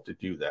difficult to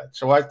do that.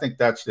 So I think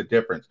that's the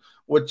difference.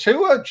 With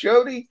Tua,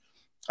 Jody,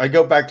 I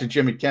go back to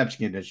Jimmy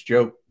Kempski and his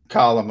joke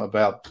column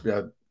about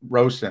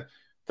roasting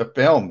the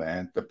film,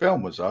 man. The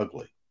film was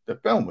ugly. The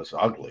film was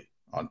ugly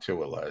on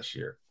Tua last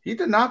year. He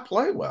did not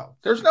play well.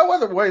 There's no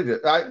other way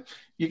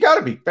you got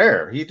to be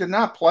fair. He did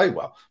not play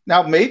well.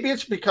 Now, maybe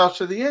it's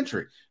because of the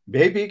injury.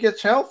 Maybe he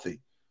gets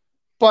healthy.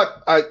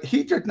 But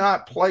he did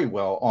not play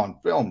well on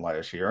film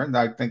last year, and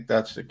I think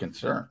that's the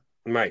concern.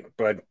 Right,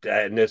 but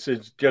and this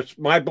is just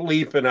my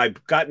belief, and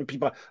I've gotten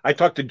people. I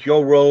talked to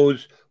Joe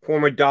Rose,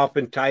 former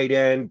Dolphin tight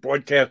end,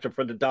 broadcaster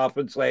for the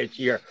Dolphins last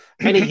year,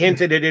 and he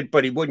hinted at it,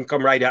 but he wouldn't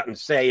come right out and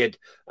say it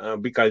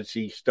because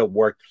he still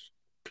works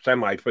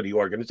semi for the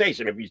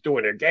organization. If he's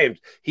doing their games,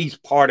 he's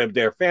part of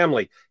their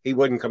family. He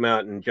wouldn't come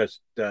out and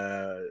just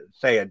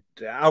say it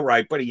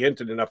outright, but he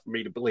hinted enough for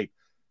me to believe.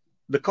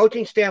 The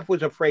coaching staff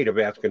was afraid of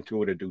asking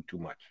Tua to do too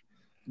much.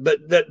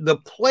 The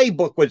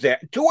playbook was there.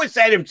 Tua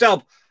said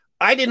himself,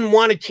 I didn't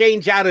want to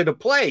change out of the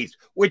plays,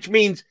 which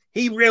means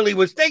he really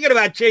was thinking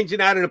about changing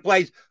out of the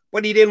plays,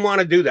 but he didn't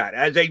want to do that.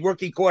 As a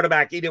rookie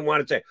quarterback, he didn't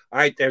want to say, all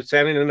right, they're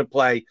sending in the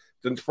play.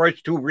 The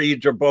first two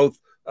reads are both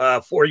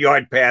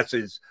 4-yard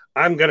passes.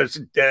 I'm going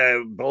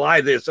to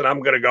belie this, and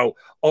I'm going to go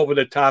over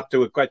the top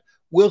to a question.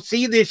 We'll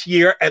see this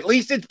year, at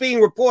least it's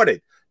being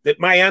reported, that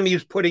Miami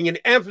is putting an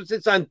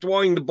emphasis on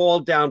throwing the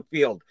ball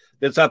downfield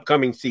this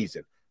upcoming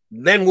season.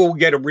 Then we'll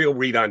get a real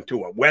read on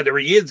Tua, whether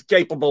he is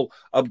capable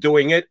of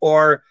doing it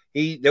or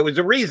there was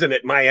a reason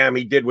that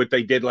Miami did what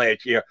they did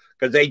last year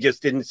because they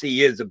just didn't see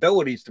his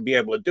abilities to be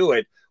able to do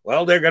it.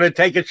 Well, they're going to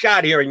take a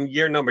shot here in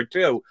year number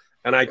 2,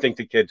 and I think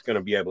the kid's going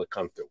to be able to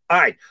come through. All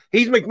right,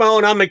 he's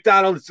McMullen, I'm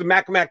McDonald. It's the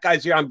Mac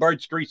guys here on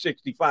Birds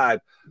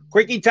 365.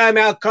 Quickie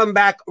timeout, come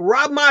back.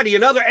 Rob Marty,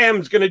 another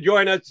M's going to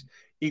join us.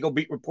 Eagle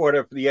beat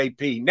reporter for the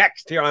AP.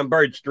 Next here on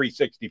Birds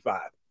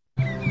 365.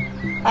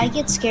 I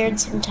get scared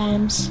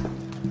sometimes.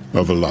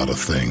 Of a lot of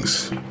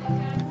things.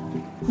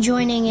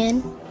 Joining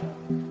in.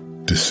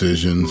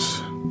 Decisions.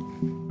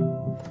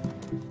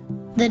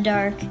 The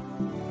dark.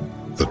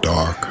 The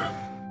dark.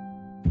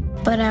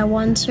 But I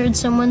once heard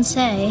someone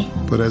say,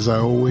 but as I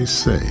always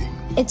say,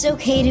 it's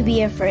okay to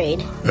be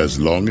afraid. As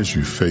long as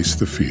you face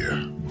the fear.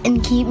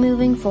 And keep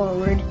moving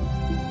forward.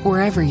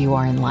 Wherever you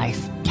are in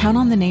life, count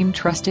on the name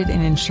trusted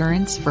in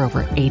insurance for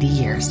over 80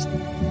 years.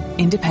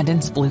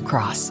 Independence Blue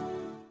Cross.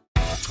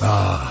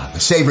 The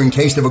savoring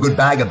taste of a good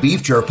bag of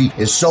beef jerky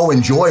is so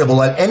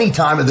enjoyable at any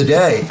time of the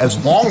day,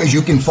 as long as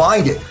you can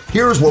find it.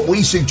 Here's what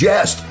we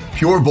suggest.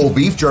 Pure Bull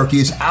Beef Jerky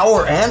is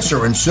our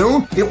answer, and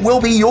soon it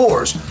will be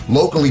yours.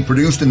 Locally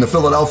produced in the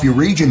Philadelphia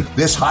region,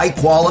 this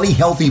high-quality,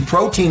 healthy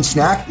protein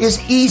snack is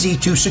easy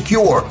to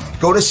secure.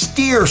 Go to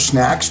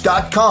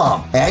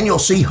steersnacks.com, and you'll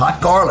see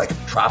hot garlic,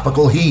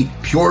 tropical heat,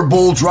 Pure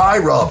Bull dry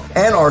rub,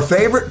 and our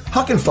favorite,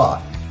 Huck and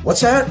Fod.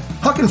 What's that?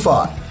 Huck and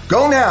Fod.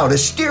 Go now to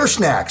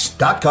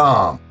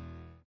steersnacks.com.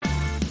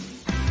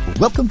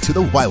 Welcome to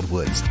the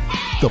Wildwoods,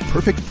 the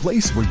perfect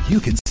place where you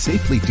can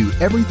safely do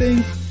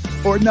everything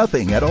or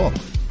nothing at all.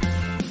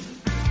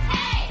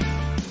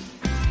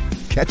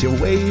 Catch a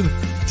wave,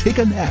 take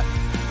a nap,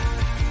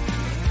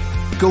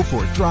 go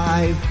for a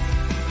drive,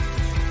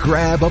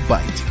 grab a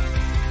bite.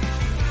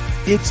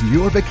 It's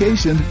your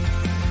vacation,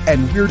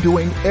 and we're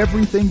doing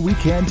everything we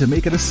can to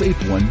make it a safe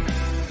one.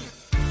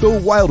 The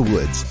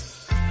Wildwoods.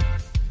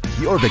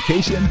 Your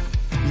vacation,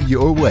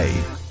 your way.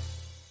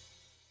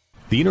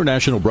 The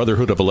International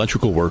Brotherhood of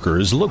Electrical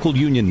Workers, Local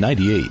Union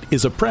 98,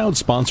 is a proud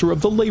sponsor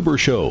of The Labor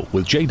Show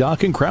with J.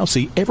 Doc and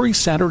Krause every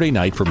Saturday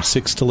night from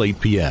 6 to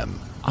 8 p.m.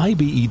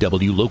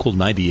 IBEW Local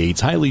 98's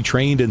highly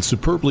trained and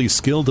superbly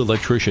skilled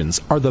electricians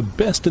are the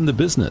best in the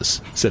business,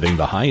 setting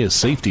the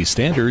highest safety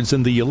standards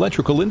in the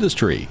electrical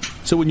industry.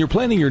 So when you're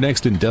planning your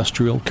next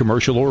industrial,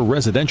 commercial, or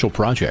residential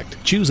project,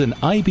 choose an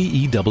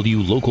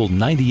IBEW Local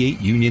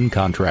 98 union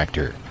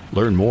contractor.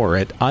 Learn more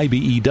at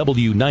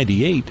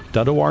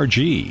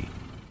IBEW98.org.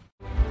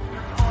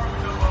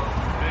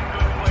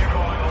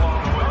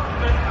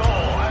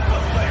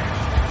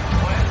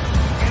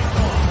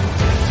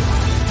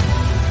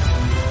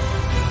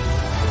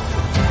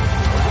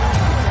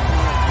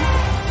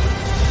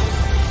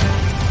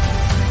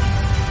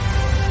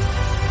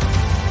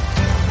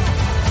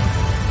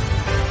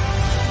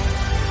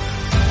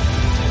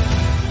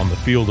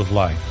 field of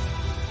life,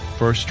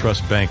 First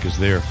Trust Bank is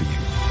there for you.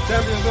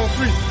 Champions on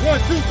 3. 1,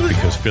 2, 3.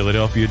 Because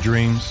Philadelphia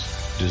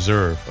dreams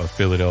deserve a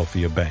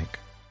Philadelphia bank.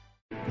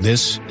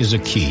 This is a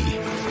key.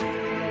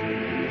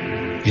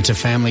 It's a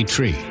family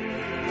tree.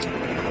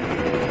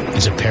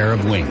 It's a pair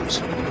of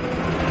wings.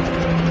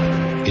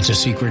 It's a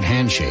secret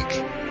handshake.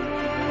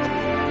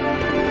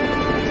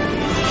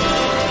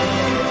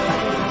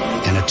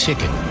 And a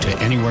ticket to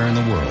anywhere in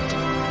the world.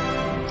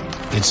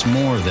 It's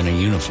more than a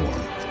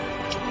uniform.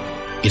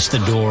 It's the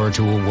door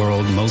to a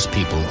world most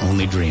people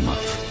only dream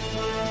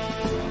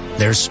of.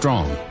 There's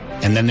Strong,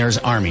 and then there's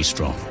Army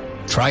Strong.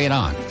 Try it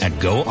on at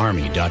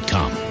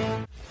GoArmy.com.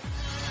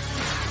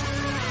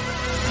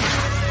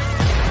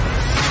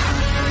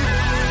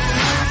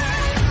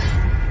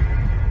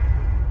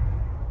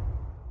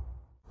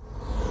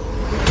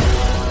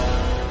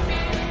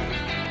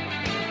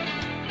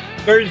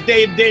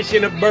 Thursday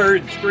edition of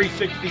Birds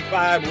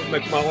 365 with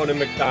McMullen and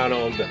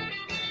McDonald.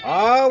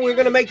 We're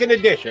going to make an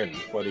addition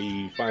for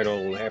the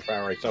final half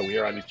hour or so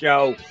here on the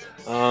show.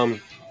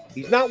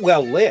 He's not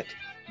well lit.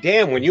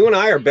 Damn, when you and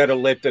I are better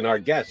lit than our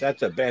guests,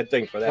 that's a bad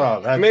thing for them.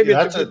 Well,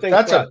 that's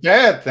a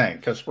bad thing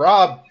because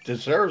Rob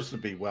deserves to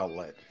be well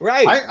lit.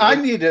 Right. I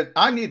need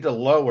to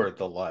lower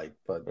the light,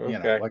 but you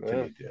know what can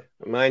you do?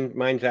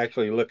 Mine's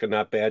actually looking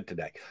not bad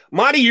today.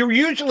 Marty, you're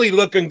usually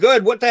looking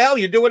good. What the hell?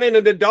 You doing it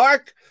in the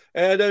dark?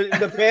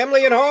 The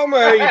family at home? Or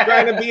are you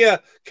trying to be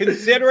a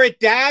considerate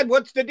dad?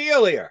 What's the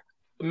deal here?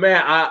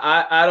 Man,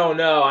 I don't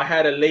know. I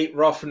had a late,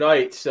 rough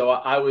night, so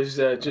I was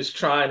just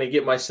trying to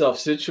get myself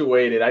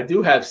situated. I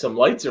do have some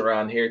lights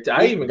around here.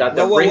 I even got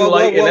the ring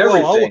light and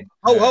everything.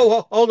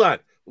 Hold on.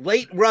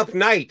 Late, rough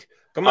night.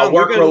 Come on,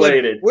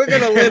 work-related. We're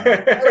going to live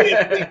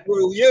seriously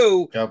through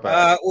you.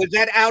 Was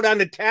that out on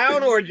the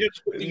town or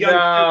just with the young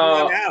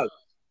people out?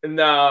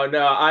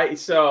 No.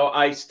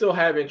 I still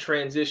haven't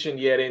transitioned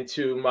yet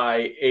into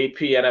my AP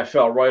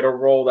NFL writer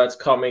role that's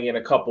coming in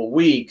a couple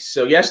weeks.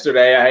 So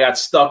yesterday I got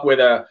stuck with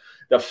the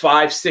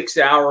 5-6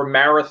 hour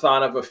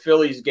marathon of a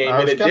Phillies game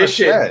in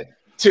addition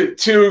to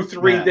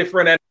 2-3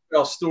 different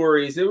NFL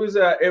stories. It was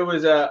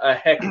a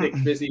hectic,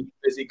 busy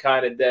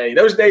kind of day.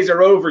 Those days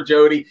are over,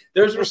 Jody.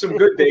 Those were some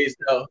good days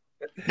though.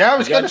 Yeah, I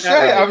was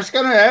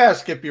going to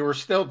ask if you were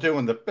still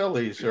doing the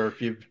Phillies or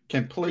if you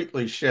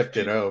completely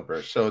shifted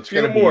over. So it's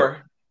going to be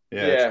more.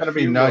 Yeah, it's going to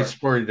be nice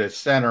for you to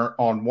center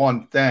on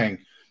one thing.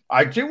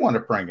 I do want to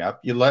bring up,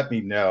 you let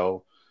me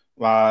know,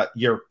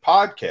 your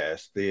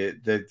podcast,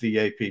 the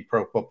AP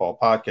Pro Football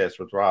Podcast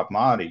with Rob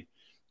Maaddi.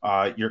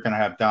 You're going to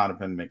have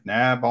Donovan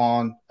McNabb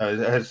on.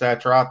 Has that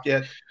dropped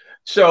yet?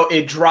 So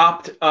it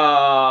dropped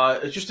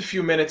just a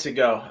few minutes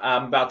ago.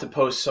 I'm about to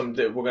post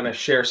we're going to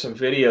share some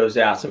videos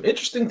out. Some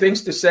interesting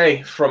things to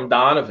say from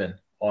Donovan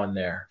on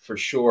there for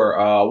sure.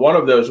 One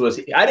of those was,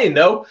 I didn't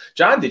know,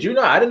 John, did you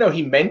know? I didn't know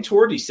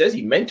he says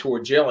he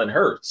mentored Jalen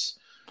Hurts.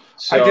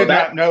 So I did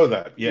not know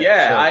that.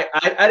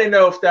 I didn't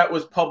know if that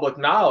was public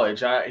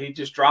knowledge. He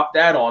just dropped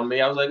that on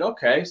me. I was like,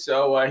 okay.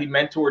 So he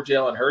mentored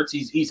Jalen Hurts.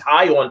 He's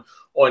high on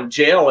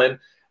Jalen.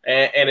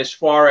 And as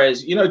far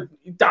as,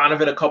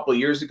 Donovan a couple of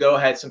years ago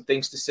had some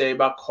things to say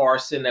about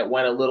Carson that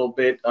went a little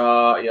bit,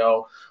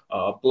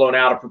 blown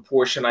out of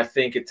proportion, I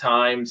think, at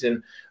times.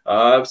 And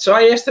so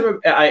I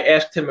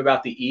asked him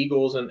about the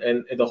Eagles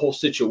and the whole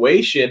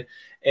situation.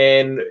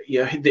 And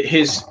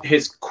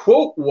his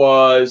quote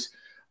was,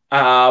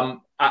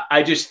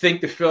 I just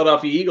think the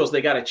Philadelphia Eagles,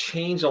 they got to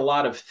change a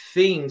lot of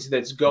things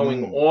that's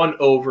going on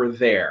over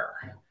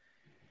there.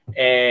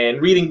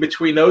 And reading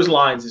between those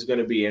lines is going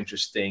to be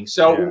interesting.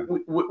 So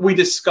we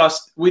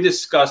discussed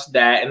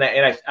that,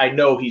 and I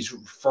know he's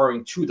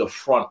referring to the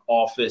front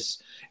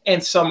office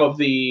and some of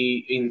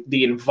the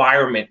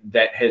environment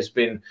that has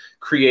been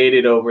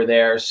created over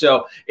there.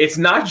 So it's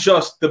not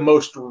just the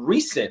most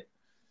recent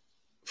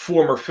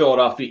former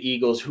Philadelphia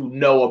Eagles who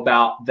know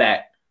about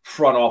that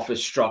front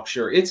office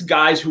structure. It's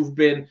guys who've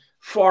been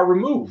far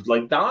removed,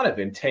 like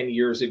Donovan 10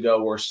 years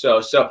ago or so.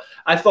 So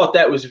I thought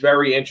that was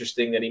very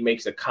interesting that he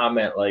makes a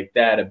comment like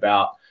that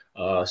about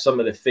some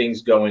of the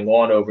things going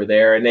on over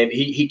there. And then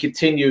he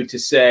continued to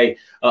say,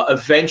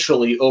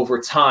 eventually over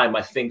time,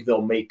 I think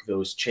they'll make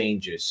those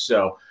changes.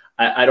 So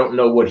I don't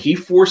know what he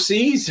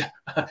foresees.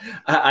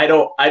 I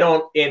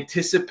don't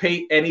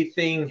anticipate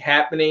anything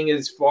happening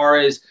as far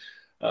as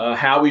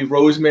Howie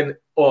Roseman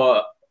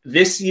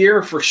this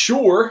year for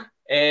sure.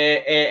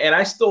 And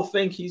I still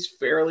think he's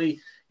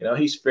fairly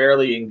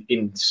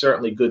in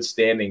certainly good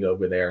standing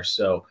over there.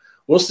 So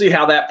we'll see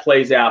how that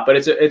plays out. But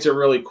it's a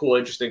really cool,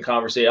 interesting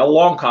conversation, a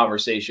long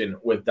conversation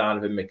with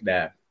Donovan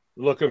McNabb.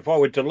 Looking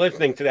forward to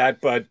listening to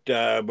that.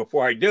 But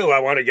before I do, I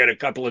want to get a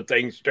couple of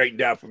things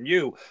straightened out from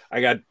you.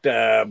 I got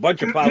a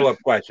bunch of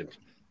follow-up questions.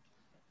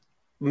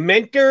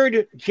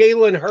 Mentored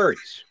Jalen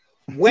Hurts.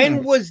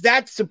 When was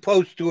that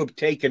supposed to have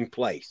taken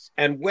place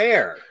and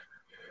where?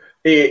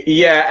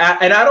 Yeah,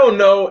 and I don't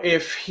know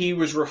if he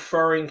was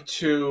referring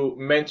to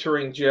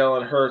mentoring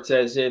Jalen Hurts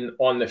as in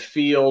on the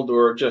field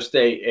or just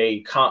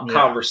a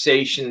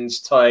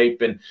conversations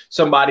type and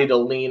somebody to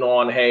lean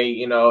on. Hey,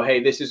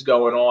 hey, this is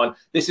going on.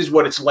 This is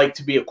what it's like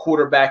to be a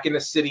quarterback in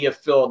the city of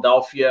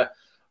Philadelphia.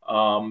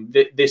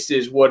 This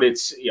is what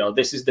it's,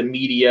 this is the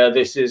media.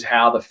 This is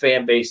how the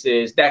fan base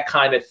is, that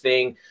kind of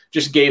thing.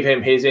 Just gave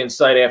him his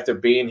insight after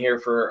being here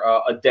for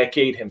a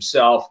decade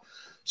himself.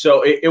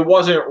 So it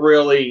wasn't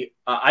really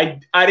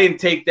I didn't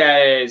take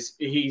that as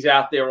he's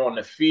out there on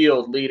the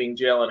field leading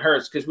Jalen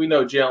Hurts, because we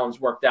know Jalen's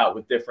worked out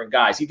with different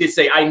guys. He did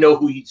say, I know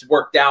who he's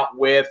worked out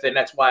with, and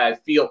that's why I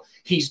feel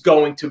he's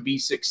going to be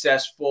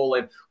successful.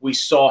 And we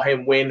saw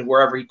him win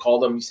wherever he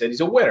called him. He said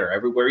he's a winner.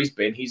 Everywhere he's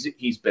been,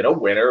 he's been a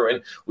winner.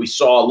 And we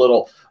saw a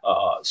little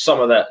some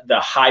of the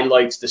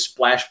highlights, the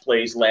splash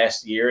plays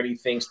last year, and he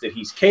thinks that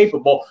he's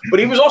capable. But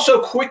he was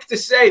also quick to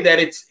say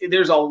that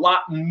there's a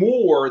lot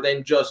more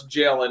than just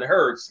Jalen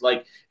Hurts.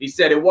 Like he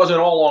said, it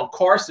wasn't all on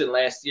Carson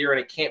last year,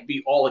 and it can't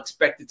be all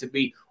expected to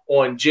be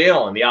on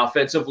Jalen. The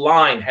offensive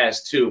line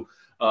has to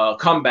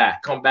come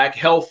back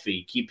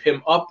healthy, keep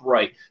him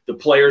upright. The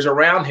players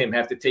around him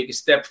have to take a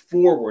step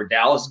forward.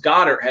 Dallas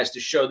Goedert has to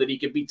show that he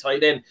can be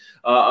tight end,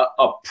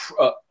 a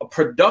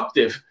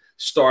productive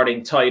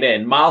starting tight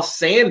end. Miles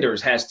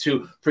Sanders has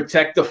to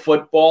protect the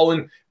football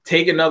and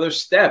take another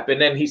step.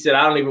 And then he said,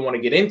 I don't even want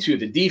to get into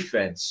the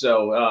defense.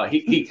 So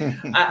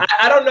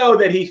I don't know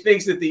that he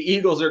thinks that the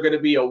Eagles are going to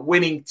be a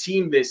winning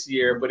team this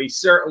year, but he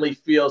certainly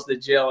feels that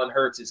Jalen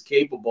Hurts is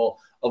capable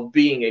of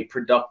being a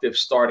productive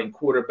starting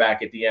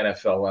quarterback at the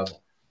NFL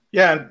level.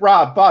 Yeah, and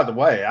Rob, by the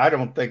way, I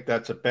don't think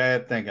that's a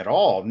bad thing at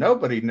all.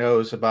 Nobody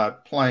knows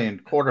about playing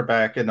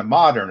quarterback in the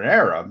modern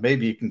era.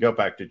 Maybe you can go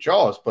back to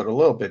Jaws, but a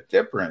little bit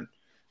different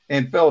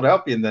in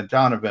Philadelphia than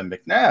Donovan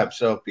McNabb.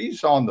 So if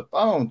he's on the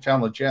phone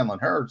telling Jalen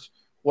Hurts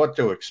what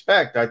to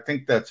expect, I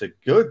think that's a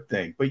good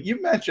thing. But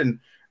you mentioned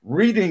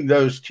reading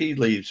those tea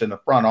leaves in the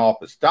front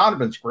office.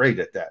 Donovan's great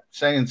at that,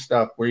 saying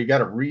stuff where you got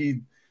to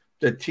read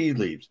the tea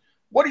leaves.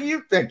 What do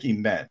you think he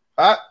meant?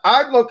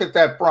 I look at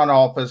that front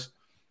office.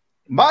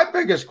 My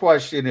biggest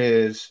question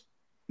is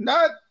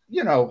not,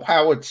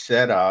 how it's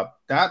set up,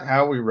 not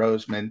Howie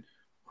Roseman.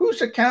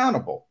 Who's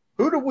accountable?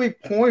 Who do we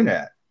point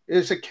at?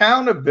 Is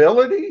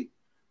accountability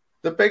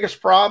the biggest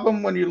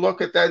problem when you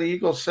look at that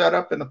Eagles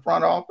setup in the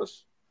front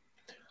office?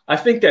 I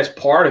think that's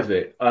part of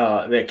it,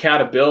 the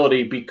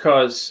accountability,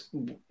 because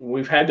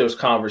we've had those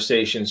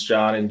conversations,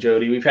 John and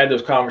Jody. We've had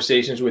those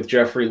conversations with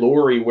Jeffrey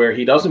Lurie where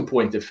he doesn't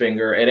point the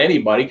finger at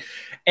anybody.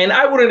 And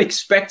I wouldn't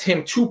expect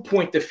him to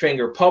point the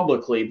finger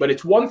publicly, but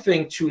it's one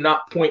thing to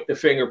not point the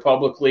finger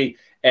publicly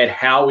at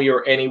Howie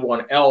or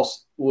anyone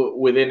else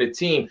within the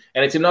team.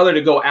 And it's another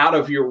to go out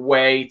of your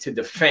way to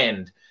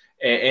defend,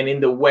 and in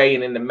the way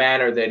and in the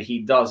manner that he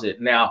does it.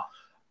 Now,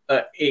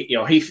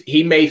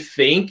 he may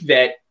think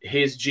that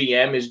his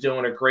GM is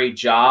doing a great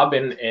job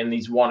and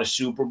he's won a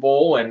Super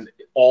Bowl and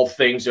all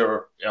things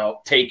are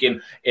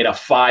taken in a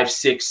 5,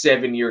 6,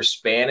 7 year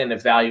span and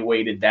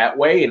evaluated that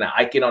way. And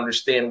I can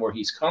understand where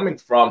he's coming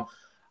from.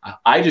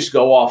 I just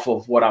go off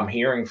of what I'm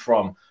hearing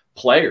from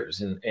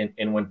players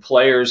and when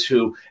players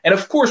who, and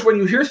of course, when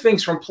you hear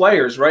things from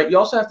players, right, you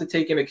also have to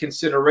take into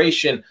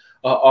consideration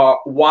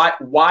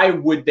why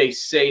would they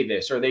say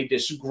this? Are they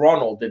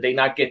disgruntled? Did they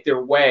not get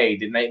their way?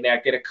 Did they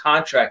not get a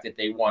contract that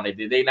they wanted?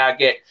 Did they not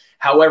get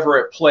however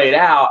it played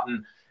out?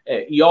 And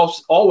you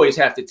always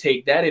have to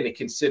take that into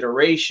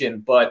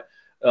consideration. But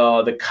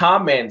the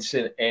comments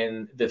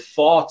and the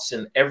thoughts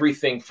and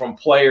everything from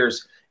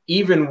players,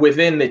 even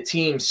within the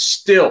team,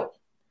 still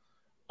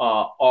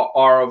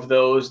are of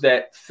those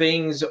that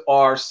things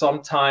are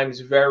sometimes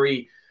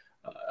very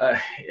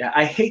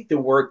I hate the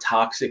word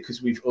toxic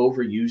because we've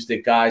overused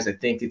it, guys. I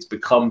think it's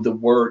become the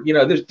word,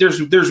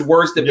 there's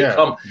words that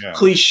become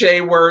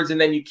cliche words and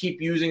then you keep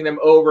using them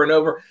over and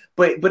over.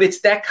 But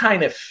it's that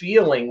kind of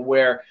feeling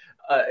where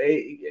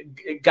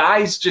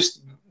guys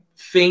just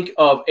think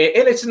of,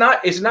 and it's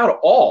not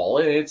all,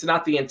 and it's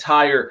not the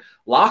entire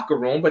locker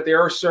room, but there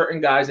are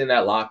certain guys in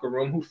that locker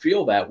room who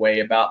feel that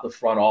way about the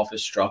front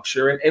office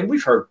structure. And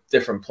we've heard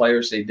different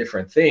players say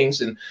different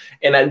things. And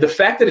the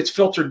fact that it's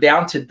filtered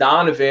down to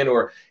Donovan,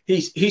 or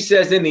he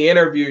says in the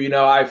interview,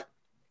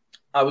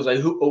 I was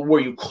like, were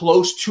you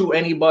close to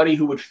anybody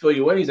who would fill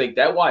you in? He's like,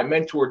 that's why I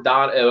mentored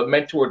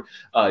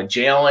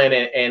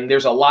Jalen, and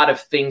there's a lot of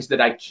things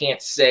that I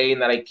can't say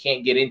and that I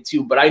can't get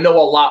into, but I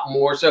know a lot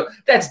more. So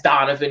that's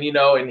Donovan,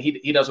 and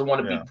he doesn't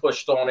want to be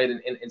pushed on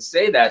it and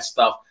say that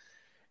stuff.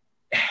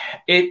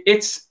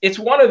 It's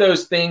one of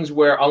those things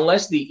where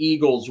unless the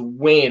Eagles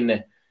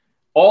win,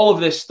 all of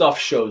this stuff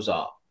shows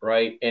up,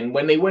 right? And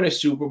when they win a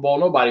Super Bowl,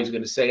 nobody's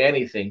going to say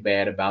anything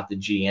bad about the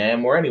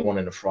GM or anyone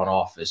in the front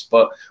office.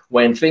 But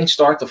when things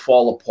start to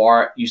fall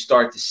apart, you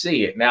start to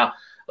see it. Now,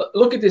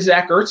 look at the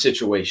Zach Ertz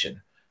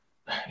situation.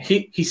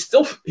 He's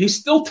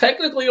still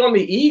technically on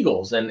the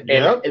Eagles, and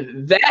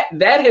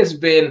that has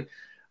been.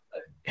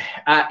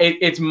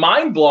 It's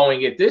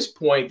mind-blowing at this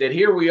point that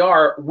here we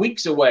are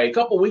a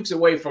couple weeks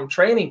away from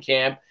training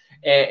camp,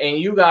 and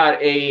you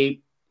got a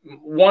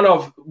one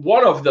of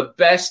the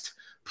best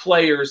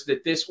players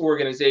that this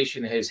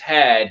organization has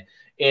had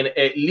in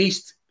at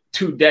least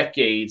 2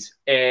 decades,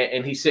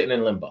 and he's sitting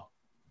in limbo.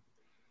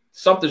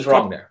 Something's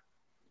wrong there.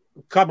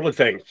 A couple of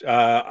things.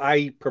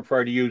 I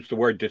prefer to use the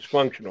word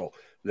dysfunctional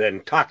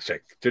than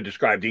toxic to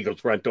describe the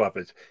Eagles front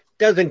office.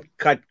 Doesn't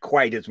cut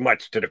quite as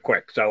much to the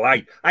quick. So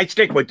I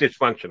stick with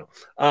dysfunctional.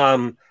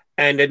 And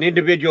an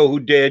individual who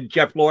did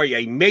Jeff Lurie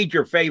a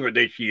major favor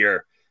this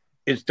year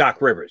is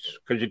Doc Rivers,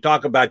 because you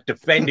talk about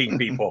defending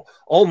people.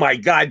 Oh, my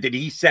God, did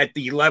he set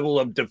the level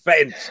of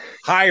defense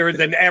higher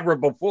than ever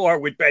before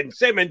with Ben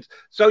Simmons?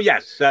 So,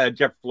 yes,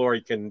 Jeff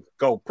Lurie can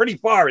go pretty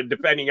far in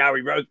defending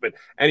Howie Roseman,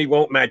 and he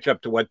won't match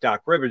up to what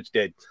Doc Rivers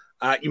did.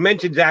 You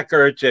mentioned Zach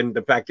Ertz and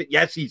the fact that,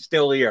 yes, he's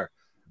still here.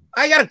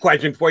 I got a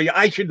question for you.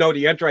 I should know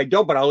the answer. I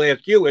don't, but I'll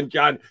ask you. And,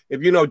 John,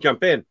 if you know,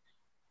 jump in.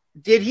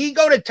 Did he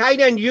go to tight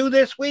end U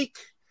this week?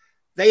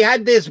 They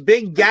had this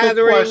big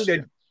gathering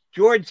that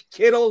George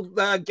Kittle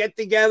get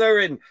together,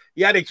 and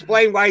you had to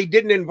explain why he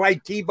didn't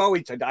invite Tebow.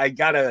 He said, I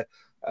got to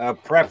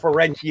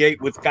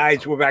preferentiate with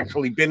guys who have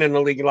actually been in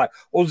the league a lot.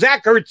 Well,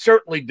 Zach Ertz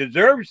certainly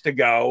deserves to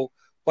go,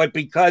 but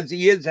because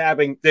he is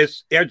having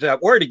this, there's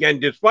that word again,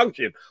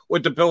 dysfunction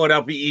with the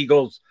Philadelphia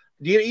Eagles.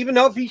 Do you even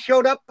know if he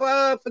showed up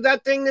for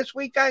that thing this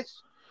week,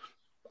 guys?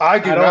 I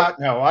do not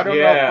know. I don't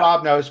know if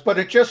Bob knows, but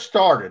it just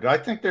started. I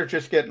think they're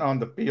just getting on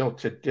the field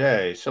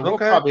today. So we'll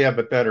probably have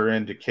a better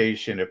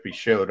indication if he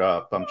showed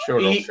up. I'm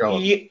sure they'll show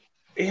up.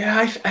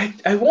 Yeah,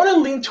 I want to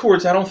lean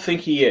towards I don't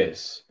think he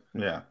is.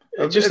 Yeah.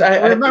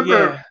 I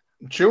remember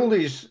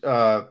Julie's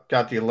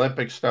got the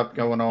Olympic stuff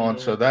going on,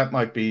 so that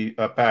might be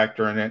a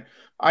factor in it.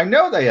 I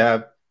know they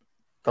have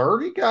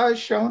 30 guys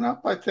showing up,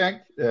 I think,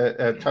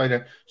 at tight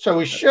end. So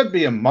he should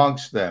be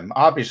amongst them.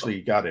 Obviously,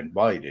 he got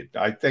invited.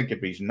 I think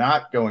if he's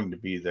not going to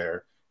be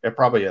there, it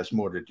probably has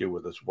more to do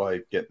with his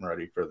wife getting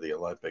ready for the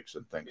Olympics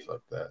and things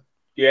like that.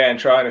 Yeah, and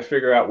trying to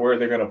figure out where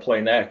they're going to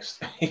play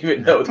next,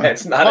 even though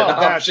that's not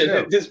an option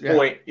at this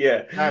point.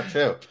 Yeah, that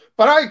too.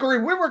 But I agree.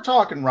 We were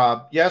talking,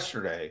 Rob,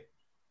 yesterday.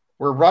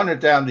 We're running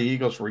down the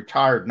Eagles'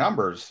 retired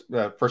numbers.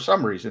 For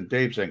some reason,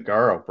 Dave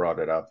Zangaro brought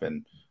it up.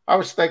 And I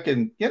was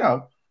thinking,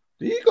 the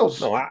Eagles.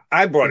 No,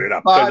 I brought it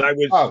up because I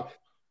was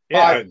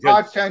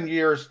 5-10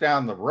 years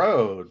down the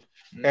road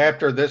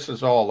after this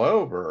is all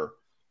over,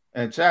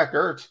 and Zach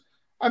Ertz.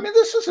 I mean,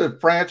 this is a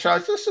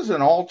franchise. This is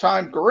an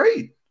all-time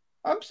great.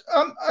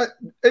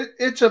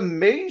 It's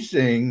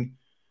amazing.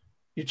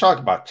 You talk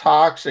about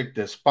toxic,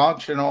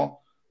 dysfunctional.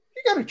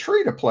 You got to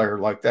treat a player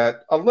like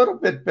that a little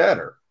bit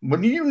better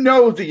when you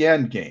know the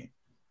end game,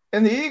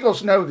 and the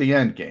Eagles know the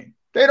end game.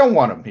 They don't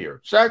want him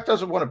here. Zach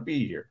doesn't want to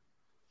be here.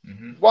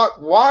 Mm-hmm.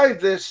 Why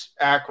this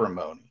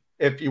acrimony,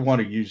 if you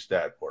want to use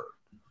that word?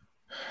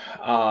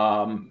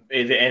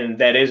 And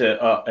that is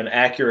an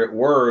accurate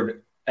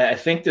word. I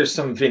think there's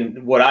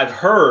what I've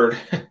heard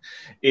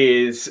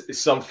is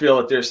some feel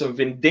that there's some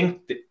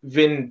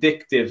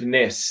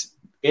vindictiveness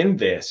in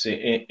this,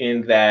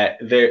 in that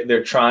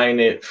they're trying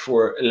to,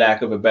 for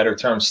lack of a better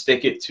term,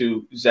 stick it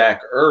to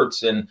Zach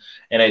Ertz. And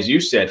as you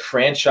said,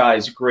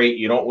 franchise great.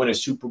 You don't win a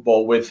Super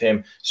Bowl with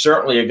him.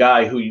 Certainly a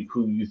guy who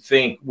you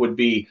think would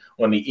be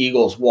on the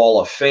Eagles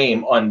Wall of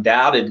Fame,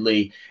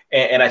 undoubtedly.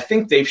 And I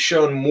think they've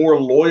shown more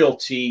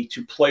loyalty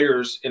to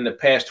players in the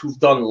past who've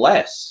done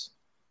less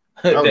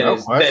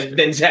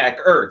than Zach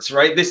Ertz,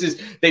 right?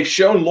 They've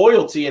shown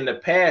loyalty in the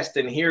past,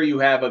 and here you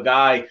have a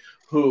guy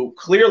who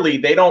clearly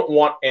they don't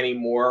want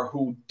anymore,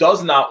 who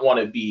does not want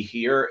to be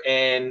here,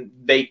 and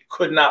they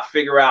could not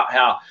figure out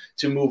how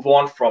to move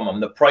on from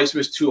him. The price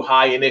was too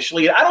high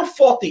initially. I don't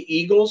fault the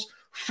Eagles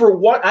for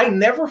what I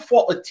never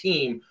fault a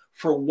team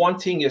for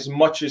wanting as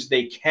much as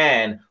they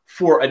can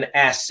for an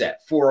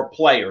asset, for a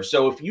player.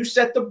 So if you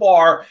set the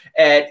bar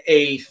at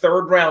a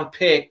third-round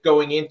pick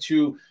going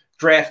into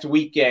draft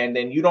weekend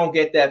and you don't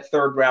get that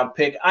third-round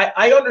pick,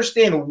 I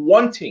understand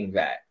wanting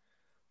that.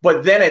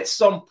 But then at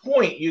some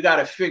point, you got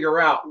to figure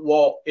out,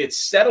 well, it's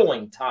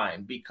settling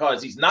time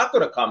because he's not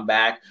going to come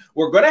back.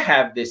 We're going to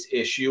have this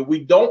issue.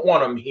 We don't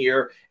want him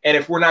here. And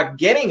if we're not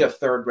getting a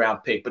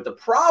third-round pick, but the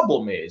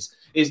problem is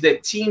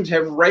that teams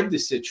have read the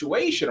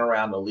situation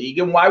around the league.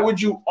 And why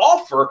would you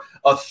offer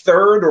a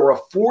third or a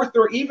fourth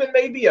or even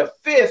maybe a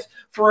fifth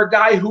for a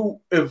guy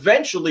who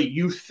eventually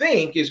you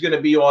think is going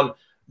to be on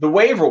the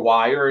waiver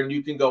wire, and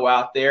you can go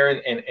out there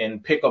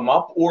and pick him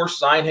up or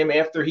sign him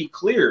after he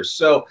clears?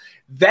 So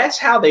that's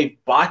how they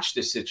botched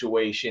the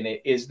situation,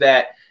 is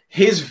that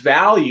his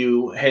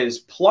value has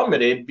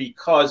plummeted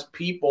because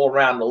people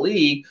around the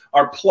league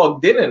are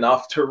plugged in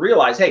enough to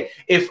realize, hey,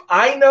 if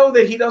I know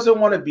that he doesn't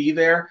want to be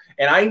there,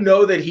 and I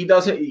know that he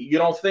doesn't, you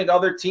don't think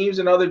other teams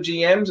and other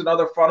GMs and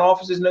other front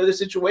offices know the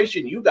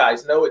situation, you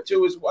guys know it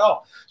too as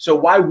well. So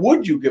why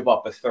would you give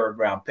up a third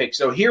round pick?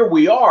 So here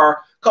we are,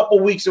 a couple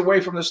weeks away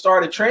from the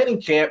start of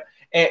training camp,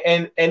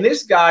 and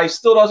this guy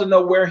still doesn't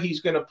know where he's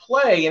going to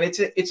play. And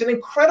it's an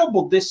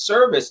incredible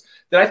disservice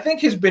that I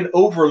think has been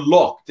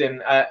overlooked.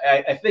 And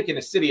I think in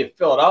the city of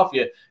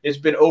Philadelphia, it's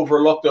been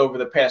overlooked over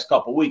the past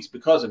couple of weeks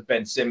because of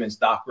Ben Simmons,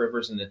 Doc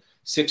Rivers, and the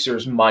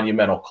Sixers'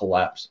 monumental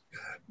collapse.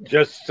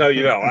 Just so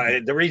you know,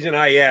 the reason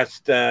I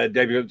asked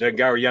David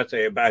Zangaro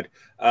yesterday about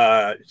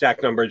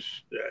Zach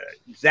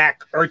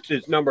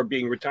Ertz's number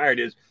being retired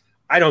is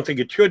I don't think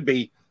it should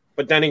be.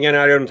 But then again,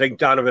 I don't think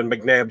Donovan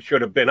McNabb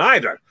should have been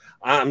either.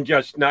 I'm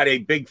just not a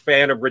big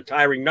fan of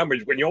retiring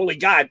numbers when you only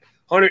got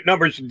 100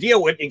 numbers to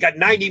deal with. You got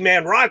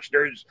 90-man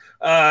rosters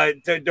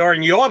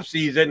during the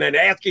offseason, and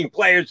asking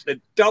players to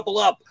double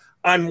up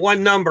on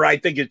one number, I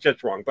think is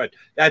just wrong. But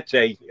that's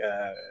a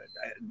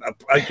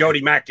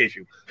Jody Mack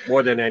issue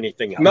more than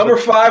anything else. Number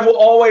 5 will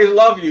always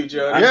love you,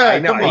 Jody. Yeah, I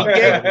know. He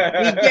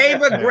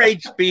gave a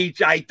great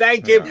speech. I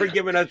thank him for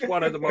giving us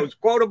one of the most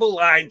quotable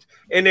lines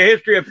in the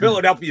history of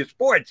Philadelphia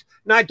sports,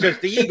 not just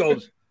the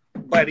Eagles,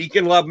 but he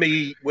can love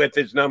me with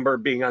his number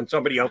being on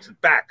somebody else's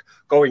back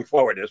going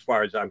forward, as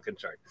far as I'm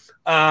concerned.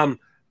 A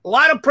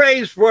lot of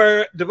praise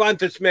for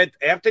Devonta Smith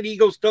after the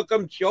Eagles took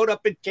him, showed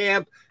up at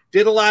camp,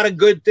 did a lot of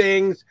good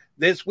things.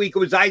 This week it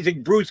was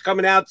Isaac Bruce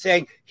coming out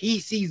saying he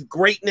sees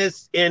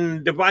greatness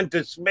in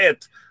Devonta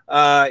Smith.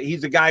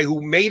 He's a guy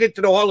who made it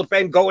to the Hall of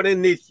Fame going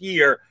in this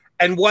year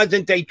and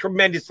wasn't a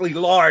tremendously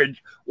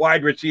large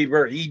wide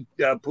receiver. He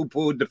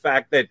poo-pooed the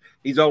fact that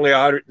he's only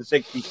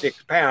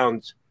 166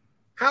 pounds.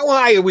 How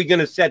high are we going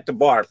to set the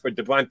bar for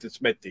Devonta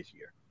Smith this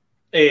year?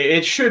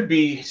 It should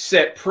be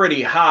set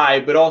pretty high,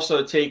 but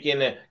also take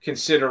into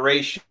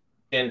consideration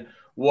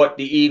what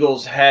the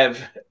Eagles have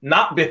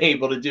not been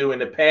able to do in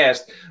the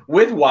past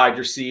with wide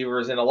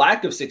receivers and a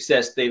lack of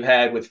success they've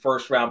had with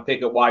first-round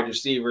pick at wide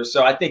receivers.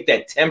 So I think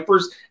that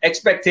tempers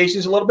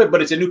expectations a little bit,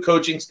 but it's a new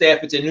coaching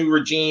staff. It's a new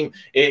regime.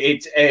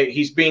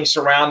 He's being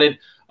surrounded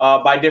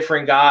by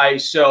different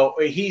guys. So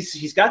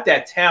he's got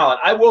that talent.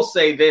 I will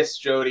say this,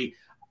 Jody,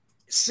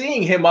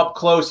 seeing him up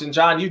close, and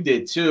John, you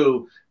did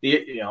too,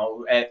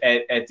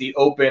 at the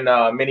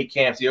open mini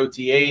camps, the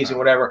OTAs and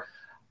whatever,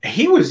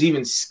 he was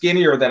even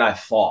skinnier than I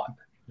thought.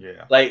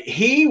 Yeah. Like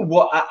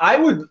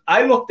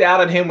I looked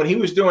out at him when he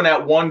was doing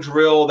that one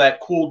drill,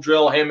 that cool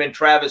drill him and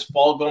Travis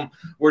Fulgham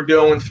were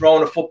doing,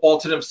 throwing a football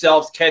to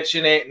themselves,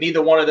 catching it.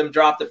 Neither one of them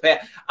dropped the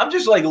pass. I'm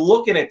just like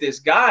looking at this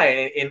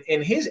guy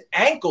and his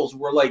ankles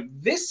were like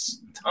this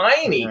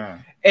tiny. Yeah.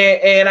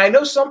 And I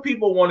know some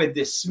people want to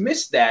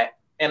dismiss that.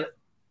 And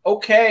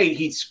okay,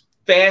 he's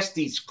fast,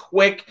 he's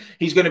quick,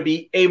 he's going to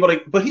be able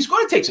to, but he's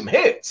going to take some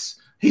hits.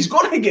 He's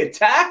going to get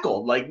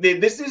tackled. Like,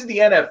 this is the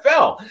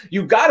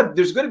NFL.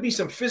 There's going to be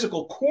some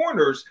physical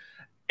corners,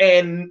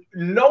 and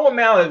no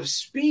amount of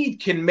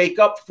speed can make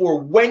up for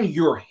when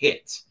you're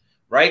hit,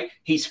 right?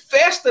 He's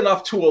fast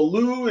enough to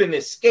elude and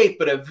escape,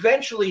 but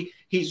eventually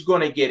he's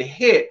going to get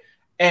hit.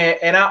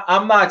 And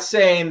I'm not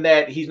saying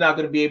that he's not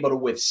going to be able to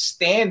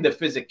withstand the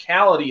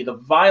physicality, the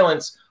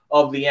violence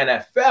of the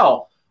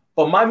NFL,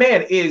 but my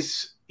man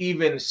is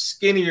even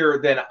skinnier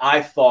than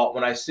I thought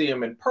when I see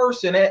him in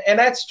person. And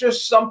that's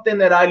just something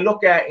that I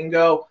look at and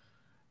go,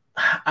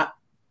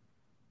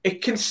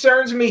 it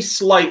concerns me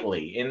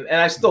slightly. And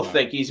I still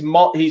think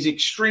he's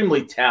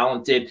extremely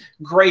talented,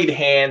 great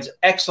hands,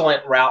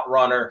 excellent route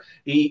runner.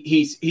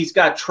 He's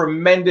got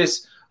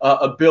tremendous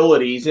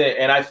abilities,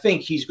 and I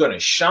think he's going to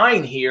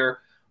shine here.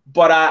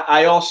 But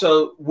I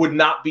also would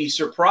not be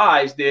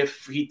surprised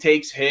if he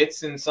takes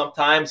hits and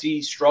sometimes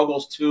he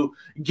struggles to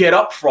get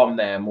up from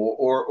them,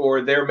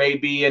 or there may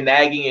be an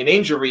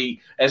injury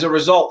as a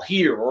result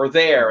here or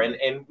there.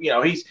 And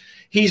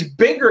he's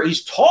bigger,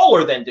 he's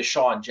taller than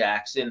Deshaun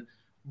Jackson,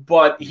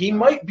 but he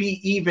might be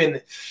even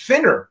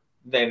thinner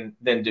than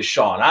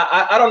Deshaun.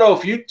 I don't know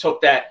if you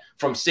took that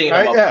from seeing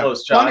him up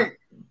close, John.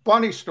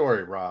 Funny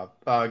story, Rob.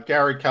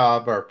 Gary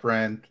Cobb, our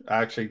friend,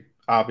 actually,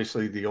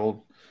 obviously the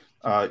old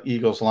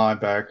Eagles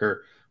linebacker,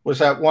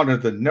 was at one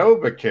of the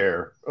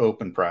NovaCare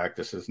open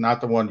practices, not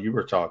the one you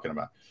were talking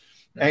about.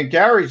 And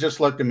Gary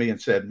just looked at me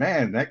and said,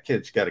 man, that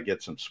kid's got to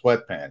get some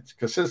sweatpants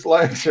because his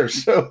legs are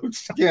so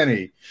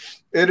skinny.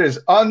 It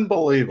is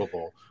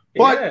unbelievable.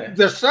 But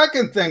the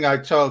second thing I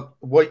took,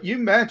 what you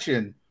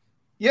mentioned,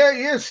 he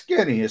is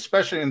skinny,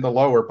 especially in the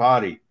lower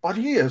body, but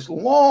he is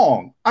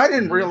long. I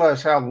didn't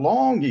realize how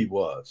long he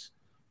was.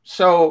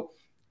 So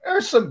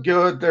there's some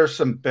good, there's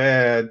some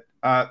bad.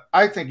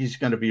 I think he's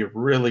going to be a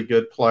really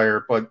good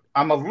player, but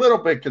I'm a little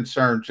bit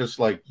concerned, just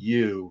like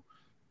you,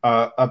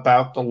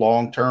 about the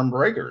long-term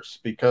rigors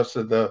because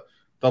of the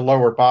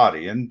lower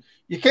body. And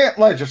you can't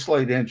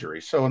legislate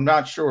injury, so I'm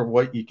not sure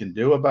what you can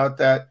do about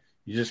that.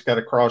 You just got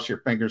to cross your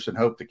fingers and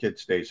hope the kid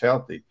stays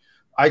healthy.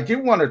 I do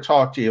want to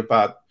talk to you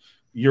about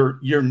your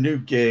new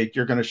gig.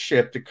 You're going to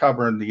shift to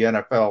covering the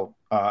NFL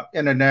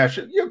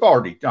international. You've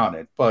already done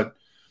it, but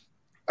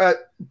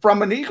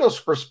from an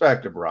Eagles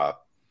perspective, Rob,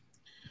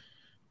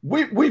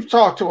 We've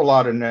talked to a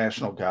lot of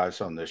national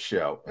guys on this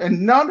show,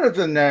 and none of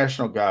the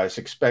national guys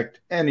expect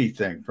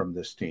anything from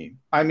this team.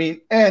 I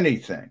mean,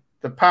 anything.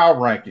 The power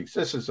rankings,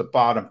 this is a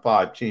bottom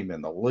 5 team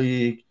in the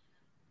league.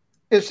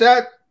 Is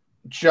that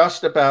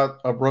just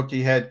about a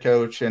rookie head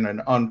coach and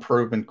an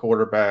unproven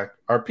quarterback?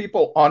 Are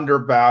people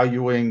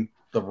undervaluing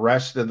the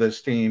rest of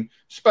this team,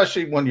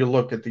 especially when you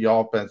look at the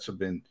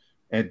offensive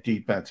and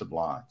defensive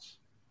lines?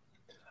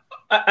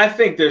 I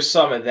think there's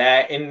some of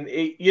that. And,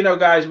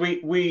 guys,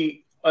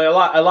 we a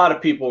lot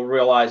of people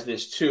realize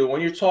this too.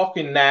 When you're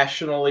talking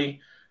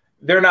nationally,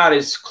 they're not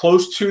as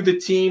close to the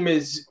team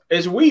as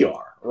we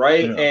are,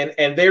 right? Yeah.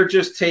 And they're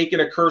just taking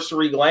a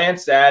cursory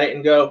glance at it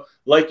and go,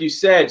 like you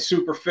said,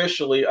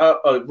 superficially,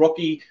 a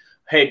rookie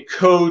head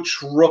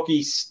coach,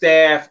 rookie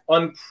staff,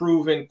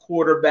 unproven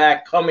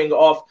quarterback coming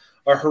off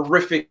a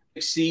horrific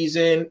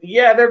season.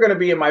 Yeah, they're going to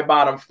be in my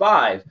bottom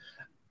 5.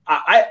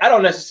 I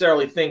don't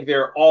necessarily think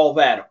they're all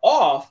that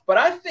off, but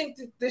I think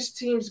that this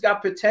team's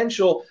got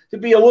potential to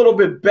be a little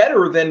bit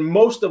better than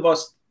most of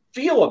us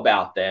feel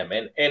about them.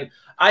 And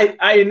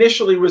I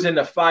initially was in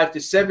the 5 to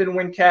 7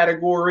 win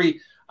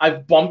category.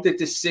 I've bumped it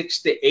to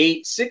 6 to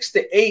 8. 6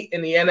 to 8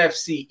 in the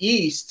NFC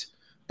East,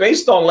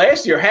 based on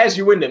last year, has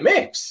you in the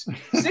mix.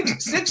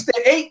 6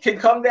 to 8 can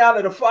come down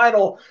to the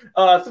final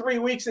 3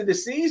 weeks of the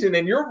season,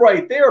 and you're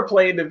right there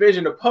playing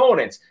division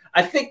opponents.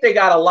 I think they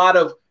got a lot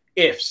of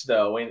ifs,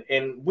 though,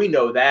 and we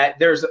know that.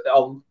 There's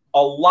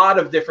a lot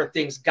of different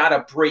things got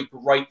to break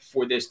right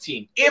for this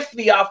team. If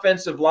the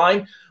offensive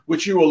line,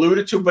 which you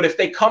alluded to, but if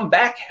they come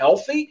back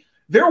healthy,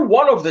 they're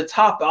one of the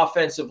top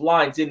offensive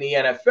lines in the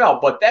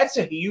NFL. But that's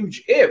a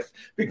huge if,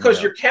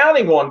 because you're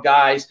counting on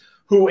guys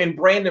who, in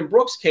Brandon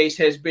Brooks' case,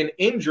 has been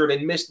injured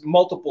and missed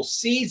multiple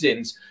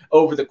seasons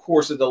over the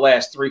course of the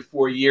last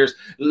 3-4 years.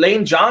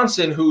 Lane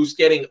Johnson, who's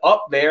getting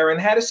up there and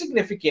had a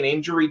significant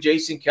injury.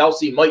 Jason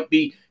Kelce might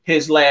be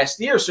his last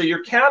year. So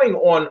you're counting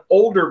on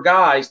older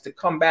guys to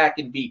come back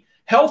and be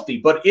healthy.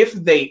 But if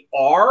they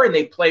are, and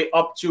they play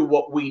up to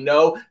what we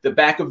know, the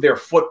back of their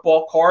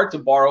football card, to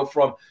borrow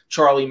from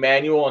Charlie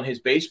Manuel on his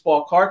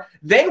baseball card,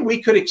 then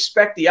we could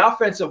expect the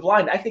offensive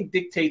line, I think,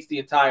 dictates the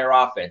entire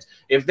offense.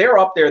 If they're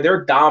up there,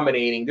 they're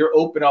dominating, they're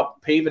open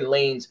up, paving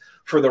lanes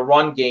for the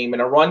run game.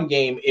 And a run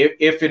game,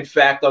 if in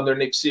fact under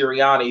Nick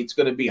Sirianni, it's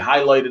going to be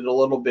highlighted a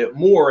little bit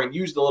more and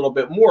used a little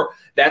bit more,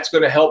 that's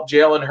going to help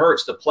Jalen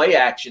Hurts. The play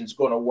action's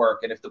going to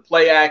work. And if the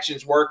play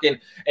action's working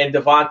and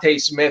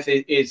Devontae Smith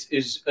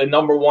is a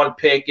number 1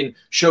 pick and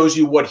shows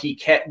you what he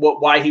can,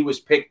 why he was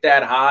picked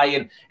that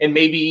high, and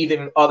maybe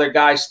even other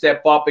guys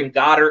step up, and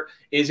Goddard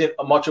isn't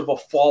much of a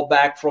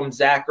fallback from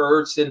Zach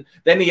Ertz, and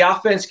then the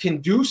offense can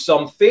do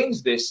some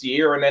things this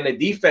year, and then the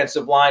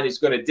defensive line is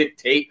going to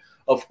dictate,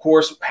 of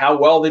course, how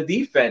well the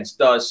defense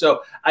does.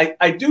 So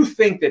I do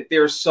think that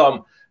there's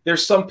some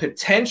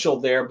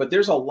potential there, but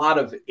there's a lot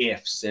of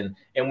ifs, and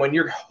when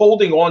you're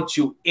holding on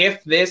to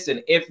if this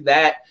and if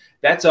that,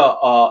 that's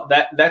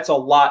a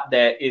lot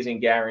that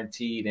isn't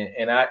guaranteed.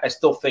 And I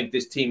still think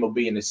this team will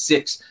be in the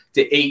 6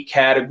 to 8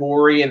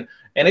 category, and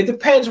it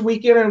depends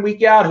week in and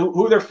week out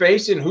who they're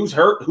facing, who's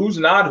hurt, who's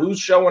not, who's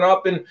showing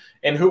up,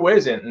 and who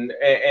isn't.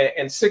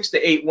 And 6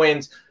 to 8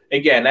 wins.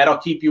 Again, that'll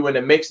keep you in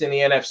the mix in the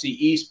NFC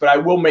East, but I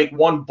will make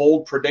one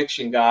bold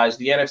prediction, guys.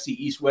 The NFC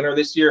East winner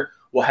this year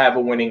will have a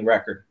winning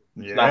record.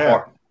 It's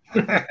not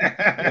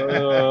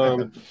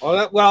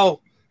hard.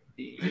 Well,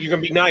 you're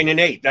going to be 9 and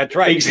 8. That's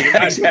right.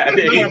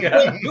 Exactly.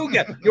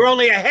 You're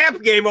only a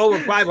half game over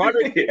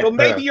 500. So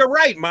maybe you're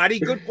right, Marty.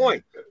 Good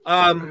point.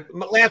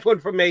 Last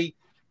one for me,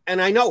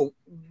 and I know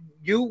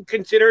you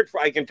consider it,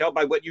 I can tell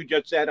by what you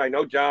just said. I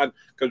know, John,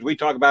 because we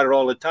talk about it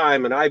all the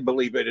time, and I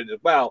believe it as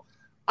well.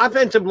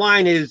 Offensive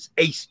line is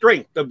a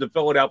strength of the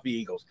Philadelphia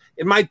Eagles.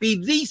 It might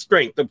be the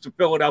strength of the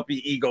Philadelphia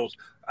Eagles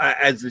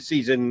as the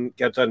season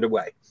gets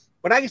underway.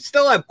 But I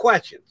still have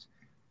questions.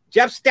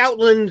 Jeff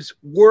Stoutland's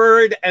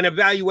word and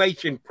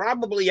evaluation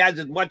probably has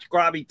as much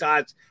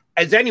gravitas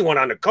as anyone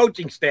on the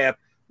coaching staff,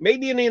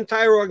 maybe in the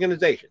entire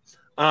organization.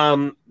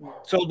 So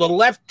the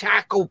left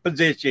tackle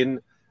position,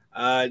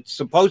 it's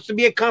supposed to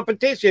be a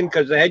competition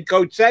because the head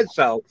coach says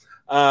so.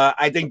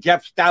 I think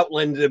Jeff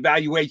Stoutland's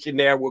evaluation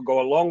there will go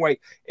a long way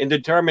in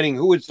determining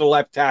who is the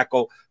left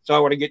tackle. So I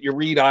want to get your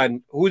read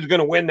on who's going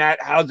to win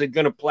that, how's it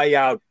going to play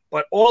out.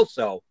 But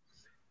also,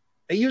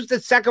 they used the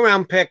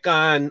 2nd-round pick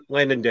on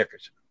Landon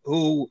Dickerson,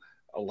 who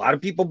a lot of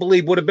people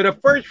believe would have been a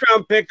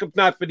 1st-round pick if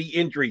not for the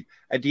injury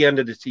at the end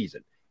of the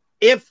season.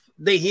 If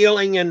the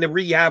healing and the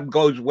rehab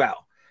goes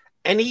well,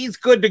 and he's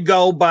good to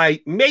go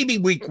by maybe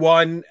week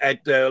 1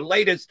 at the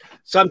latest,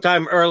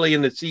 sometime early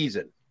in the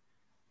season,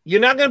 you're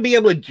not going to be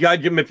able to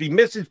judge him if he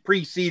misses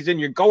preseason.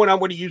 You're going on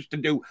what he used to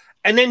do,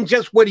 and then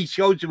just what he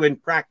shows you in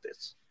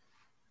practice.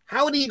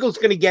 How are the Eagles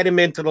going to get him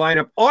into the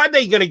lineup? Are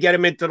they going to get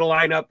him into the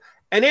lineup?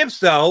 And if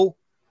so,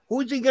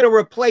 who's he going to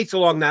replace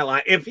along that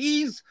line? If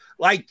he's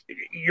like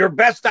your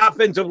best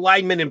offensive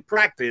lineman in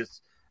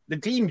practice, the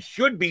team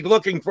should be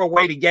looking for a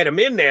way to get him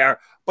in there,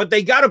 but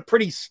they got a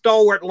pretty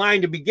stalwart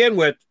line to begin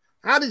with.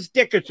 How does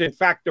Dickerson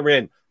factor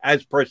in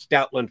as per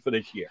Stoutland for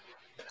this year?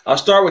 I'll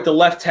start with the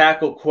left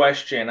tackle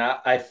question.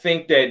 I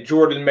think that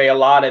Jordan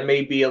Mailata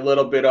may be a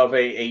little bit of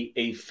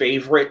a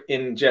favorite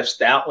in Jeff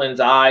Stoutland's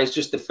eyes,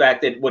 just the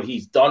fact that what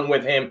he's done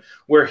with him,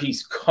 where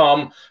he's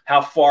come,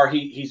 how far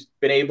he's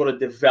been able to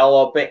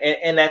develop,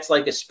 and that's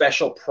like a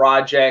special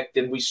project.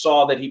 And we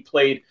saw that he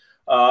played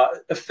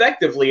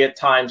effectively at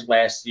times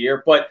last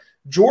year, but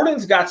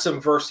Jordan's got some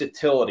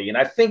versatility. And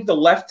I think the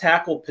left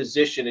tackle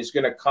position is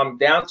going to come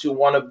down to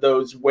one of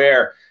those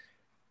where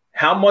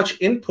how much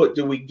input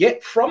do we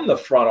get from the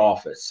front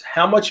office?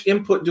 How much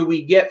input do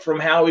we get from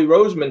Howie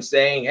Roseman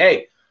saying,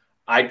 hey,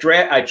 I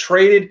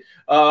traded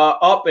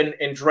up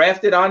and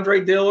drafted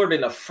Andre Dillard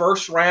in the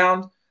first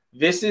round.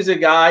 This is a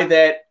guy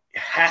that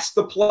has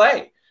to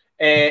play.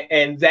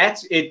 And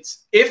that's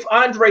it's if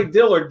Andre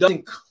Dillard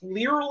doesn't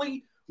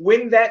clearly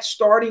win that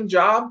starting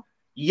job,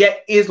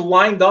 yet is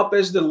lined up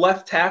as the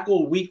left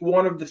tackle week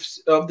 1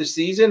 of the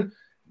season,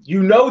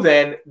 you know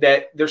then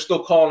that they're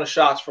still calling the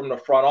shots from the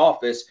front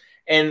office.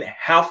 And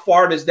how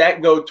far does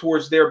that go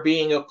towards there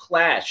being a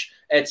clash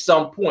at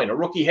some point? A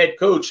rookie head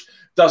coach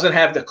doesn't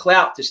have the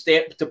clout to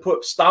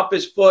stomp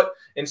his foot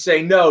and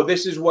say, no,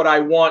 this is what I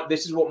want.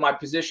 This is what my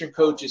position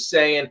coach is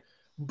saying.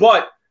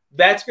 But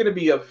that's going to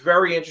be a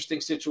very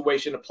interesting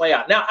situation to play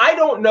out. Now, I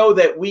don't know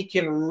that we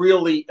can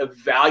really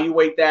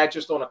evaluate that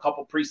just on a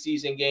couple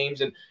preseason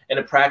games and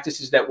the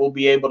practices that we'll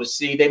be able to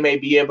see. They may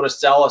be able to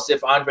sell us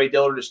if Andre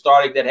Dillard is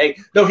starting that, hey,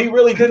 no, he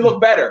really did look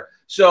better.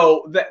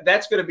 So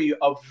that's going to be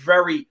a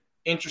very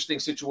interesting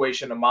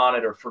situation to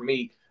monitor for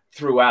me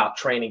throughout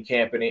training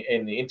camp and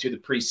into the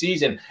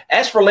preseason.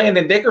 As for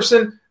Landon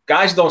Dickerson,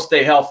 guys don't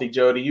stay healthy,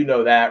 Jody. You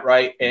know that,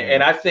 right?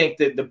 And I think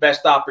that the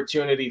best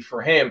opportunity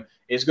for him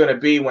is going to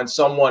be when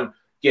someone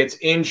gets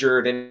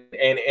injured. And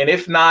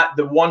if not,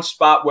 the one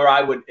spot where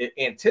I would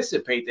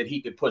anticipate that he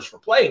could push for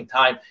playing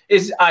time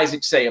is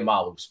Isaac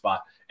Seumalo's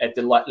spot at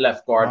the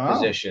left guard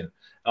position.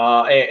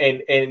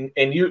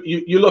 And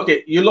you look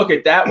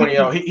at that one, you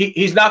know,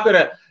 he's not going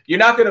to, you're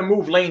not going to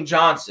move Lane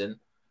Johnson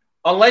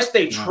unless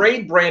they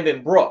trade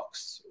Brandon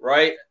Brooks,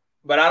 right?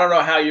 But I don't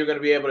know how you're going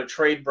to be able to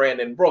trade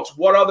Brandon Brooks.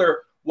 What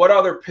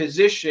other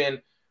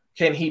position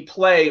can he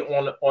play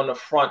on the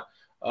front,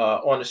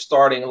 on the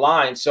starting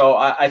line? So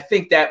I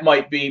think that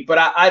might be, but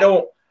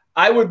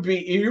you would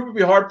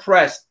be hard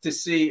pressed to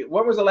see,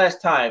 when was the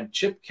last time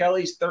Chip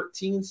Kelly's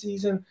 13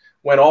 season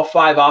when all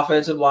 5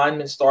 offensive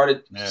linemen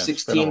started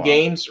 16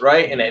 games,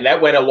 right? And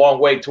that went a long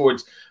way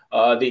towards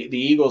the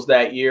Eagles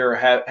that year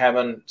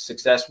having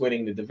success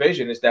winning the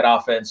division, is that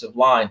offensive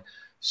line.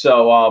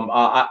 So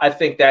I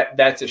think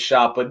that's a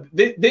shot. But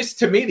this,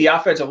 to me, the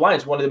offensive line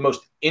is one of the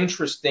most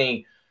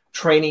interesting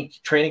training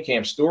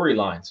camp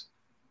storylines.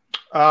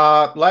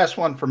 Last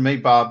one for me,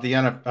 Bob. The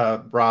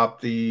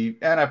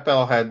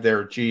NFL had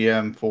their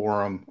GM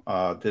forum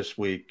this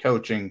week,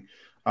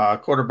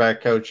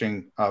 quarterback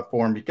coaching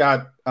forum. You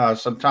got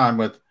some time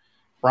with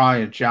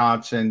Brian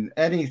Johnson.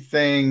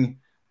 Anything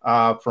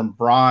from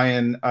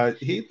Brian?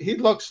 He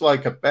looks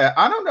like a bad.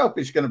 I don't know if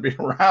he's going to be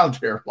around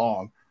here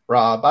long,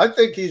 Rob. I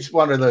think he's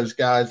one of those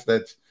guys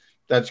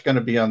that's going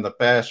to be on the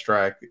fast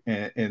track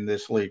in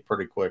this league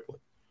pretty quickly.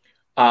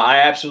 I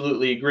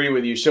absolutely agree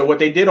with you. So what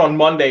they did on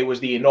Monday was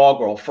the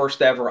inaugural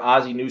first ever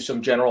Ozzie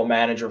Newsome General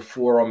Manager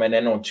Forum. And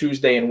then on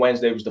Tuesday and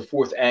Wednesday was the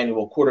 4th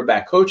annual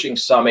Quarterback Coaching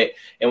Summit.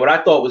 And what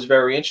I thought was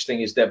very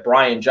interesting is that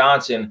Brian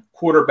Johnson,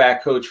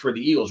 quarterback coach for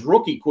the Eagles,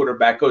 rookie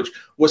quarterback coach,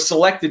 was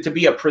selected to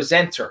be a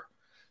presenter.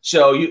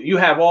 So you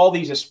have all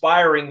these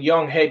aspiring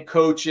young head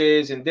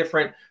coaches and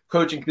different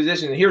coaching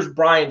positions. And here's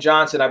Brian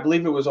Johnson. I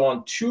believe it was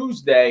on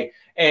Tuesday.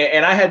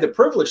 And I had the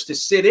privilege to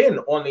sit in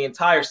on the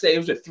entire stage. It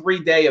was a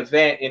 3-day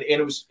event, and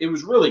it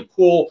was really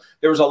cool.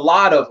 There was a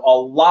lot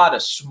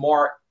of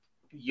smart,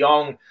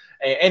 young,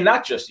 and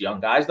not just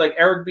young guys. Like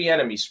Eric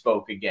Bieniemy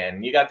spoke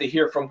again. You got to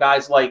hear from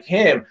guys like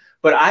him.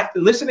 But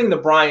listening to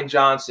Brian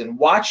Johnson,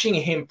 watching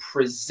him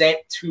present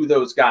to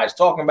those guys,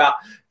 talking about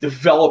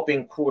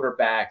developing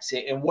quarterbacks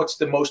and what's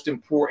the most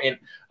important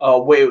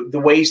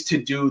the ways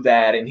to do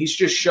that, and he's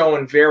just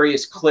showing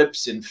various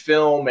clips and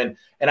film, and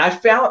I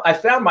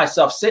found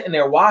myself sitting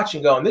there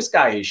watching, going, this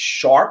guy is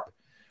sharp.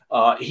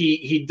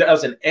 He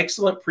does an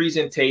excellent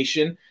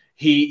presentation.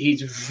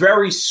 He's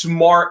very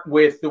smart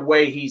with the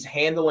way he's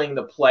handling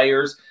the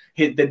players.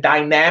 The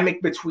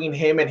dynamic between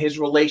him and his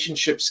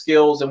relationship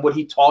skills and what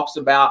he talks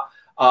about.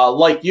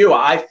 Like you,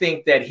 I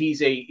think that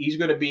he's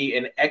going to be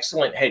an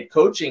excellent head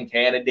coaching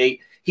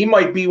candidate. He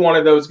might be one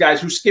of those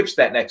guys who skips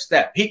that next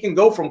step. He can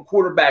go from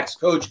quarterback's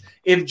coach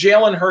if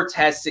Jalen Hurts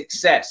has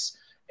success,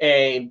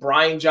 and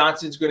Brian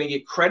Johnson's going to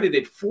get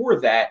credited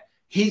for that.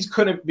 He's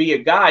going to be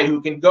a guy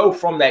who can go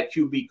from that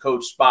QB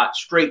coach spot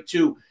straight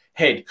to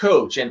head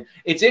coach. And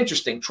it's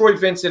interesting. Troy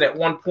Vincent at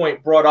one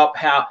point brought up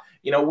how,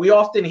 you know, we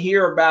often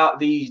hear about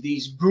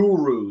these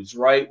gurus,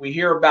 right? We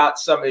hear about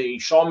somebody,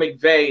 Sean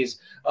McVay's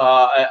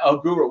a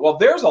guru. Well,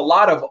 there's a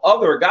lot of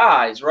other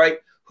guys, right,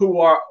 who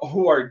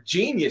are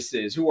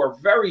geniuses, who are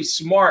very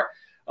smart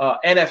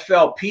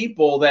NFL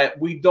people that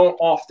we don't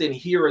often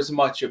hear as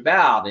much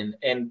about.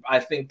 And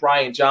I think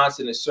Brian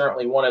Johnson is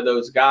certainly one of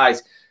those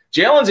guys.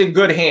 Jalen's in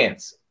good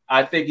hands.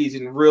 I think he's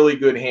in really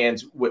good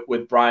hands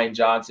with Brian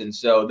Johnson.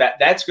 So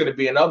that's going to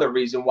be another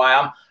reason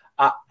why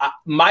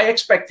my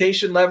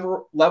expectation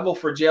level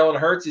for Jalen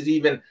Hurts is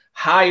even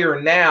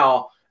higher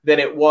now than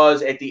it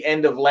was at the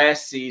end of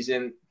last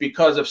season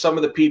because of some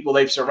of the people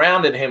they've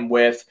surrounded him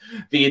with,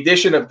 the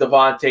addition of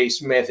Devontae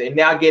Smith, and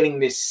now getting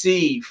to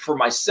see for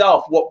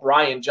myself what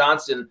Brian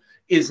Johnson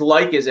is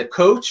like as a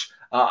coach.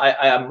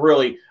 I'm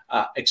really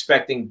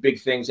expecting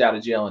big things out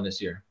of Jalen this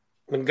year.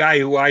 The guy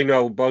who I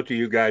know, both of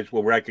you guys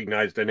will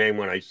recognize the name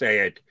when I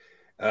say it,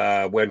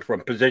 went from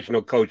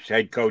positional coach to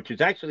head coach.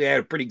 He's actually had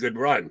a pretty good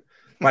run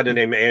by the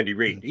name of Andy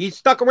Reid. He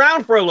stuck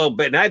around for a little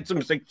bit and had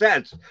some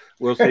success.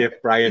 We'll see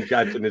if Brian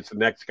Johnson is the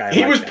next guy.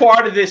 He was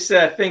part of this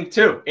thing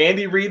too.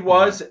 Andy Reid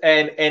was,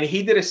 and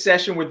he did a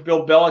session with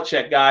Bill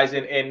Belichick, guys,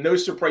 and no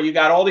surprise, you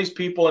got all these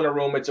people in a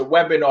room. It's a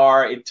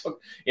webinar. It took,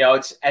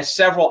 it's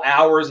several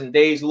hours and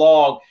days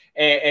long.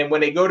 And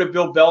when they go to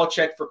Bill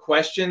Belichick for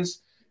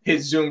questions,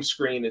 his Zoom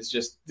screen is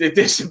just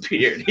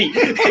disappeared.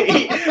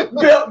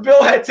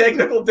 Bill had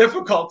technical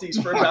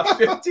difficulties for about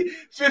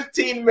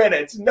 15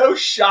 minutes. No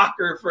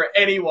shocker for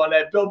anyone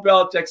that Bill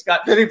Belichick's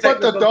got. Did he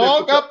put the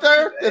dog up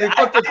there?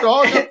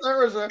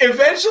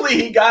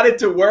 Eventually, he got it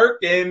to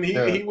work, and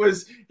he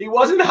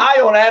wasn't high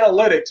on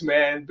analytics,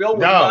 man. Bill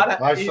was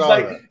not. He's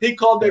like that. He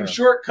called them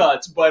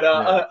shortcuts, but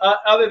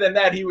other than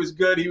that, he was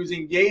good. He was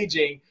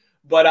engaging,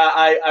 but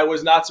I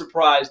was not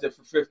surprised that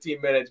for 15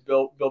 minutes,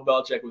 Bill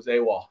Belichick was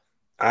AWOL.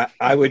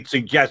 I would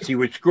suggest he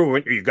was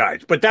screwing you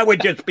guys, but that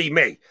would just be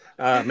me.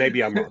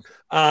 Maybe I'm wrong.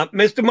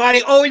 Mr.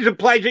 Marty, always a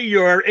pleasure.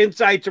 Your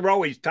insights are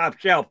always top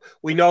shelf.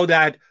 We know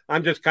that.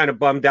 I'm just kind of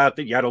bummed out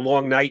that you had a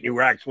long night and you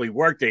were actually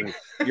working.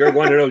 You're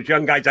one of those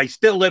young guys I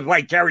still live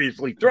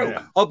vicariously through.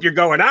 Yeah. Hope you're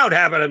going out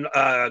having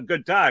a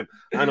good time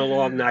on a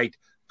long night.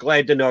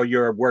 Glad to know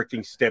you're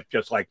working stiff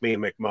just like me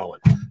and McMullen.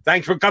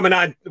 Thanks for coming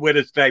on with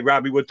us today,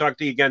 Robbie. We'll talk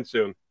to you again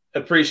soon.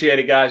 Appreciate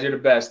it, guys. You're the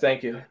best.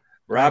 Thank you.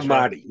 Rob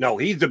Marty. No,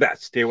 he's the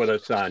best here with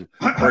us on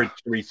Birds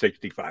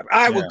 365. All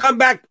right, we'll come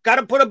back. Got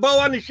to put a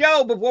bow on the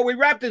show before we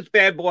wrap this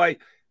bad boy.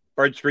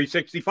 Birds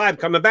 365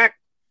 coming back.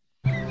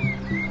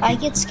 I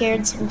get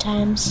scared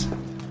sometimes.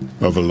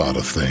 Of a lot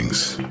of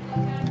things.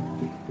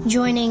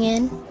 Joining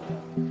in.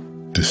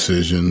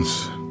 Decisions.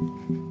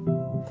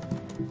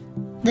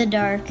 The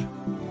dark.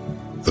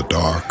 The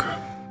dark.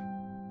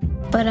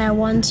 But I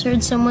once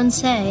heard someone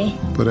say.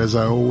 But as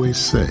I always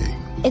say.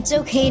 It's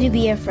okay to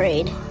be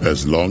afraid.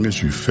 As long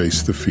as you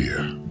face the fear.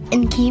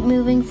 And keep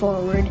moving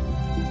forward.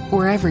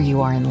 Wherever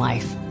you are in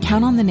life,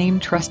 count on the name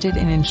trusted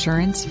in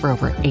insurance for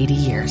over 80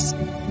 years.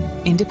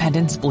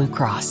 Independence Blue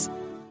Cross.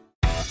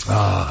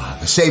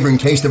 The savoring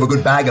taste of a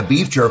good bag of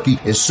beef jerky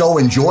is so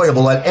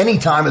enjoyable at any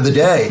time of the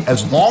day,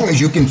 as long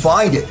as you can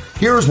find it.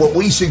 Here's what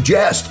we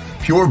suggest.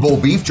 Pure Bull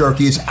Beef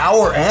Jerky is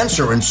our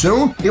answer, and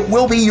soon it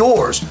will be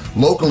yours.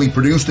 Locally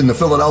produced in the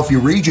Philadelphia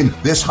region,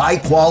 this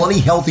high-quality,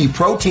 healthy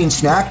protein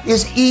snack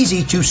is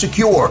easy to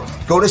secure.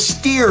 Go to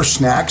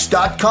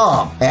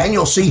steersnacks.com, and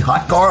you'll see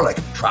hot garlic,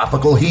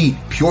 tropical heat,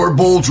 Pure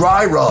Bull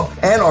dry rub,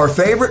 and our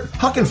favorite,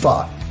 Huck and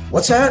Fod.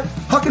 What's that?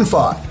 Huck and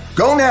Fod.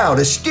 Go now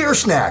to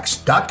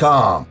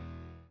steersnacks.com.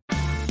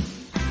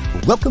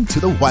 Welcome to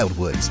the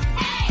Wildwoods,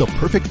 the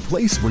perfect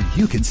place where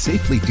you can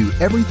safely do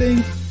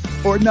everything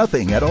or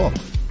nothing at all.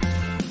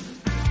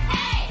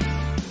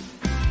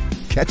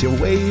 Catch a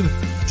wave,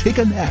 take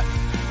a nap,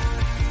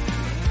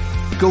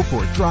 go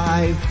for a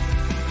drive,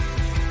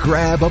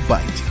 grab a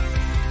bite.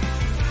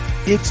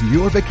 It's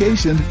your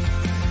vacation,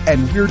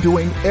 and we're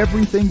doing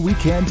everything we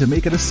can to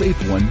make it a safe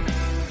one.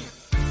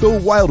 The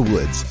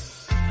Wildwoods.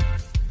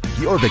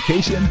 Your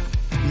vacation,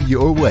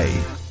 your way.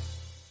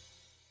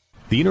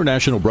 The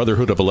International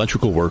Brotherhood of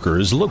Electrical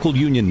Workers, Local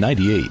Union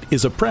 98,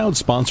 is a proud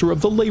sponsor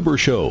of The Labor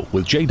Show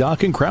with J.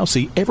 Doc and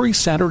Krause every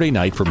Saturday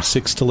night from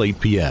 6 to 8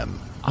 p.m.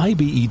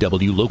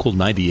 IBEW Local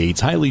 98's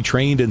highly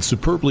trained and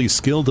superbly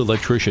skilled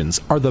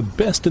electricians are the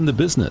best in the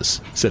business,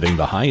 setting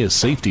the highest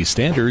safety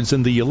standards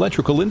in the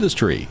electrical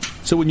industry.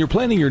 So when you're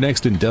planning your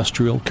next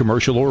industrial,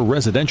 commercial, or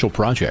residential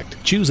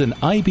project, choose an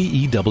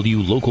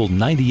IBEW Local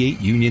 98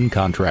 union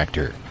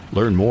contractor.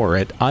 Learn more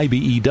at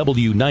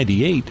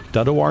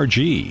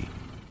IBEW98.org.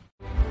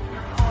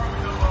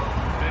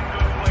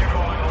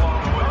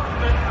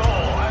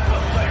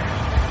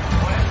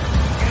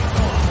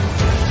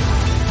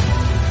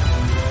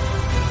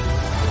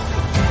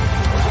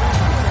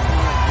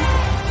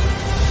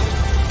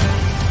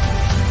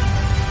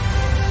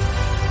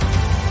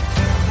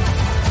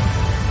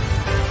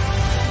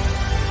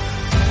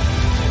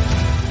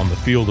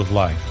 Field of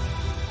life,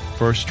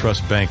 First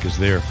Trust Bank is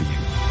there for you.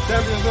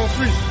 Champions on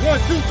three. 1,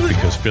 2, 3.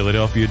 Because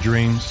Philadelphia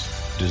dreams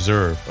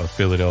deserve a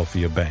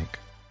Philadelphia bank.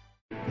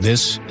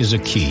 This is a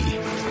key.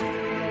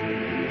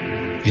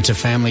 It's a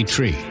family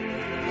tree.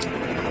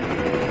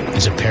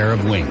 It's a pair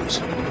of wings.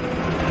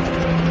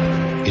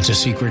 It's a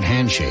secret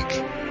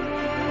handshake.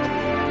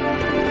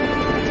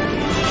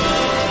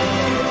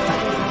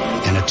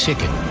 And a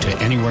ticket to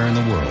anywhere in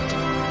the world.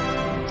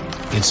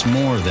 It's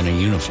more than a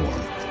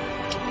uniform.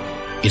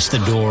 It's the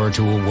door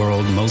to a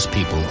world most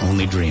people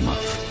only dream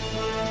of.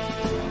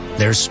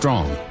 There's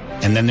Strong,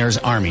 and then there's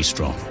Army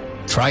Strong.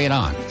 Try it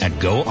on at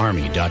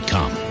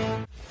GoArmy.com.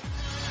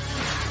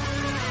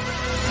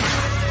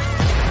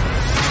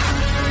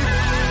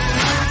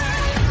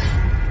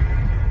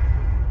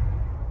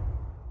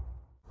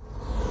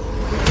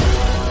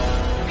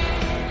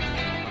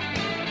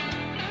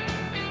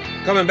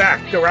 Coming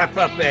back to wrap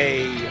up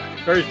a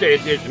Thursday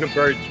edition of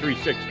Birds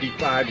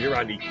 365 here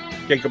on the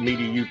Jacob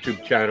Media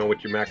YouTube channel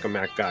with your Mac and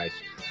Mac guys.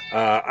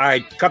 All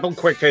right, couple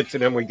quick hits,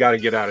 and then we got to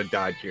get out of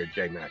Dodge here,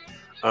 J-Mac.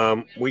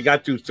 We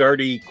got to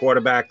 30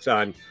 quarterbacks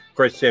on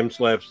Chris Sims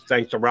lifts.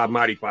 Thanks to Rob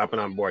Marty for hopping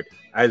on board.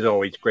 As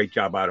always, great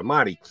job out of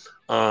Marty.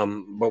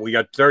 But we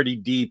got 30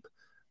 deep,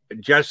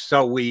 just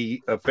so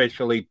we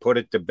officially put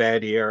it to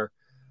bed here.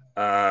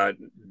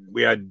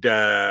 We had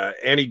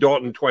Andy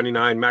Dalton,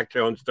 29, Mac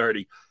Jones,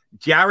 30,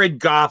 Jared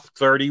Goff,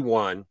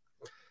 31,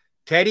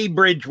 Teddy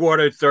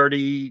Bridgewater,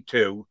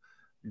 32,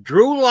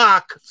 Drew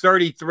Lock,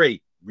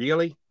 33.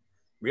 Really?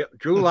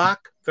 Drew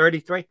Lock,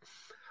 33.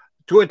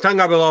 Tua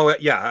Tagovailoa,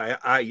 yeah,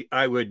 I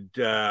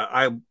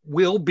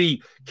will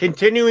be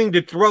continuing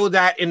to throw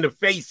that in the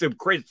face of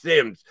Chris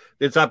Sims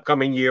this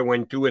upcoming year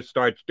when Tua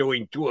starts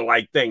doing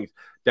Tua-like things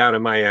down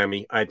in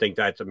Miami. I think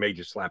that's a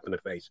major slap in the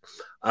face.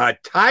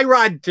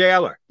 Tyrod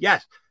Taylor,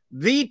 yes,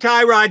 the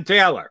Tyrod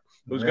Taylor,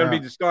 who's going to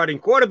be the starting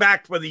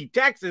quarterback for the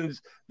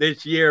Texans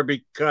this year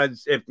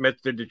because if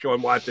Mr.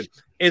 Deshaun Watson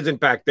isn't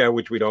back there,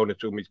 which we don't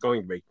assume he's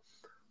going to be.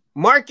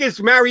 Marcus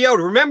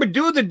Mariota. Remember,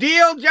 do the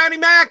deal, Johnny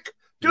Mac?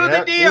 Do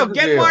the deal.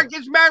 Get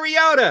Marcus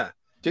Mariota.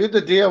 Do the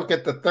deal.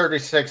 Get the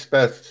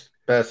 36th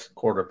best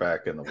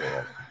quarterback in the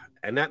world.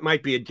 And that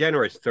might be a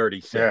generous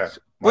 36.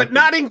 But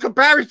not in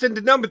comparison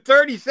to number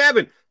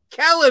 37,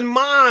 Kellen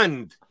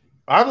Mond.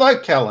 I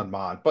like Kellen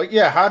Mond. But,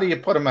 yeah, how do you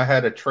put him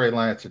ahead of Trey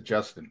Lance and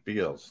Justin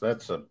Fields?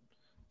 That's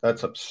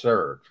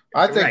absurd.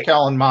 I think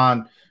Kellen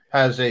Mond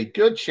has a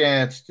good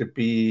chance to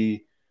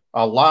be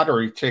a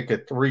lottery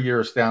ticket 3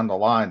 years down the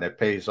line that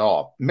pays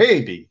off.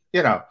 Maybe,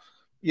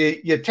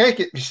 you take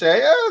it, you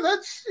say,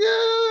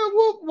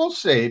 we'll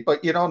see,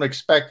 but you don't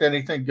expect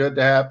anything good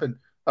to happen.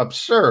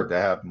 Absurd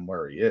to have him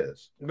where he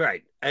is.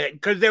 Right.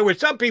 Because there were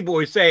some people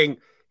who were saying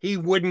he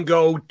wouldn't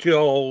go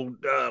till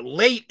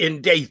late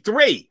in day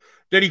 3,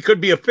 that he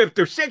could be a 5th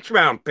or 6th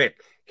round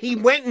pick. He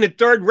went in the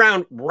 3rd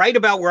round right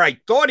about where I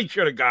thought he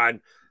should have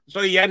gone.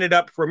 So he ended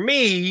up, for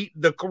me,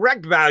 the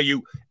correct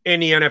value in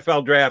the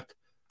NFL draft.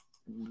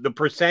 The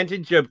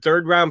percentage of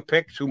 3rd round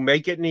picks who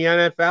make it in the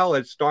NFL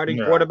as starting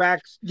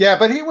quarterbacks. Yeah,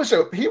 but he was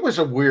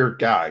a weird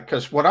guy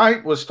because when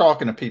I was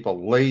talking to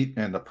people late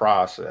in the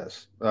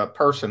process,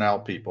 personnel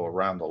people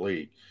around the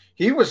league,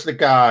 he was the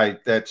guy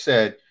that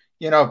said,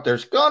 if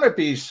there's going to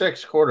be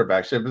 6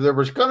 quarterbacks, if there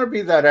was going to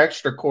be that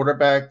extra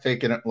quarterback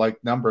taking it like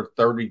number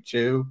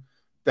 32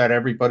 that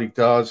everybody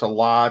does a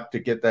lot to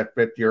get that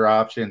 5th-year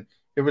option,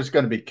 it was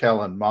going to be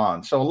Kellen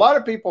Mond. So a lot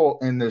of people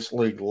in this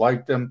league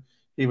liked him.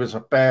 He was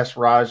a fast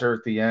riser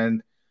at the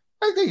end.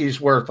 I think he's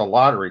worth a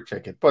lottery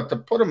ticket, but to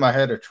put him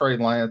ahead of Trey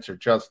Lance or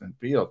Justin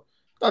Fields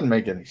doesn't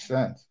make any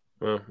sense.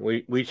 Well,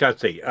 we shall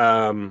see.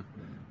 And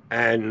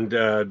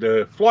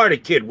the Florida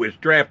kid was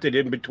drafted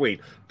in between.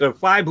 The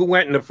 5 who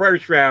went in the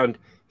 1st round,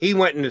 he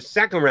went in the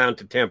 2nd round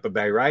to Tampa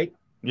Bay, right?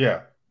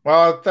 Yeah.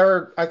 Well,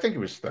 3rd. I think he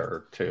was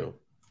 3rd too,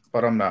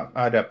 but I'm not.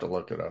 I'd have to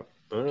look it up.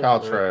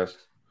 Kyle Trask.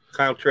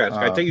 Kyle Trask.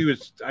 I think he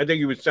was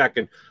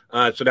 2nd.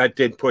 So that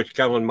did push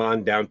Kellen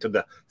Mond down to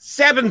the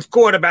 7th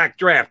quarterback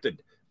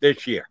drafted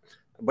this year.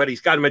 But he's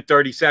got him at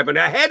 37,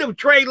 ahead of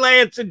Trey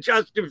Lance and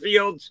Justin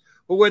Fields,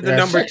 who were the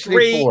number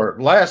 64.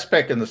 3. Last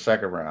pick in the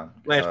 2nd round.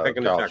 Last pick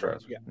in the 2nd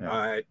round.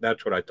 Yeah.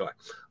 That's what I thought.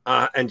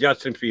 And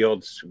Justin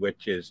Fields,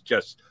 which is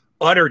just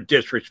utter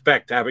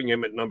disrespect having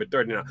him at number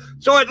 39.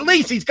 So at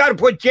least he's got to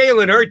put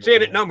Jalen Hurts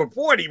in at number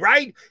 40,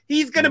 right?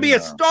 He's going to be a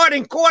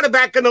starting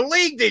quarterback in the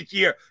league this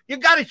year. You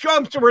got to show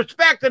him some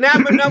respect and have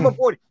him at number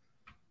 40.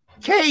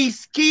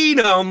 Case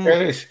Keenum.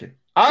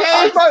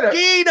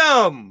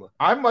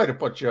 I might have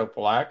put Joe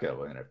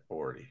Flacco in at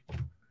 40.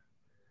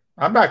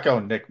 I'm not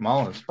going Nick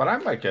Mullins, but I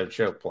might go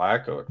Joe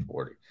Flacco at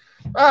 40.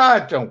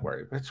 Don't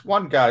worry. It's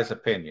one guy's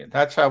opinion.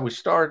 That's how we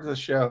started the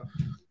show.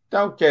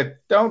 Don't get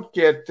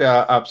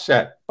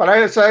upset. But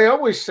as I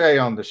always say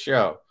on the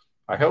show,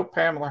 I hope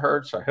Pamela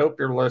Hurts, I hope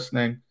you're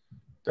listening.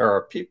 There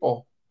are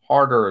people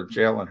harder at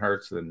Jalen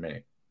Hurts than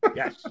me.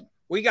 Yes.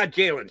 We got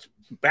Jalen's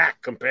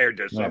back compared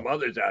to some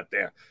others out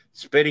there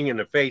spitting in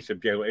the face of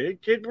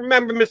Jalen.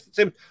 Remember, Mr.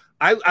 Sims,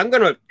 I'm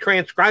going to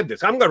transcribe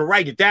this. I'm going to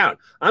write it down.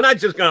 I'm not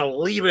just going to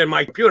leave it in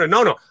my computer.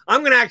 No.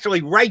 I'm going to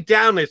actually write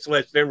down this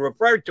list and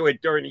refer to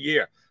it during the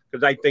year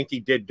because I think he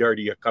did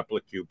dirty a couple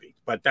of QBs.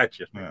 But that's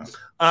just me.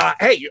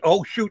 Hey,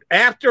 shoot.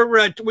 After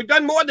we've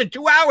done more than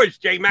 2 hours,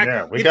 J-Mac.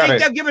 Yeah, you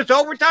think they'll give us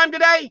overtime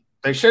today?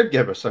 They should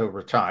give us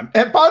overtime.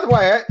 And by the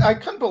way, I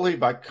couldn't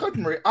believe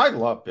I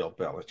love Bill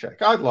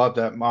Belichick. I love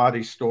that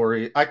Marty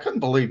story. I couldn't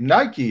believe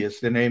Nike is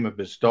the name of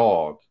his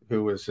dog,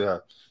 who is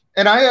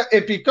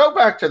if you go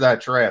back to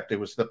that draft, it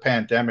was the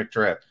pandemic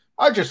draft.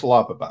 I just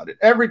love about it.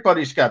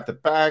 Everybody's got the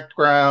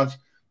backgrounds.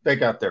 They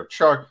got their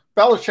chart.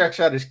 Belichick's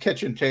at his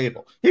kitchen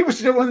table. He was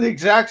doing the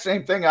exact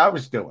same thing I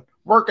was doing,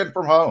 working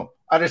from home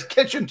at his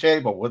kitchen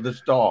table with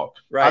his dog.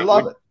 Right. I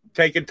love it.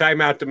 Taking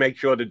time out to make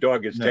sure the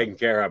dog is taken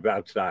care of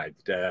outside.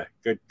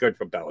 Good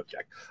for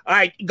Belichick. All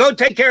right, go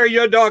take care of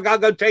your dog. I'll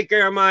go take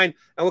care of mine,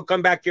 and we'll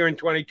come back here in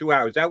 22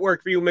 hours. That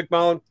work for you,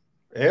 McMullen?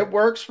 It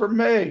works for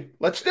me.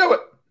 Let's do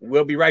it.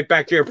 We'll be right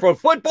back here for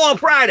Football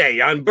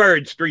Friday on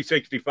Birds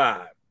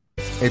 365.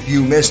 If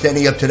you missed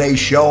any of today's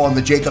show on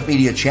the Jacob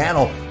Media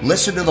channel,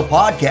 listen to the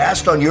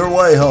podcast on your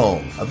way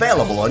home.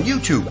 Available on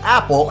YouTube,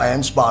 Apple,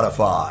 and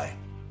Spotify.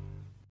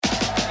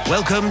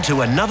 Welcome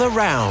to another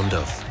round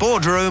of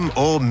Boardroom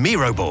or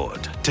Miro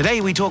Board. Today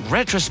we talk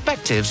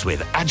retrospectives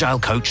with Agile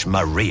coach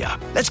Maria.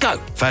 Let's go.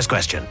 First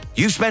question.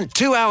 You've spent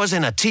 2 hours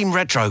in a team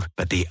retro,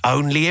 but the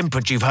only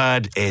input you've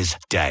heard is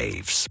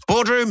Dave's.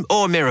 Boardroom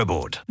or Miro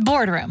Board?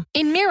 Boardroom.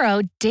 In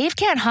Miro, Dave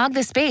can't hog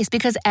the space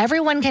because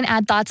everyone can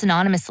add thoughts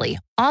anonymously,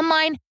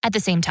 online, at the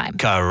same time.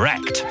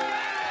 Correct.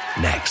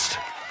 Next.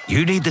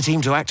 You need the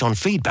team to act on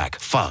feedback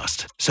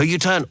fast, so you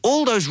turn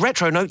all those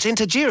retro notes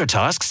into Jira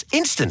tasks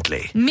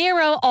instantly.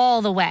 Miro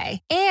all the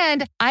way.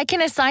 And I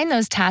can assign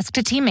those tasks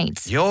to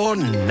teammates. You're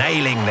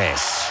nailing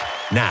this.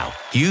 Now,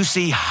 you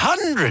see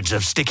hundreds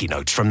of sticky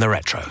notes from the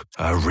retro.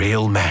 A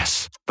real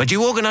mess. But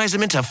you organize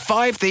them into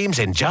 5 themes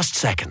in just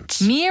seconds.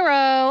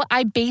 Miro,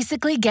 I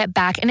basically get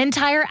back an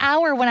entire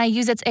hour when I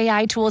use its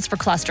AI tools for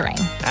clustering.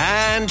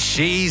 And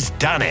she's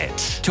done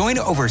it. Join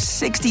over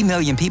 60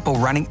 million people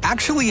running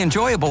actually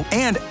enjoyable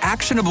and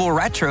actionable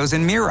retros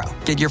in Miro.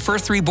 Get your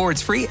first 3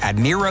 boards free at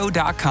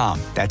Miro.com.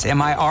 That's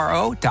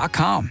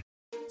MIRO.com.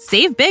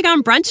 Save big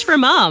on brunch for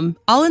mom,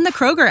 all in the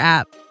Kroger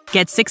app.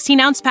 Get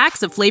 16-ounce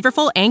packs of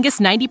flavorful Angus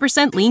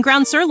 90% lean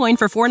ground sirloin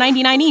for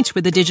 $4.99 each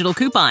with a digital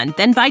coupon.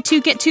 Then buy 2,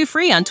 get 2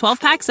 free on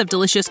 12 packs of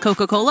delicious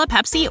Coca-Cola,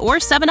 Pepsi, or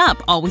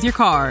 7-Up, all with your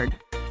card.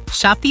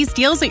 Shop these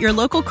deals at your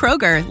local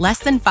Kroger, less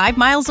than 5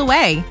 miles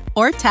away.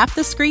 Or tap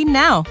the screen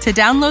now to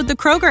download the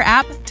Kroger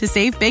app to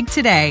save big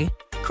today.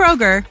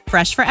 Kroger,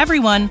 fresh for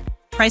everyone.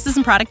 Prices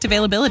and product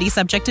availability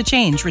subject to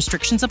change.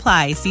 Restrictions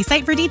apply. See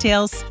site for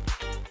details.